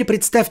 А теперь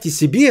представьте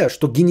себе,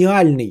 что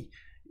гениальный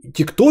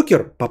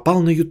тиктокер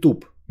попал на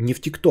Ютуб, не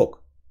в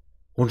ТикТок.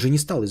 Он же не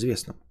стал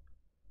известным.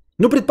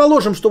 Ну,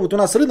 предположим, что вот у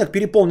нас рынок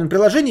переполнен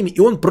приложениями, и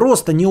он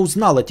просто не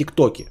узнал о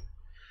ТикТоке.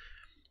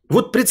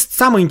 Вот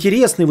самые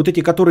интересные вот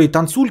эти, которые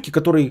танцульки,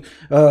 которые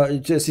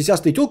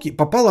сисястые телки,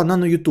 попала она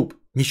на YouTube.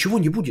 Ничего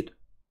не будет.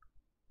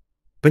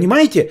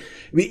 Понимаете?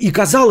 И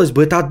казалось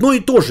бы, это одно и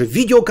то же.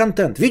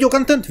 Видеоконтент,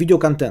 видеоконтент,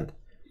 видеоконтент.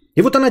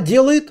 И вот она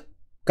делает,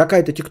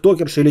 какая-то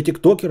тиктокерша или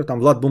тиктокер, там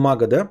Влад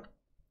Бумага, да?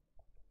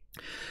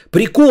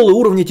 Приколы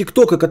уровня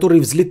тиктока,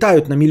 которые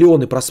взлетают на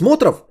миллионы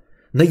просмотров,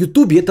 на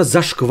ютубе это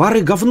зашквар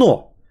и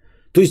говно.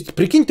 То есть,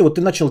 прикиньте, вот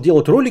ты начал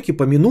делать ролики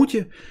по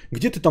минуте,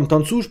 где ты там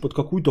танцуешь под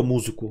какую-то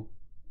музыку.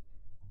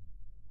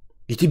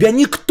 И тебя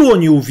никто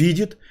не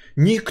увидит,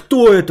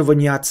 никто этого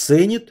не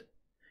оценит,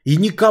 и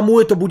никому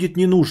это будет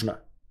не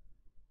нужно.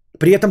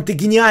 При этом ты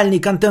гениальный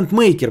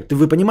контент-мейкер,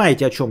 вы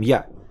понимаете, о чем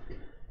я.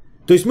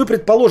 То есть мы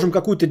предположим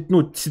какую-то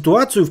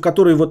ситуацию, в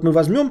которой вот мы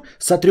возьмем,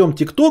 сотрем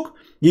ТикТок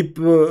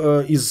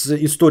из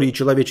истории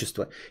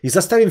человечества и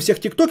заставим всех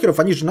тиктокеров,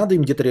 они же надо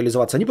им где-то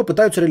реализоваться, они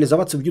попытаются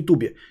реализоваться в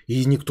Ютубе.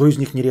 И никто из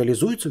них не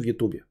реализуется в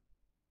Ютубе.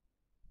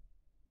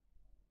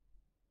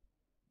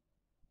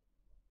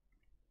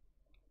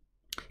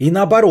 И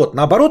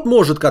наоборот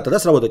может как-то, да,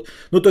 сработать.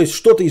 Ну, то есть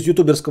что-то из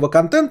ютуберского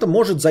контента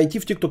может зайти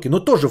в ТикТоке, но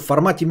тоже в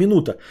формате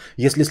минута.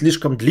 Если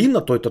слишком длинно,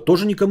 то это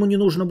тоже никому не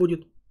нужно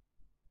будет.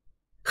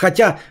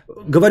 Хотя,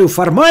 говорю,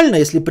 формально,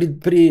 если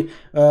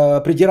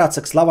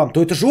придираться к словам,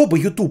 то это же оба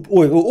YouTube,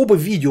 оба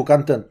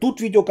видеоконтент.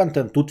 Тут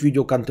видеоконтент, тут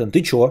видеоконтент.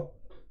 И чё?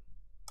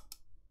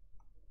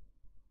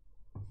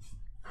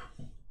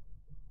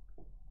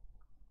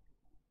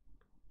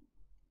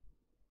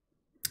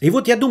 И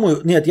вот я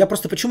думаю, нет, я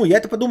просто почему? Я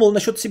это подумал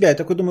насчет себя. Я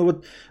такой думаю,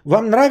 вот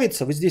вам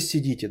нравится, вы здесь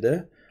сидите,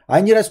 да? А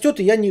не растет,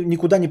 и я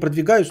никуда не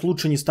продвигаюсь,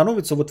 лучше не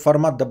становится, вот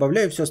формат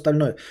добавляю, все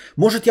остальное.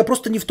 Может, я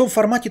просто не в том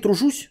формате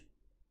тружусь?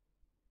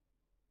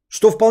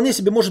 Что вполне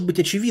себе может быть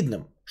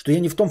очевидным, что я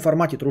не в том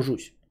формате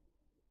тружусь.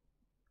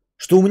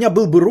 Что у меня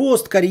был бы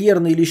рост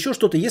карьерный или еще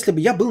что-то, если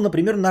бы я был,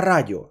 например, на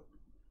радио.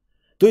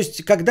 То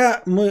есть,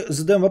 когда мы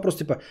задаем вопрос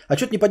типа, а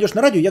что ты не пойдешь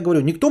на радио, я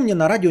говорю, никто мне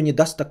на радио не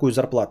даст такую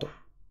зарплату.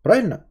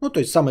 Правильно? Ну, то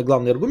есть, самый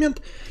главный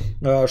аргумент,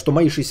 что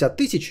мои 60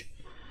 тысяч,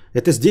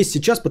 это здесь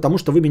сейчас, потому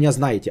что вы меня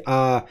знаете.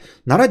 А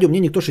на радио мне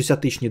никто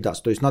 60 тысяч не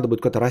даст. То есть, надо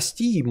будет как-то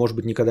расти, может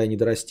быть, никогда не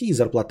дорасти, и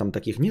зарплат там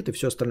таких нет, и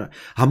все остальное.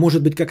 А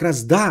может быть, как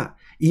раз да,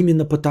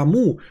 именно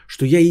потому,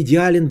 что я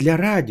идеален для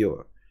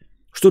радио.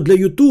 Что для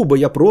ютуба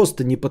я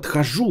просто не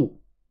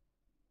подхожу.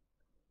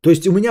 То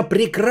есть, у меня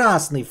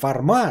прекрасный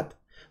формат,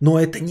 но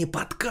это не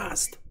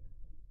подкаст.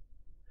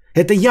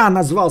 Это я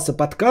назвался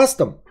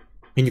подкастом,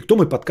 и никто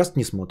мой подкаст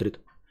не смотрит.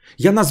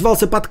 Я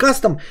назвался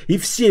подкастом, и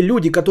все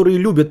люди, которые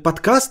любят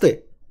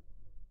подкасты,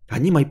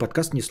 они мои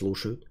подкасты не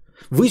слушают.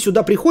 Вы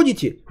сюда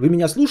приходите, вы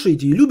меня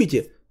слушаете и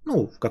любите,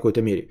 ну, в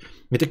какой-то мере.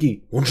 И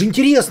такие, он же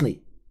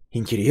интересный.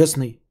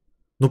 Интересный.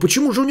 Но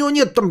почему же у него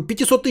нет там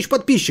 500 тысяч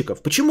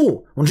подписчиков?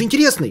 Почему? Он же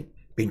интересный.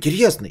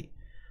 Интересный.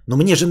 Но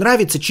мне же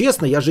нравится,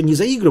 честно, я же не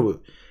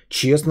заигрываю.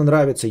 Честно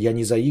нравится, я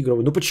не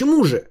заигрываю. Ну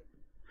почему же?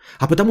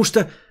 А потому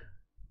что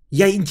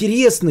я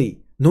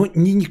интересный. Но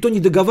никто не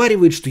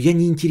договаривает, что я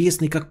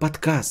неинтересный как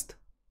подкаст.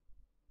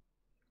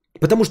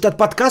 Потому что от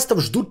подкастов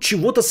ждут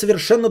чего-то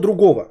совершенно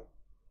другого.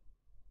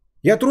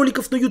 И от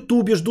роликов на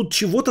ютубе ждут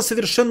чего-то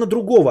совершенно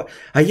другого.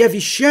 А я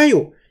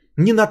вещаю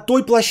не на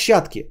той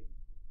площадке.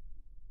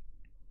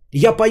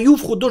 Я пою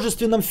в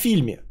художественном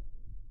фильме.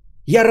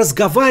 Я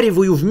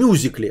разговариваю в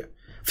мюзикле.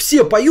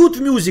 Все поют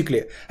в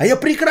мюзикле, а я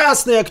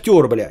прекрасный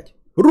актер, блядь.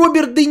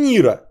 Роберт Де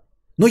Ниро.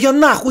 Но я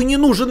нахуй не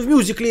нужен в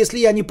мюзикле, если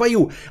я не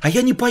пою. А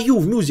я не пою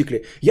в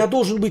мюзикле. Я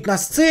должен быть на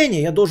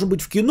сцене, я должен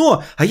быть в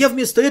кино. А я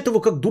вместо этого,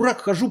 как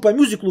дурак, хожу по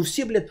мюзиклу.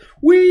 Все, блядь,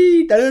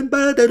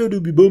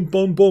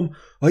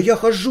 а я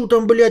хожу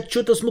там, блядь,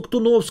 что-то с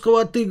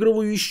Мактуновского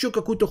отыгрываю, еще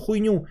какую-то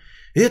хуйню.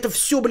 И это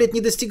все, блядь,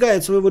 не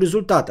достигает своего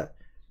результата.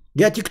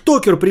 Я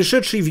тиктокер,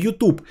 пришедший в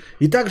YouTube.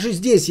 И также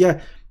здесь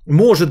я,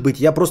 может быть,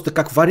 я просто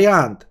как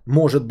вариант,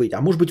 может быть,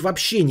 а может быть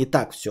вообще не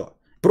так все.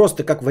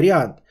 Просто как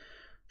вариант.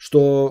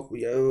 Что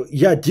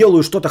я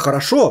делаю что-то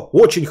хорошо,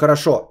 очень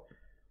хорошо,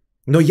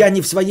 но я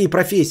не в своей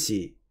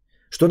профессии.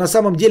 Что на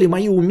самом деле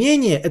мои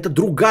умения – это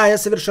другая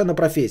совершенно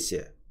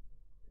профессия.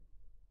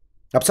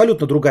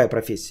 Абсолютно другая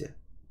профессия.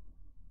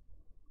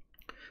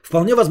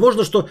 Вполне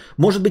возможно, что,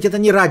 может быть, это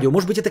не радио,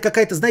 может быть, это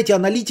какая-то, знаете,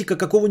 аналитика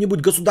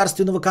какого-нибудь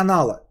государственного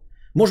канала.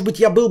 Может быть,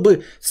 я был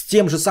бы с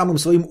тем же самым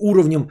своим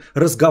уровнем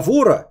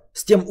разговора,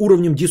 с тем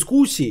уровнем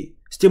дискуссии,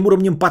 с тем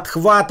уровнем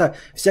подхвата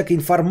всякой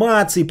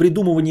информации,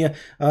 придумывания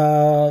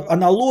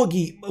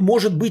аналогий.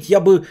 Может быть,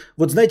 я бы,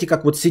 вот знаете,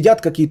 как вот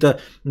сидят какие-то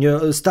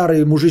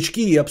старые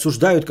мужички и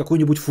обсуждают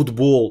какой-нибудь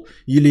футбол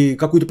или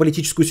какую-то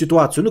политическую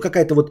ситуацию. Ну,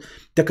 какая-то вот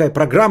такая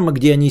программа,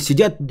 где они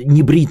сидят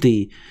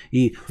небритые.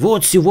 И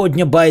вот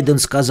сегодня Байден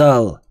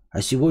сказал,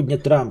 а сегодня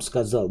Трамп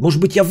сказал. Может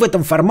быть, я в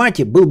этом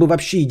формате был бы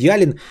вообще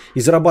идеален и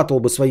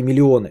зарабатывал бы свои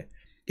миллионы.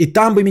 И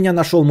там бы меня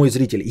нашел мой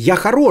зритель. Я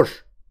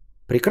хорош,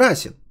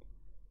 прекрасен.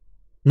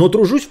 Но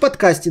тружусь в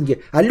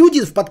подкастинге. А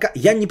люди в подкасте...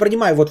 Я не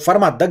понимаю, вот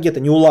формат, да, где-то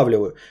не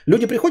улавливаю.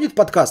 Люди приходят в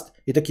подкаст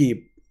и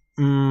такие...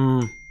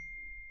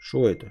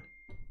 Что это?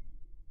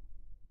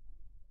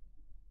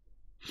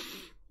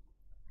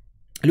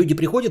 Люди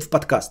приходят в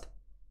подкаст.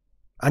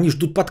 Они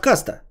ждут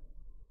подкаста.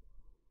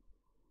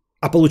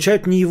 а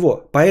получают не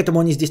его. Поэтому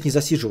они здесь не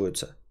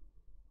засиживаются.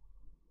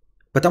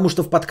 Потому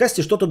что в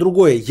подкасте что-то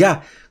другое.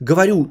 Я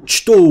говорю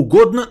что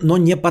угодно, но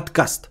не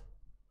подкаст.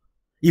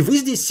 И вы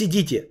здесь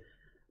сидите,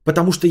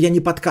 потому что я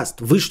не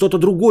подкаст. Вы что-то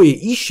другое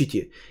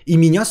ищете и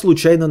меня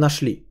случайно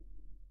нашли.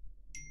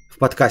 В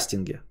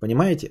подкастинге.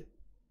 Понимаете?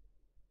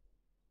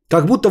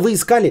 Как будто вы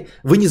искали,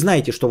 вы не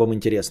знаете, что вам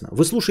интересно.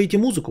 Вы слушаете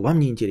музыку, вам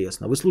не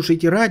интересно. Вы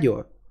слушаете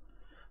радио,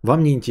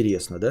 вам не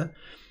интересно, да?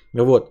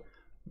 Вот.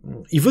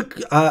 И вы,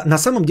 а на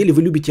самом деле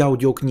вы любите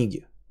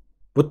аудиокниги.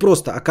 Вот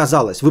просто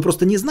оказалось, вы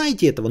просто не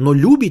знаете этого, но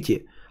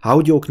любите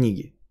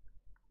аудиокниги.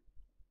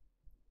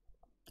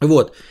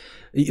 Вот.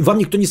 И вам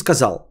никто не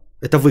сказал.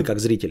 Это вы, как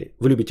зрители.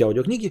 Вы любите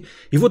аудиокниги.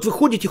 И вот вы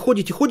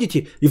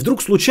ходите, и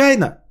вдруг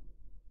случайно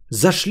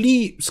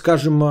зашли,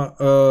 скажем,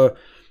 в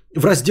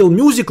раздел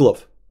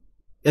мюзиклов.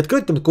 И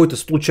открыть там какой-то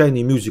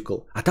случайный мюзикл.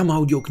 А там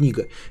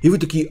аудиокнига. И вы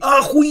такие,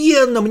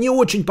 охуенно, мне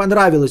очень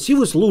понравилось. И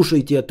вы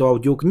слушаете эту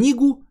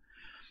аудиокнигу.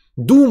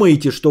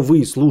 Думаете, что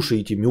вы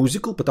слушаете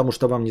мюзикл, потому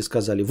что вам не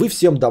сказали. Вы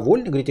всем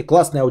довольны, говорите,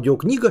 классная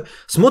аудиокнига.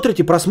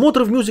 Смотрите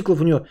просмотры в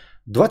мюзиклов, у нее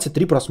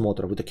 23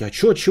 просмотра. Вы такие, а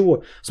чё,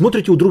 чего?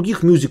 Смотрите у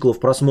других мюзиклов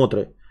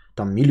просмотры.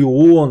 Там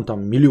миллион,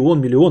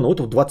 миллион, а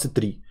вот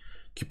 23.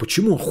 И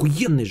почему?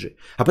 Охуенный же.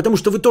 А потому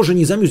что вы тоже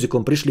не за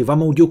мюзиклом пришли,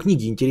 вам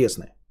аудиокниги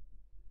интересны.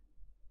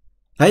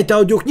 А эта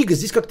аудиокнига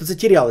здесь как-то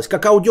затерялась.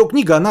 Как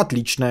аудиокнига она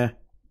отличная.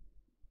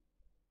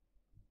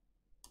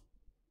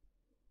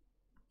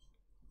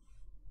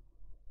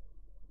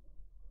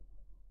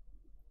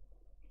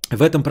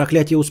 В этом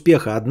проклятие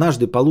успеха.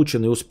 Однажды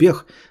полученный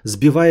успех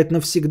сбивает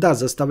навсегда,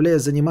 заставляя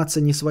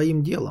заниматься не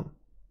своим делом.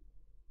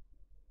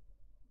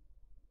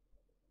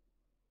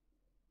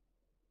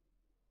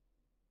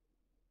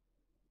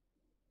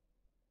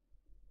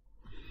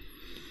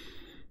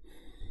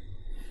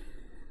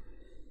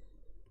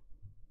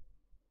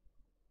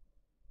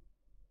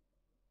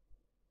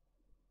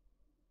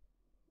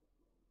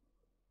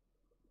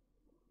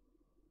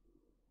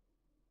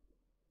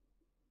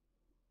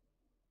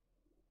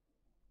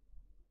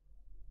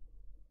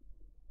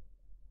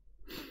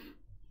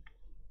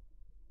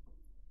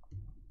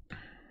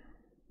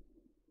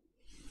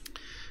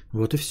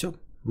 Вот и все.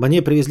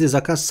 Мне привезли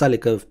заказ с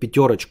Алика в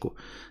 5.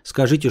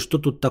 Скажите, что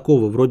тут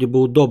такого? Вроде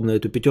бы удобно.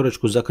 Эту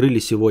 5 закрыли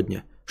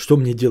сегодня. Что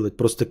мне делать?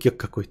 Просто кек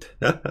какой-то.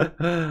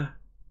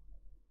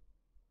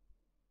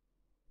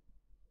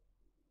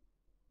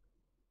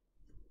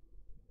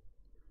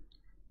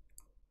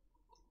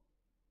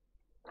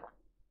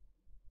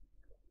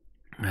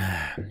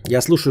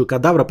 Я слушаю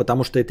Кадавра,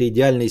 потому что это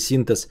идеальный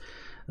синтез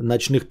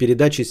ночных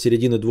передач из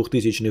середины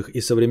 2000-х и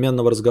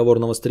современного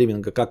разговорного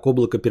стриминга, как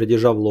облако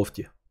пердежа в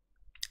лофте.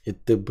 И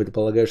ты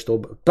предполагаешь,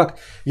 что... Так,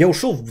 я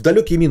ушел в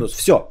далекий минус.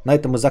 Все, на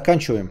этом мы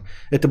заканчиваем.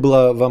 Это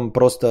было вам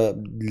просто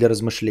для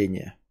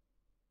размышления.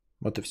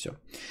 Вот и все.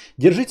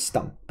 Держитесь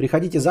там.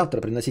 Приходите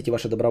завтра, приносите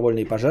ваши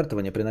добровольные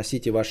пожертвования,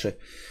 приносите ваши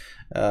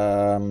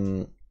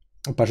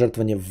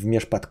пожертвования в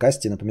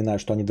межподкасте. Напоминаю,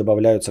 что они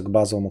добавляются к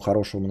базовому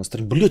хорошему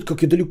настроению. Блядь,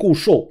 как я далеко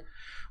ушел.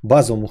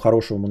 Базовому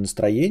хорошему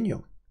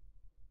настроению.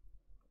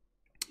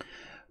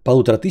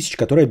 1500,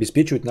 которые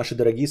обеспечивают наши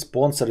дорогие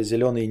спонсоры,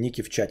 зеленые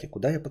ники в чате.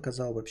 Куда я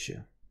показал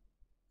вообще?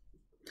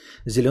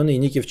 Зеленые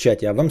ники в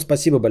чате. А вам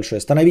спасибо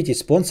большое. Становитесь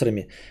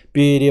спонсорами,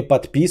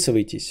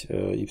 переподписывайтесь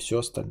и все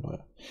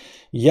остальное.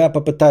 Я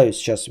попытаюсь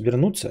сейчас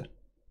вернуться.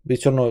 Ведь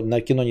все равно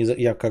на кино не...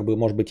 Я как бы,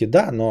 может быть, и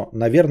да, но,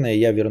 наверное,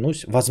 я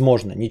вернусь.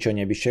 Возможно, ничего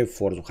не обещаю, в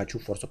Форзу. Хочу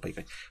в Форзу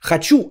поиграть.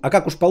 Хочу, а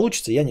как уж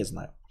получится, я не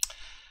знаю.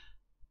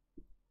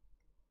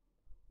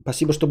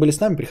 Спасибо, что были с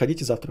нами.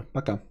 Приходите завтра.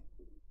 Пока.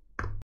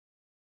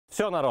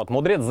 Все, народ,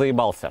 мудрец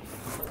заебался.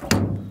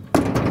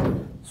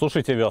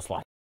 Сушите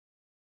весла.